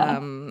gosh. Yeah.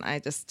 I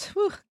just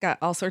got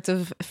all sorts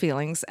of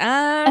feelings.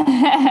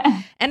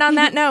 And on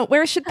that note,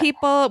 where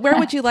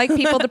would you like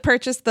people to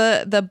purchase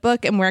the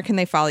book, and where can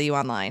they follow you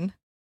online?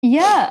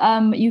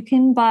 Yeah, you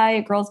can buy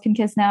Girls Can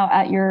Kiss now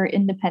at your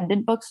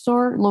independent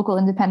bookstore. Local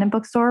independent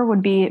bookstore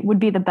would be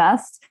the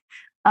best.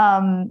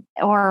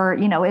 Or,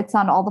 you know, it's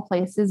on all the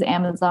places,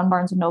 Amazon,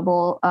 Barnes and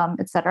Noble,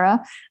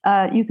 etc.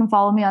 You can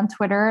follow me on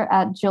Twitter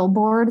at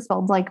Jillboard,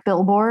 spelled like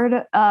billboard,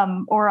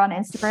 or on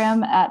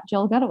Instagram at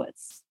Jill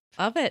Gutowitz.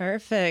 Love it.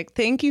 Perfect.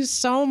 Thank you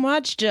so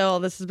much, Jill.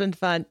 This has been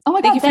fun. Oh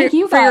my God, thank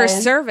you for your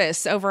guys.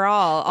 service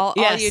overall. All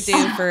you Yes.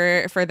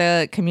 do for the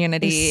We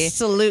community.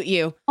 salute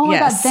you. Oh my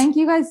Yes. God, thank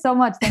you guys so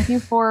much. Thank you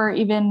for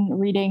even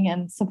reading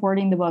and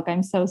supporting the book.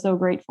 I'm so, so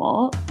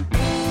grateful.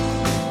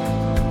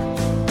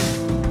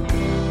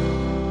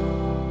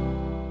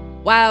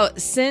 Wow,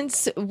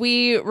 since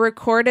we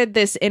recorded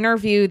this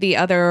interview the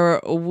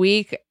other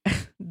week,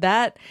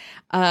 that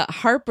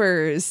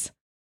Harper's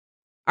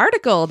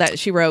article that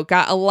she wrote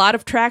got a lot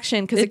of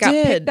traction because it got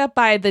did. picked up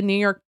by the New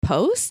York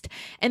Post.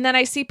 And then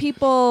I see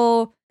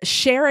people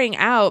sharing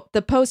out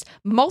the post.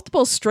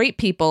 Multiple straight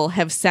people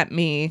have sent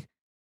me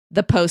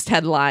the Post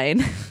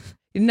headline.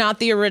 Not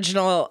the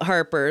original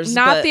Harper's.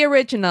 Not but the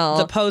original.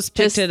 The Post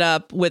picked just it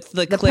up with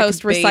the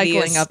Post clickbaitiest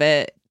recycling of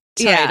it.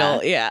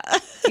 title. Yeah.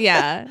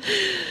 Yeah.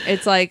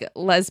 It's like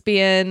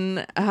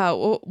lesbian.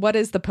 What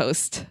is the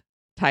Post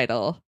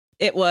title?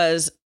 It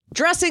was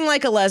dressing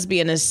like a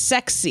lesbian is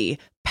sexy,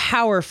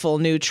 powerful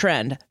new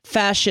trend.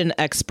 Fashion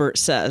expert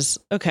says.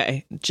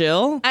 Okay,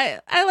 Jill. I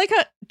like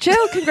how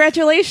Jill,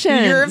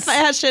 congratulations. You're a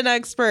fashion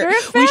expert. You're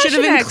a We should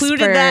have fashion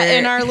included that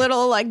in expert. our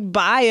little like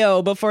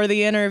bio before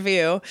the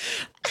interview.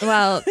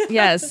 Well,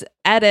 yes.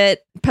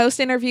 Edit, post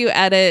interview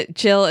edit.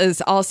 Jill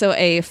is also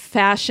a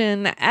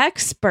fashion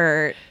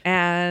expert,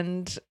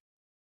 and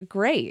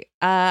great.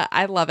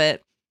 I love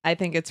it. I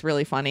think it's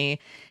really funny.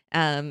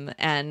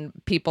 And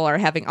people are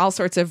having all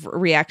sorts of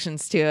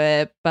reactions to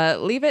it,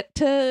 but leave it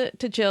to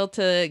Jill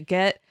to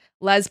get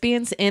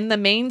lesbians in the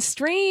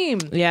mainstream.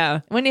 Yeah.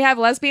 When you have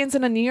lesbians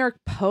in a New York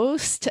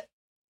Post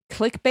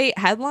clickbait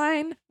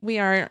headline, we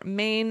are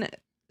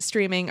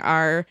mainstreaming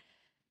our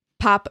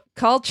pop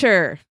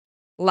culture.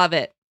 Love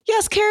it.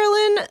 Yes,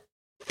 Carolyn,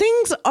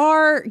 things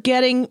are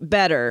getting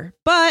better,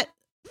 but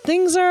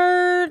things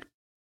are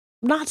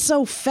not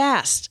so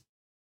fast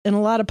in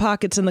a lot of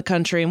pockets in the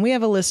country. And we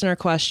have a listener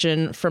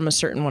question from a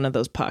certain one of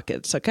those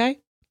pockets, okay?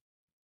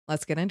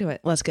 Let's get into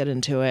it. Let's get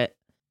into it.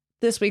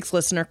 This week's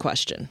listener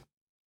question.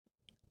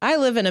 I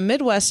live in a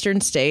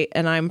Midwestern state,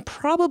 and I'm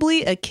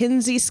probably a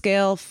Kinsey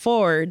scale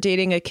 4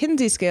 dating a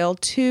Kinsey scale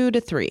 2 to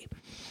 3.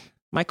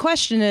 My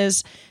question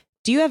is,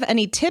 do you have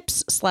any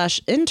tips /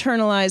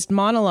 internalized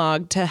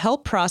monologue to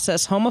help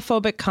process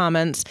homophobic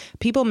comments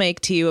people make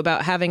to you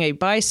about having a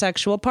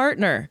bisexual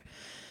partner?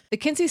 The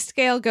Kinsey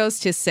scale goes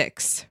to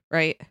 6,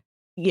 right?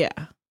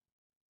 Yeah.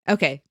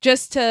 Okay.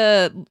 Just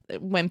to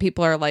when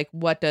people are like,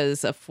 what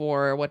does a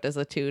 4, what does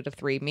a 2 to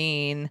 3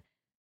 mean?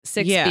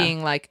 6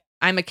 being like,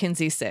 I'm a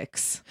Kinsey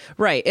 6.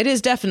 Right. It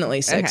is definitely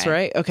 6, Okay.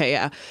 right? Okay,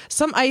 yeah.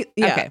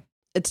 Okay.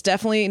 It's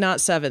definitely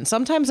not 7.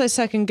 Sometimes I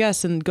second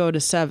guess and go to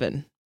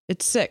 7.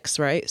 It's 6,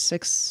 right?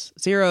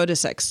 0 to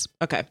 6.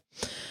 Okay.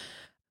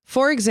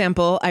 For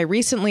example, I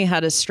recently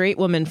had a straight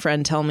woman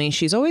friend tell me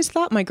she's always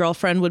thought my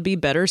girlfriend would be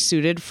better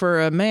suited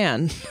for a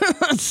man.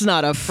 It's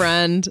not a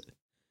friend.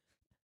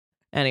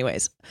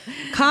 Anyways,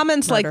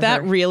 comments like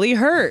that really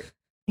hurt.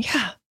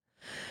 Yeah.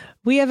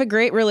 We have a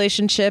great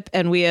relationship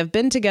and we have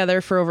been together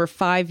for over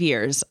 5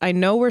 years. I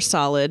know we're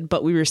solid,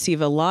 but we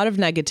receive a lot of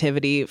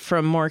negativity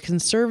from more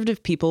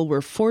conservative people we're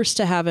forced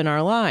to have in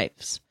our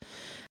lives.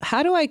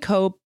 How do I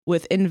cope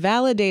with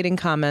invalidating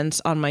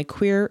comments on my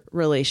queer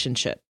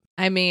relationship?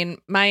 I mean,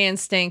 my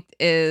instinct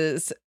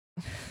is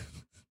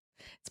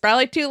it's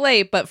probably too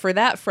late, but for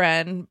that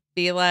friend,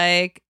 be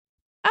like,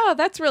 oh,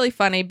 that's really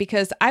funny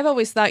because I've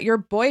always thought your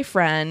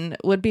boyfriend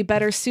would be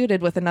better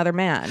suited with another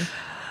man.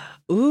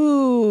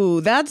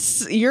 Ooh,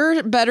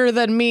 you're better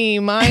than me.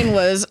 Mine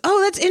was,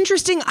 oh, that's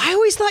interesting. I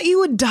always thought you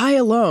would die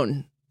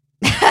alone.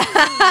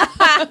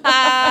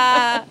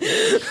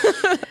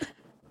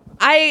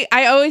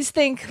 I always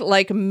think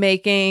like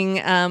making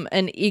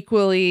an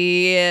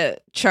equally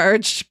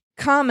charged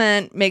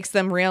comment makes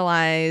them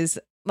realize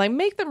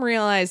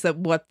that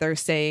what they're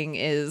saying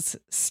is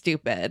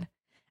stupid.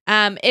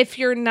 If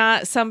you're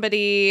not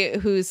somebody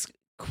who's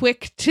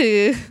quick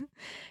to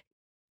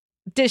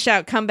dish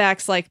out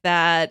comebacks like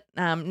that,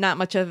 not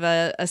much of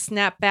a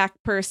snapback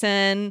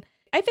person,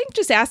 I think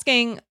just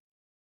asking,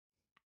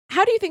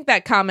 how do you think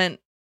that comment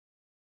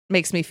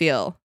makes me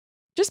feel?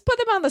 Just put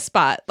them on the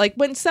spot. Like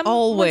when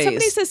somebody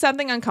says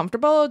something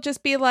uncomfortable,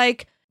 just be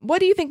like, what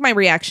do you think my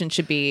reaction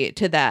should be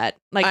to that?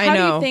 Like, how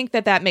do you think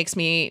that makes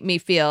me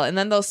feel? And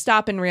then they'll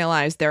stop and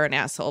realize they're an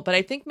asshole. But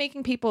I think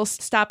making people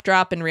stop,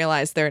 drop, and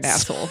realize they're an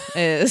asshole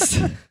is...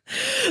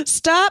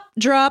 Stop,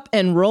 drop,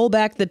 and roll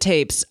back the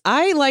tapes.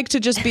 I like to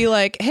just be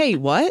like, hey,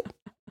 what?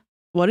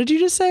 What did you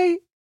just say?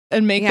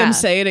 And make them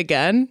say it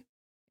again.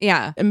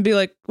 Yeah. And be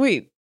like,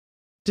 wait,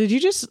 did you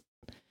just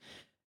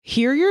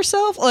hear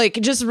yourself? Like,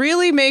 just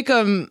really make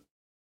them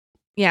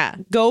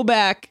go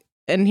back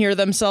and hear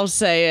themselves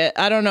say it.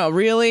 I don't know.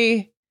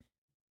 Really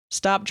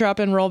stop, drop,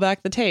 and roll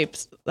back the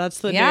tapes. That's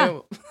the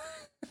new.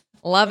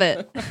 Love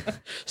it.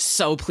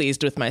 So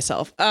pleased with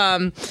myself.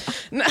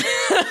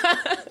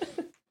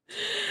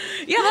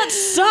 Yeah, that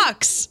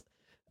sucks.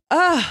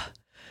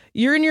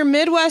 You're in your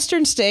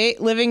Midwestern state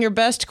living your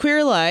best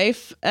queer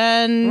life.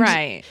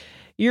 And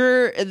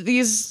you're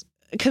these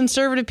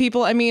conservative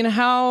people. I mean,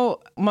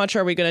 how much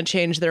are we going to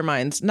change their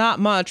minds? Not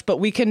much, but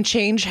we can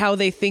change how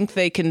they think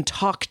they can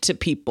talk to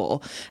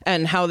people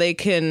and how they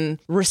can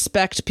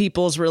respect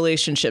people's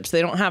relationships. They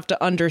don't have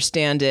to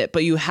understand it,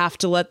 but you have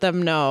to let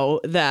them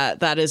know that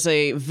that is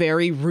a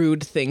very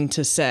rude thing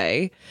to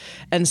say.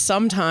 And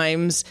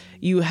sometimes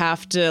you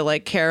have to,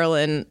 like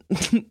Carolyn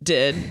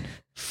did,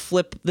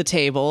 flip the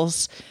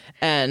tables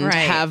and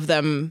have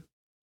them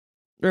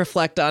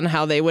reflect on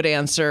how they would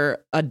answer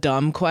a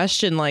dumb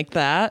question like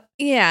that.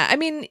 Yeah, I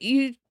mean,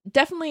 you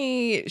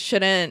definitely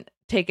shouldn't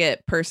take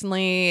it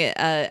personally.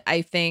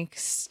 I think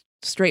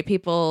straight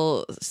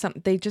people,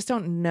 they just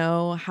don't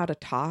know how to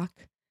talk.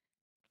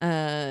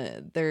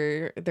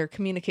 Their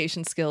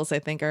communication skills, I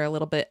think, are a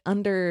little bit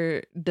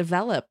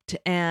underdeveloped,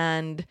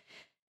 and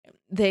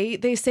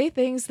they say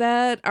things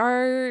that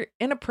are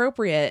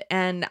inappropriate.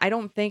 And I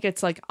don't think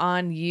it's like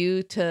on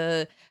you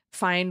to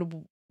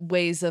find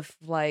ways of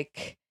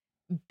like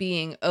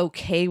being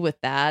okay with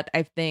that.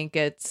 I think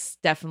it's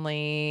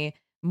definitely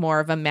more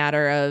of a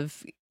matter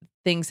of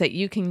things that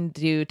you can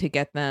do to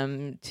get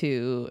them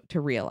to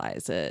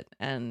realize it,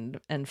 and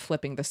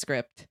flipping the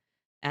script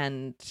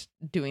and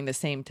doing the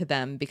same to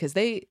them, because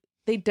they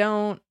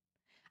don't,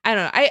 I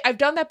don't know. I've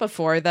done that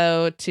before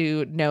though,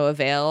 to no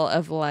avail,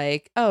 of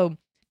like, oh,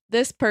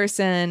 this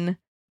person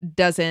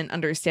doesn't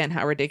understand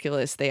how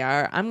ridiculous they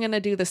are. I'm going to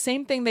do the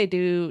same thing they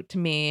do to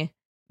me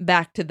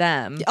back to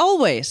them.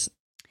 Always.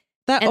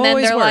 That and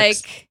always then they're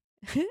works.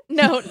 like,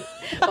 no.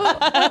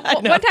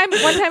 One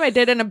time I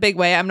did in a big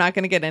way. I'm not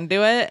going to get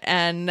into it.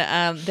 And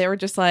they were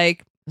just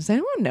like, does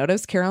anyone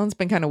notice Carolyn's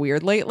been kind of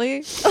weird lately?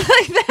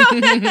 Like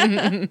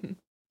that.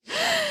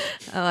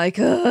 I'm like,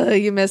 oh,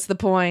 you missed the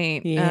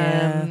point.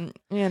 Yeah.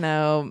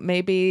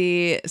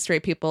 Maybe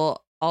straight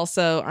people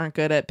also aren't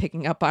good at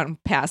picking up on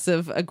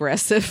passive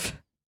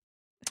aggressive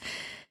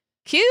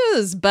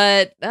cues,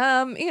 but be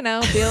a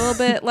little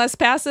bit less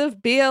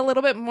passive, be a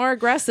little bit more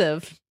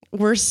aggressive.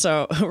 We're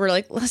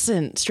like,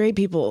 listen, straight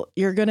people,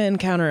 you're going to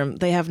encounter them.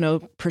 They have no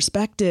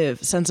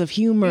perspective, sense of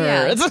humor.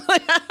 Yeah. It's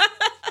like,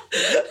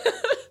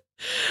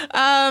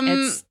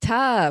 it's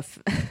tough.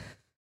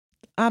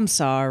 I'm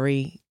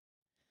sorry.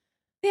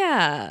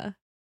 Yeah.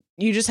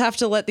 You just have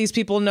to let these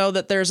people know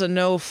that there's a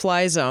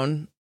no-fly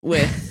zone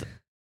with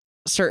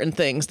certain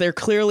things. They're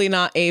clearly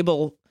not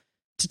able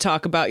to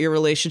talk about your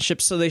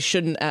relationship, so they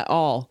shouldn't at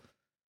all.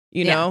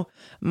 You know,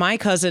 my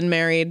cousin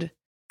married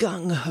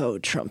gung-ho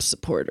Trump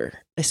supporter.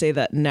 I say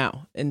that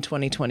now in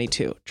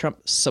 2022.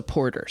 Trump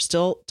supporter.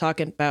 Still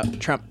talking about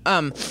Trump.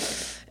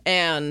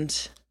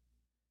 And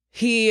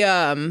he,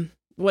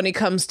 when he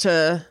comes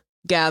to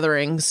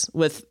gatherings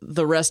with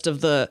the rest of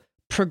the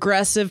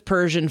progressive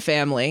Persian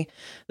family,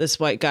 this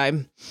white guy,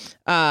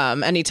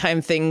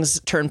 anytime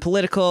things turn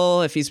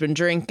political, if he's been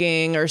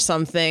drinking or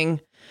something,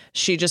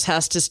 she just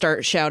has to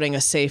start shouting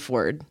a safe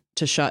word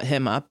to shut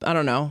him up. I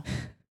don't know.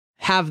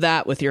 Have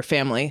that with your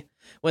family.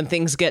 When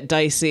things get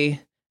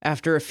dicey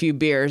after a few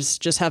beers,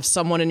 just have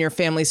someone in your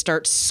family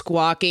start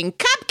squawking,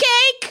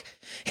 cupcake,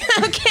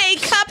 okay,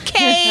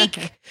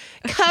 cupcake,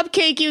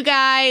 cupcake, you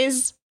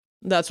guys.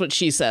 That's what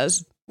she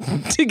says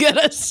to get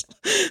us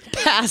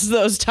past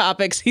those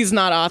topics he's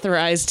not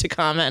authorized to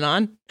comment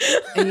on.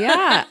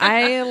 Yeah,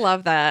 I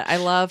love that. I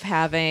love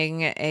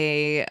having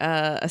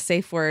a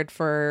safe word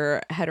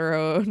for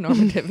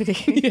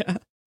heteronormativity. Yeah.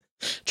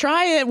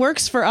 Try it.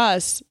 Works for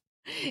us.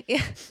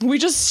 Yeah. We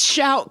just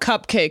shout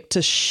cupcake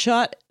to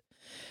shut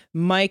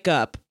Mike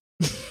up.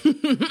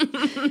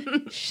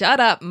 Shut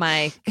up,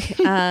 Mike.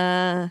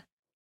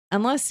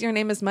 Unless your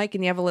name is Mike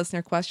and you have a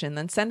listener question,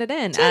 then send it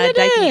in.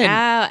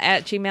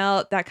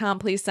 DikingOut@gmail.com.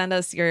 Please send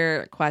us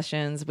your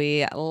questions.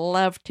 We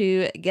love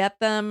to get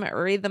them,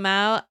 read them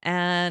out,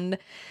 and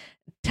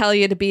tell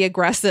you to be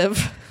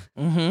aggressive.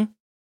 Mm-hmm.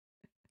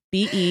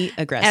 Be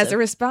aggressive. As a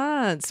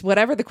response,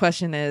 whatever the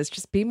question is,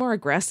 just be more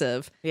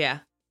aggressive. Yeah.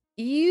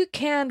 You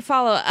can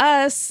follow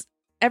us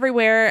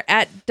everywhere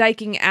at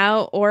Diking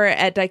Out or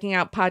at Diking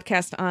Out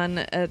Podcast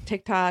on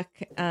TikTok,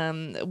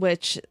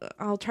 which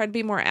I'll try to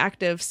be more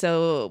active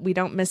so we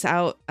don't miss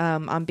out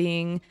on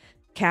being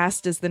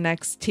cast as the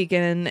next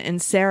Tegan and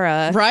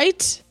Sarah.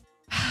 Right?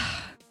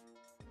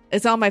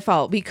 It's all my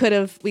fault. We could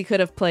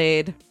have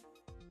played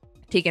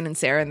Tegan and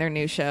Sarah in their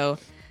new show,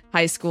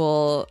 High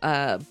School,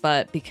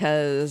 but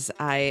because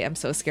I am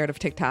so scared of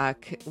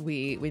TikTok,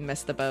 we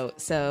missed the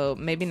boat. So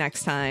maybe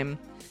next time.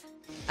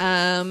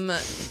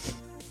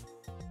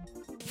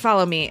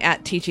 Follow me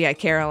at TGI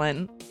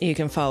Carolyn. You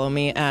can follow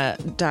me at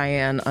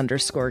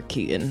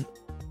Diane_Keaton.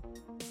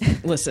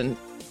 Listen,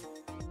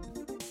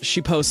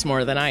 she posts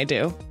more than I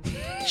do.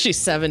 She's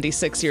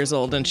 76 years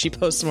old and she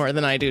posts more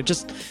than I do.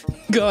 Just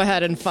go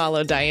ahead and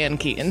follow Diane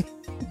Keaton,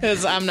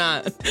 because I'm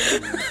not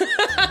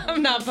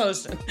I'm not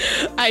posting.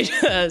 I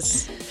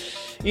just,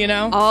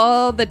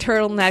 all the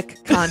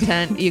turtleneck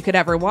content you could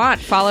ever want.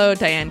 Follow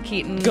Diane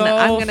Keaton. Go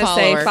I'm gonna follow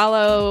say her.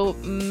 follow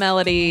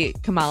Melody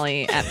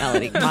Kamali at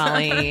Melody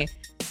Kamali.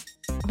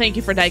 Thank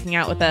you for diking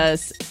out with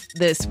us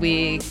this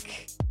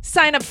week.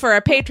 Sign up for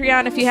our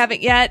Patreon if you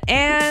haven't yet,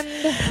 and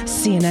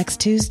see you next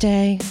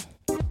Tuesday.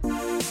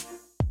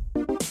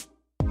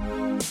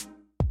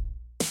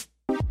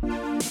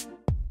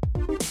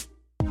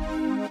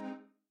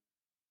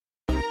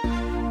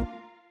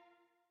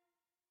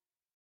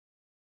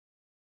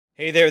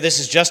 Hey there, this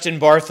is Justin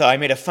Bartha. I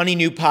made a funny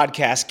new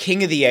podcast,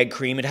 King of the Egg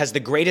Cream. It has the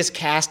greatest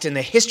cast in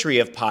the history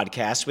of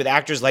podcasts with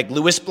actors like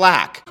Louis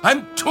Black,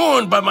 I'm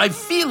torn by my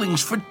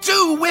feelings for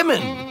two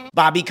women.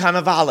 Bobby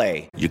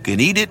Cannavale, You can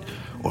eat it,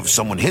 or if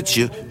someone hits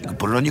you, you can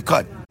put it on your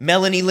cut.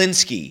 Melanie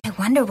Linsky, I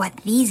wonder what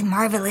these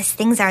marvelous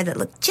things are that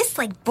look just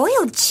like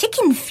boiled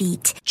chicken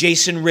feet.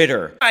 Jason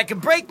Ritter, I can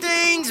break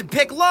things and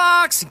pick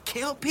locks and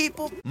kill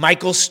people.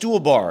 Michael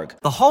Stuhlbarg,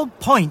 The whole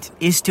point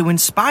is to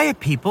inspire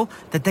people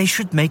that they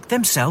should make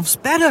themselves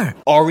better.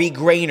 Ari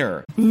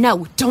Grainer,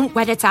 No, don't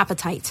whet its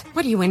appetite.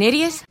 What are you, an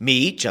idiot?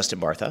 me, Justin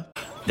Bartha,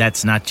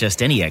 That's not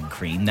just any egg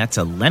cream, that's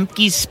a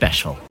Lemke's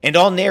special. and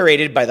all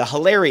narrated by the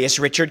hilarious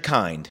Richard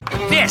Kind.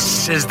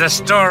 This is the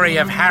story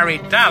of Harry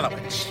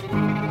Dalowitz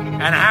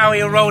and how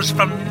he rose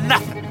from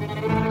nothing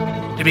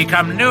to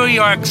become New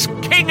York's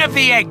King of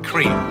the Egg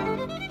Cream.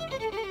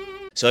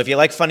 So if you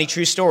like funny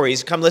true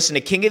stories, come listen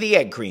to King of the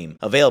Egg Cream,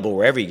 available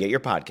wherever you get your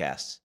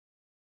podcasts.